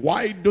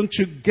 Why don't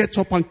you get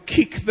up and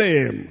kick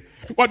them?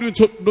 Why don't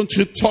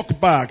you talk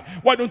back?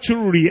 Why don't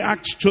you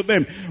react to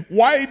them?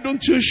 Why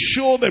don't you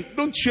show them?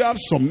 Don't you have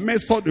some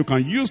method you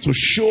can use to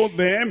show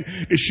them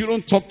they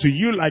shouldn't talk to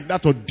you like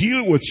that or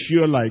deal with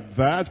you like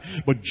that?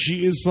 But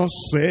Jesus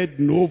said,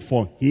 no,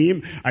 for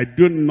him, I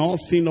do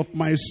nothing of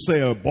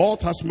myself,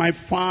 but as my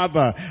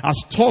Father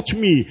has taught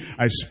me,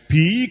 I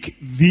speak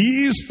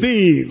these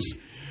things.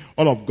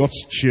 All of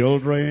God's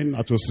children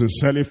are to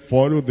sincerely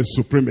follow the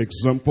supreme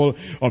example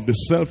of the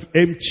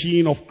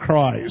self-emptying of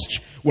Christ.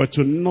 We're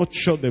to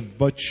nurture the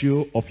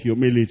virtue of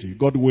humility.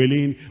 God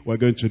willing, we're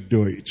going to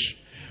do it.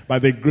 By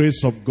the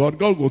grace of God,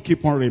 God will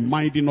keep on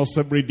reminding us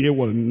every day.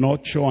 We'll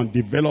nurture and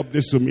develop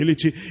this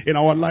humility in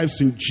our lives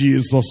in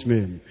Jesus'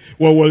 name.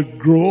 We will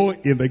grow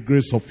in the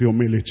grace of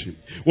humility.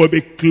 We'll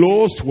be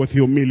clothed with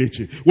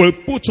humility.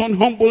 We'll put on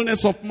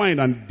humbleness of mind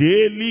and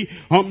daily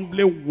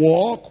humbly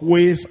walk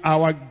with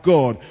our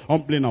God,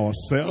 humbling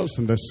ourselves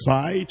in the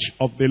sight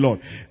of the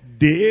Lord.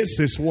 This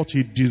is what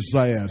he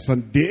desires,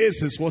 and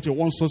this is what he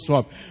wants us to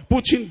have.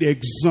 Putting the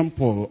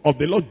example of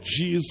the Lord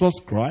Jesus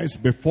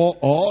Christ before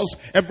us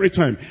every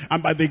time.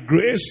 And by the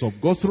grace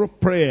of God, through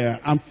prayer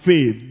and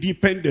faith,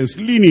 dependence,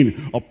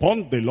 leaning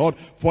upon the Lord,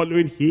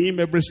 following him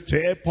every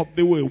step of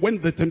the way. When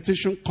the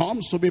temptation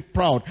comes to be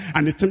proud,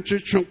 and the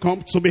temptation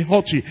comes to be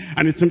haughty,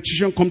 and the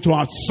temptation comes to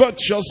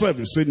assert yourself,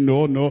 you say,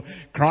 no,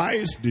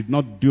 Christ did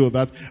not do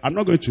that. I'm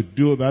not going to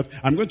do that.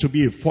 I'm going to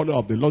be a follower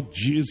of the Lord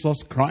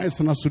Jesus Christ,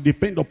 and I should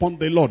depend upon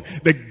the Lord.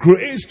 The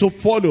grace to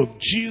follow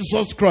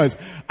Jesus Christ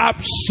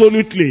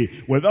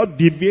absolutely, without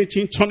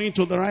deviating, turning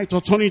to the right or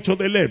turning to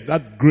the left.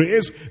 That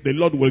grace the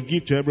Lord will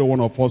give to every one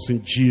of us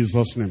in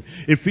Jesus' name.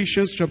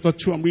 Ephesians chapter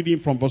 2, I'm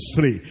reading from verse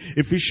 3.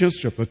 Ephesians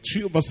chapter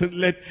 2, verse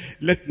 3.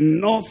 Let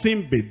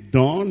nothing be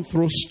done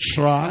through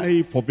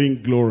strife or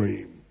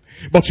vainglory,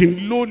 but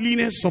in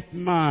lowliness of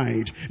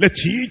mind, let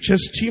each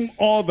esteem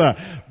other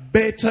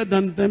better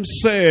than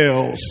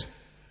themselves.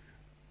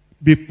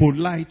 Be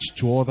polite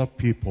to other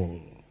people.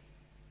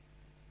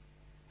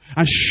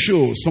 And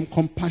show some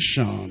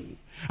compassion.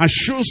 And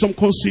show some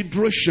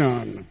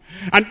consideration.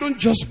 And don't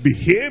just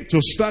behave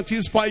to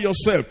satisfy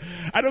yourself.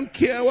 I don't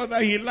care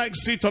whether he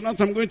likes it or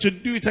not. I'm going to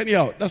do it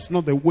anyhow. That's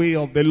not the way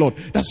of the Lord.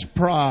 That's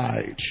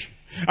pride.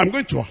 I'm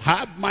going to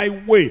have my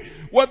way.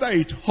 Whether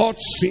it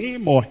hurts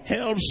him or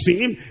helps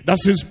him,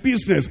 that's his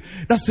business.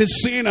 That's a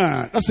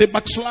sinner. That's a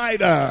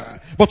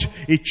backslider. But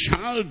a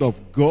child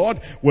of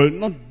God will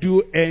not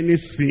do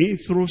anything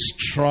through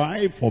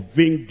strife or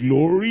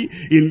vainglory.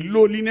 In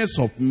lowliness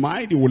of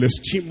mind, he will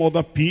esteem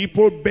other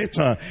people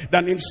better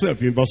than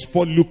himself. In verse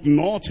 4, look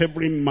not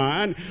every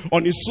man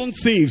on his own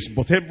things,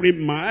 but every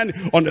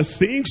man on the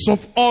things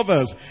of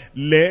others.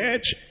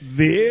 Let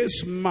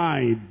this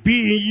mind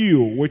be in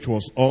you, which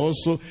was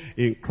also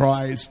in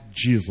Christ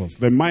Jesus.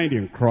 The mind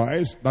in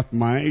Christ, that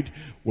mind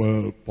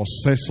will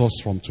possess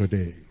us from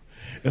today.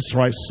 Let's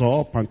rise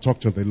up and talk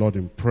to the Lord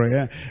in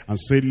prayer and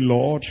say,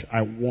 Lord,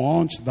 I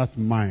want that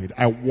mind.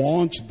 I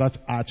want that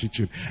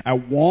attitude. I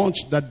want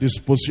that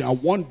disposition. I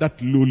want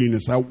that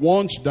lowliness. I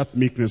want that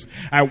meekness.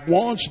 I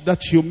want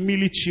that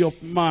humility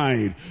of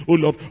mind. Oh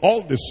Lord,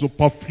 all the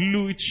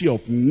superfluity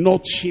of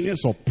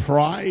naughtiness or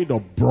pride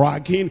or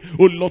bragging,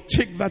 oh Lord,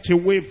 take that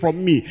away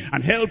from me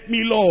and help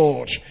me,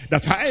 Lord,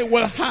 that I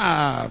will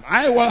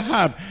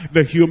have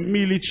the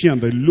humility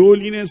and the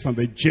lowliness and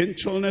the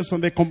gentleness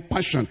and the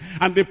compassion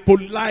and the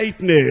politeness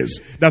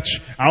that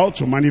I ought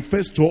to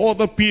manifest to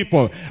other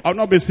people. I'll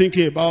not be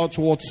thinking about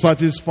what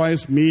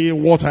satisfies me,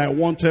 what I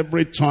want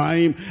every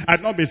time. I'll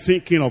not be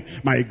thinking of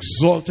my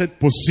exalted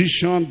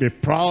position, be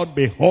proud,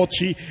 be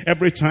haughty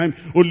every time.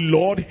 Oh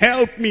Lord,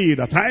 help me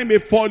that I may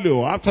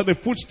follow after the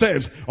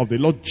footsteps of the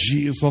Lord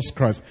Jesus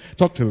Christ.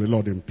 Talk to the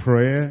Lord in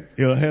prayer.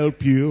 He'll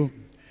help you.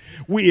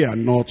 We are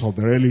not of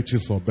the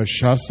relatives of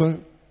Belshazzar.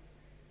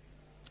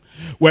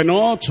 We're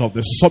not of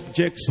the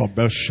subjects of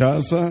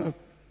Belshazzar.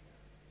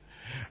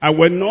 And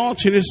we're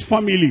not in his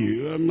family.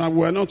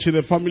 We're not in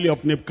the family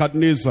of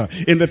Nebuchadnezzar,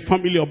 in the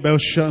family of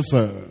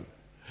Belshazzar.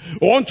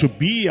 We want to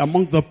be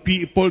among the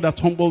people that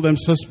humble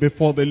themselves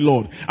before the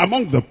Lord.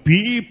 Among the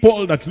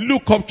people that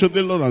look up to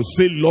the Lord and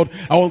say, Lord,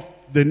 I want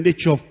the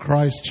nature of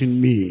Christ in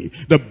me,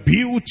 the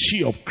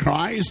beauty of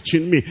Christ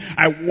in me.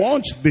 I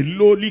want the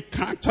lowly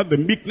character, the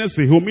meekness,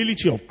 the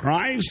humility of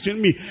Christ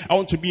in me. I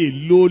want to be a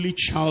lowly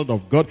child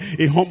of God,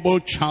 a humble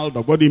child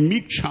of God, a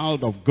meek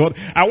child of God.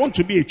 I want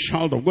to be a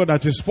child of God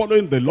that is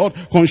following the Lord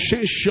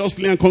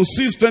conscientiously and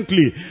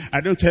consistently.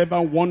 I don't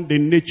ever want the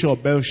nature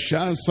of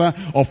Belshazzar,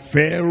 of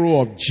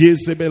Pharaoh, of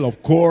Jezebel,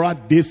 of Korah,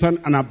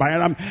 Dathan, and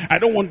Abiram. I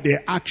don't want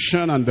the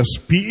action and the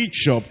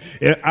speech of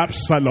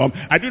Absalom.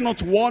 I do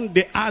not want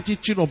the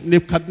attitude of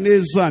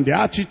Nebuchadnezzar and the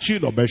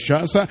attitude of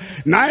Belshazzar.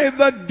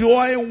 Neither do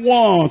I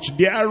want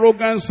the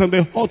arrogance and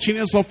the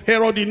haughtiness of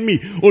Herod in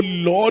me. Oh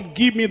Lord,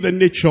 give me the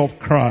nature of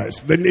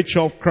Christ. The nature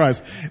of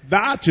Christ.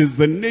 That is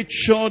the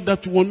nature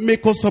that will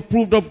make us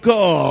approved of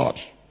God.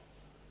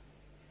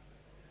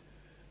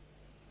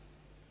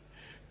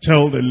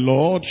 Tell the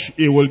Lord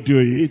he will do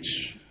it.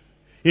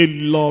 He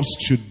loves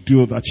to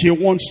do that. He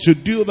wants to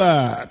do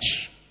that.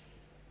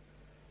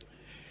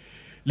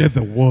 Let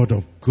the word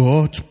of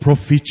God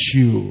profit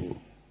you.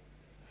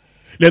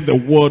 Let the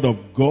word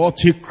of God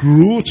take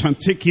root and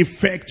take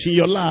effect in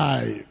your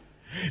life.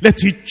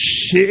 Let it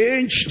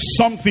change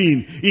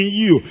something in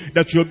you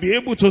that you'll be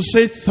able to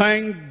say,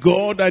 thank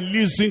God I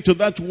listened to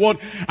that word,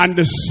 and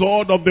the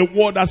sword of the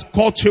word has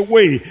cut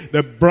away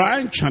the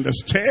branch and the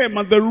stem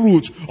and the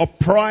root of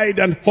pride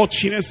and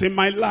haughtiness in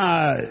my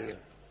life.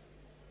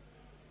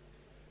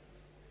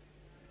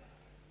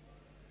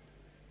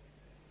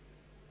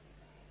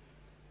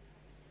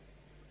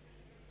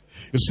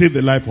 You see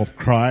the life of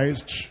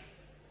Christ.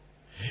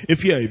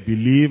 If you're a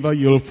believer,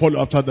 you'll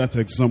follow after that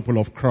example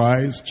of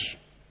Christ.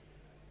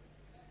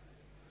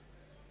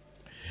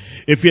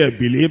 If you're a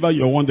believer,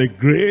 you want the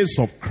grace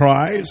of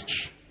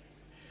Christ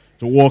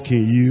to work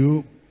in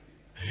you.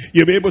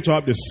 You'll be able to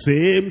have the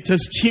same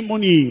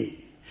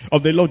testimony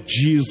of the Lord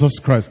Jesus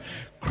Christ.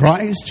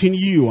 Christ in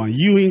you and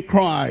you in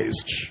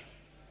Christ.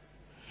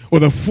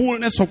 With the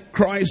fullness of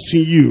Christ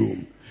in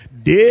you.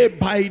 Day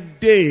by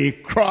day,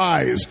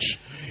 Christ.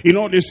 In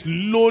all this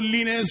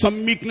lowliness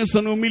and meekness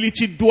and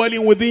humility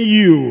dwelling within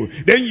you.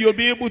 Then you'll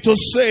be able to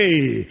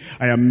say,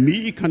 I am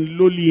meek and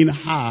lowly in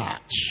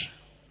heart.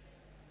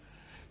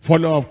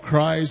 Follower of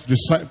Christ,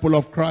 disciple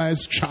of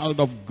Christ,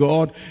 child of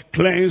God,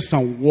 cleansed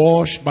and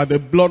washed by the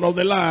blood of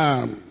the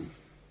Lamb.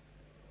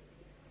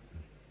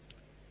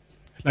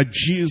 Like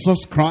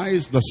Jesus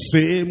Christ, the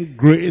same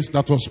grace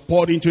that was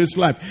poured into his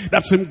life,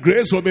 that same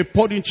grace will be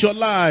poured into your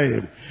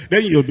life.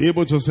 Then you'll be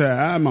able to say,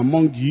 I am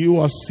among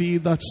you as he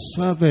that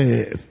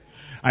serveth.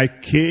 I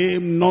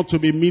came not to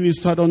be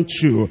ministered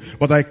unto,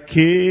 but I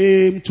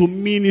came to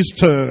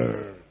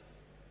minister.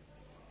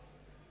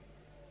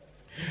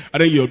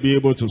 And then you'll be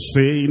able to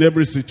say in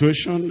every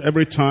situation,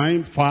 every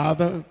time,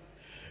 Father,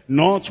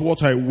 not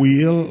what I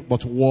will,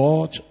 but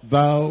what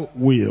thou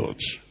wilt.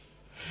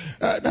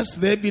 That's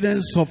the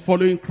evidence of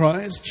following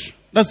Christ.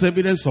 That's the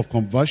evidence of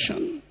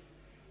conversion.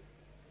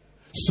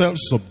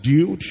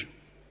 self-subdued,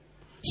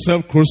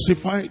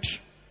 self-crucified,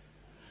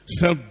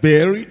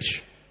 self-buried,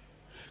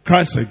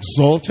 Christ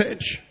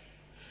exalted,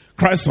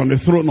 Christ on the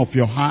throne of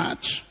your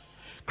heart,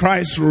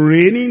 Christ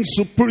reigning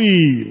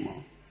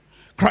supreme,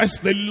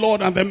 Christ the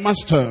Lord and the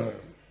Master.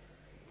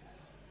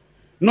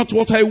 Not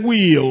what I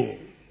will,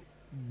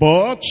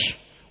 but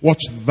what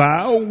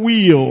thou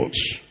wilt.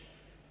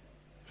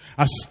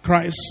 As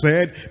Christ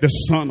said, the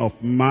Son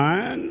of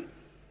Man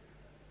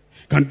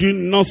can do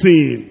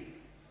nothing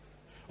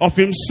of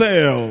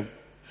himself.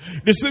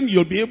 The same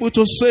you'll be able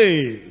to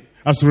say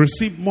as you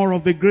receive more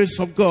of the grace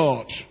of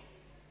God.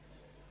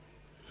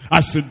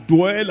 As you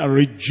dwell and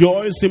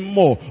rejoice in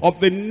more of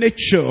the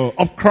nature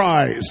of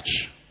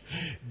Christ.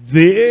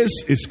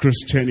 This is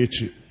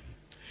Christianity.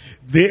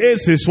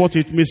 This is what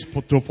it means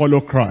to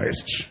follow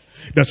Christ.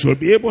 That you'll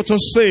be able to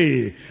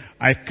say,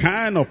 I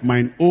can of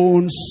mine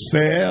own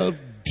self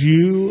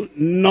do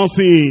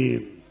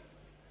nothing.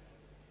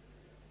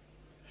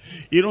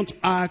 You don't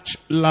act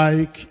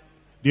like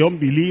the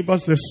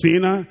unbelievers, the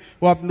sinner,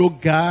 who have no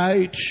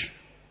guide,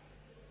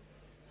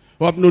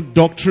 who have no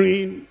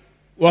doctrine,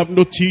 who have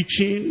no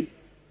teaching,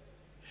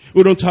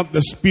 who don't have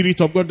the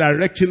Spirit of God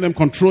directing them,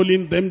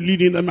 controlling them,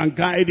 leading them and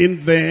guiding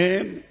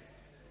them.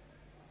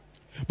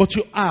 But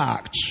you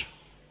act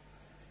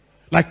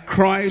like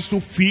Christ, who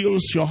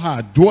fills your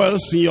heart,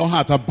 dwells in your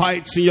heart,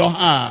 abides in your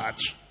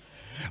heart.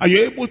 And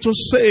you're able to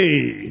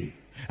say,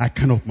 I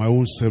can of my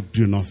own self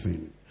do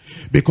nothing.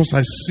 Because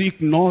I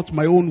seek not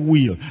my own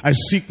will. I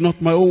seek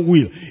not my own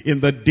will in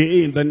the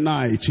day, in the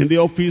night, in the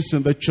office,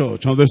 in the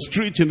church, on the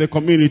street, in the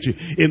community,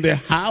 in the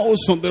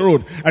house, on the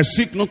road. I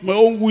seek not my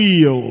own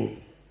will.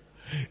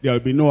 There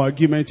will be no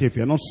argument if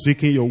you're not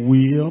seeking your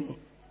will.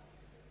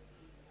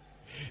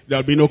 There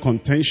will be no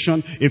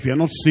contention if you're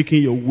not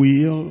seeking your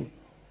will.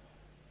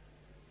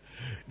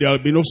 There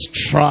will be no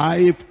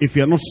strife if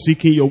you're not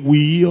seeking your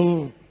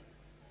will.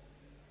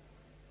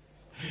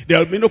 There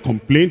will be no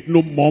complaint,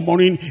 no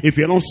murmuring if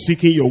you're not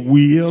seeking your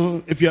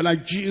will. If you're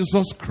like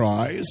Jesus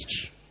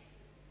Christ,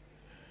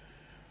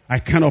 I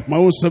can of my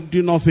own self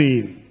do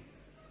nothing.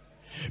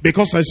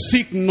 Because I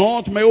seek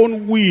not my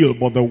own will,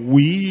 but the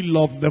will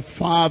of the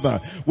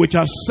Father, which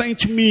has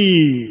sent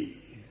me.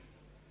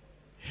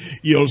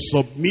 You'll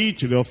submit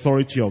to the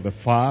authority of the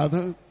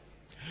Father.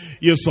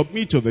 You'll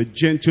submit to the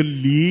gentle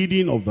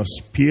leading of the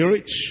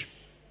Spirit.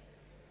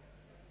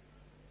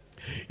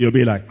 You'll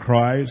be like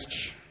Christ.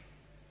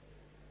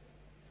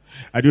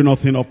 I do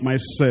nothing of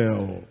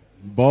myself,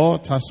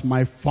 but as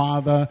my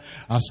Father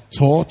has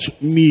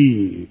taught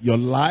me. Your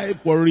life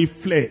will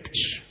reflect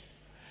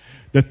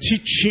the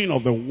teaching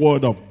of the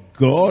Word of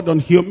God on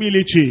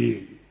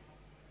humility.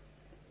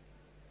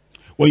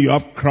 When you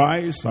have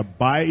Christ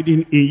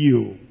abiding in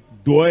you,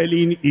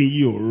 dwelling in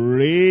you,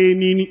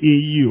 reigning in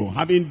you,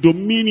 having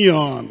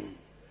dominion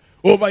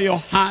over your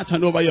heart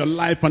and over your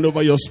life and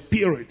over your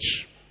spirit.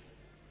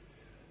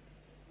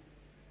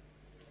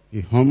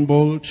 He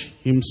humbled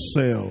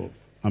himself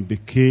and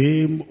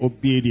became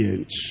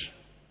obedient.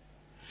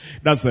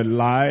 That's the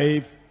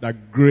life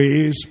that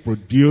grace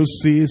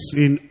produces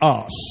in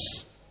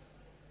us.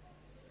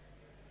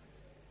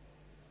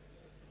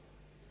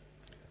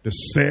 The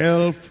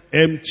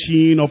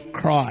self-emptying of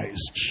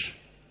Christ.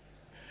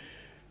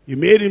 He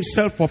made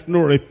himself of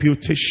no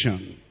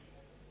reputation.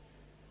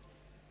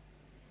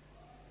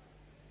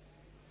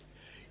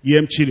 He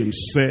emptied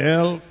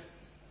himself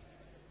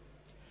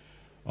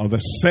of the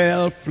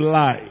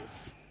self-life.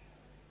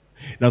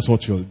 That's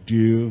what you'll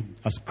do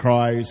as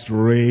Christ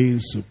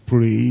reigns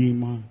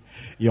supreme,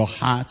 your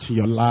heart,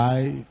 your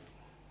life.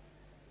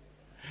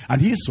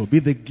 And his will be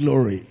the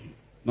glory,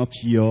 not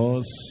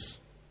yours.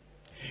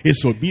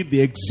 His will be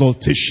the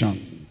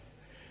exaltation,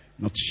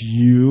 not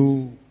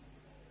you.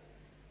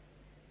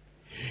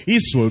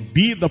 His will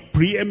be the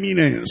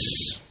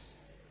preeminence,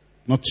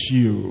 not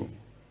you.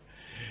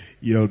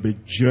 You'll be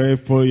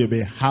joyful, you'll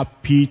be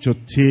happy to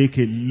take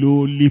a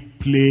lowly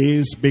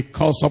place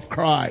because of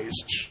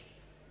Christ.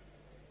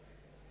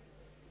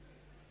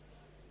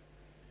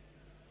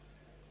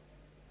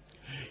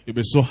 You'll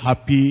be so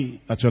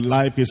happy that your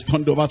life is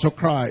turned over to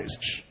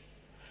Christ.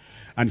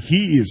 And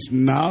he is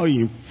now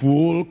in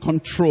full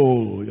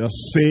control. You're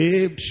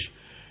saved,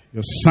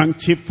 you're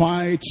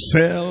sanctified,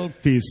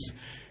 self is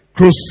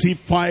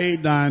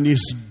crucified and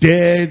is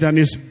dead and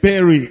is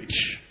buried.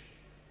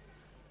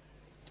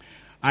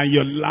 And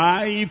your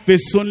life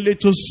is only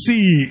to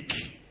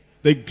seek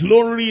the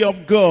glory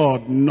of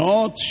God,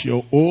 not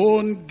your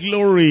own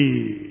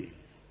glory.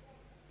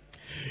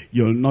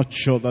 You'll not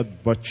show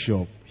that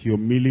virtue of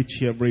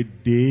humility every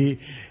day.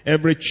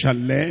 Every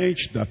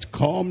challenge that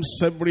comes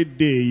every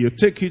day, you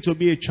take it to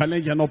be a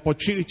challenge, an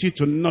opportunity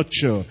to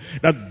nurture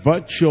that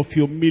virtue of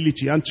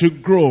humility and to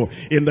grow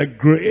in the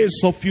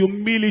grace of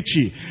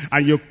humility.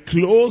 And you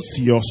clothe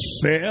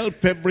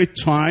yourself every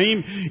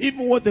time,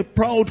 even when the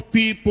proud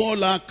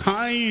people are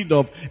kind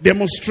of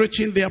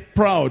demonstrating their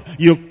proud,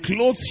 you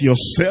clothe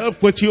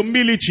yourself with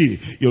humility.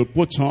 You'll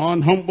put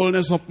on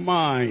humbleness of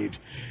mind,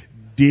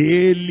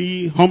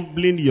 daily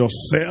humbling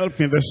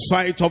yourself in the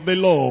sight of the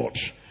Lord.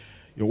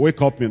 You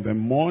wake up in the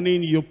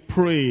morning, you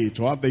pray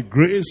to have the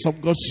grace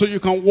of God so you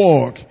can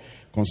walk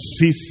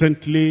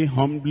consistently,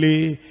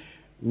 humbly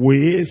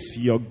with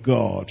your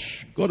God.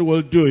 God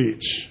will do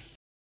it.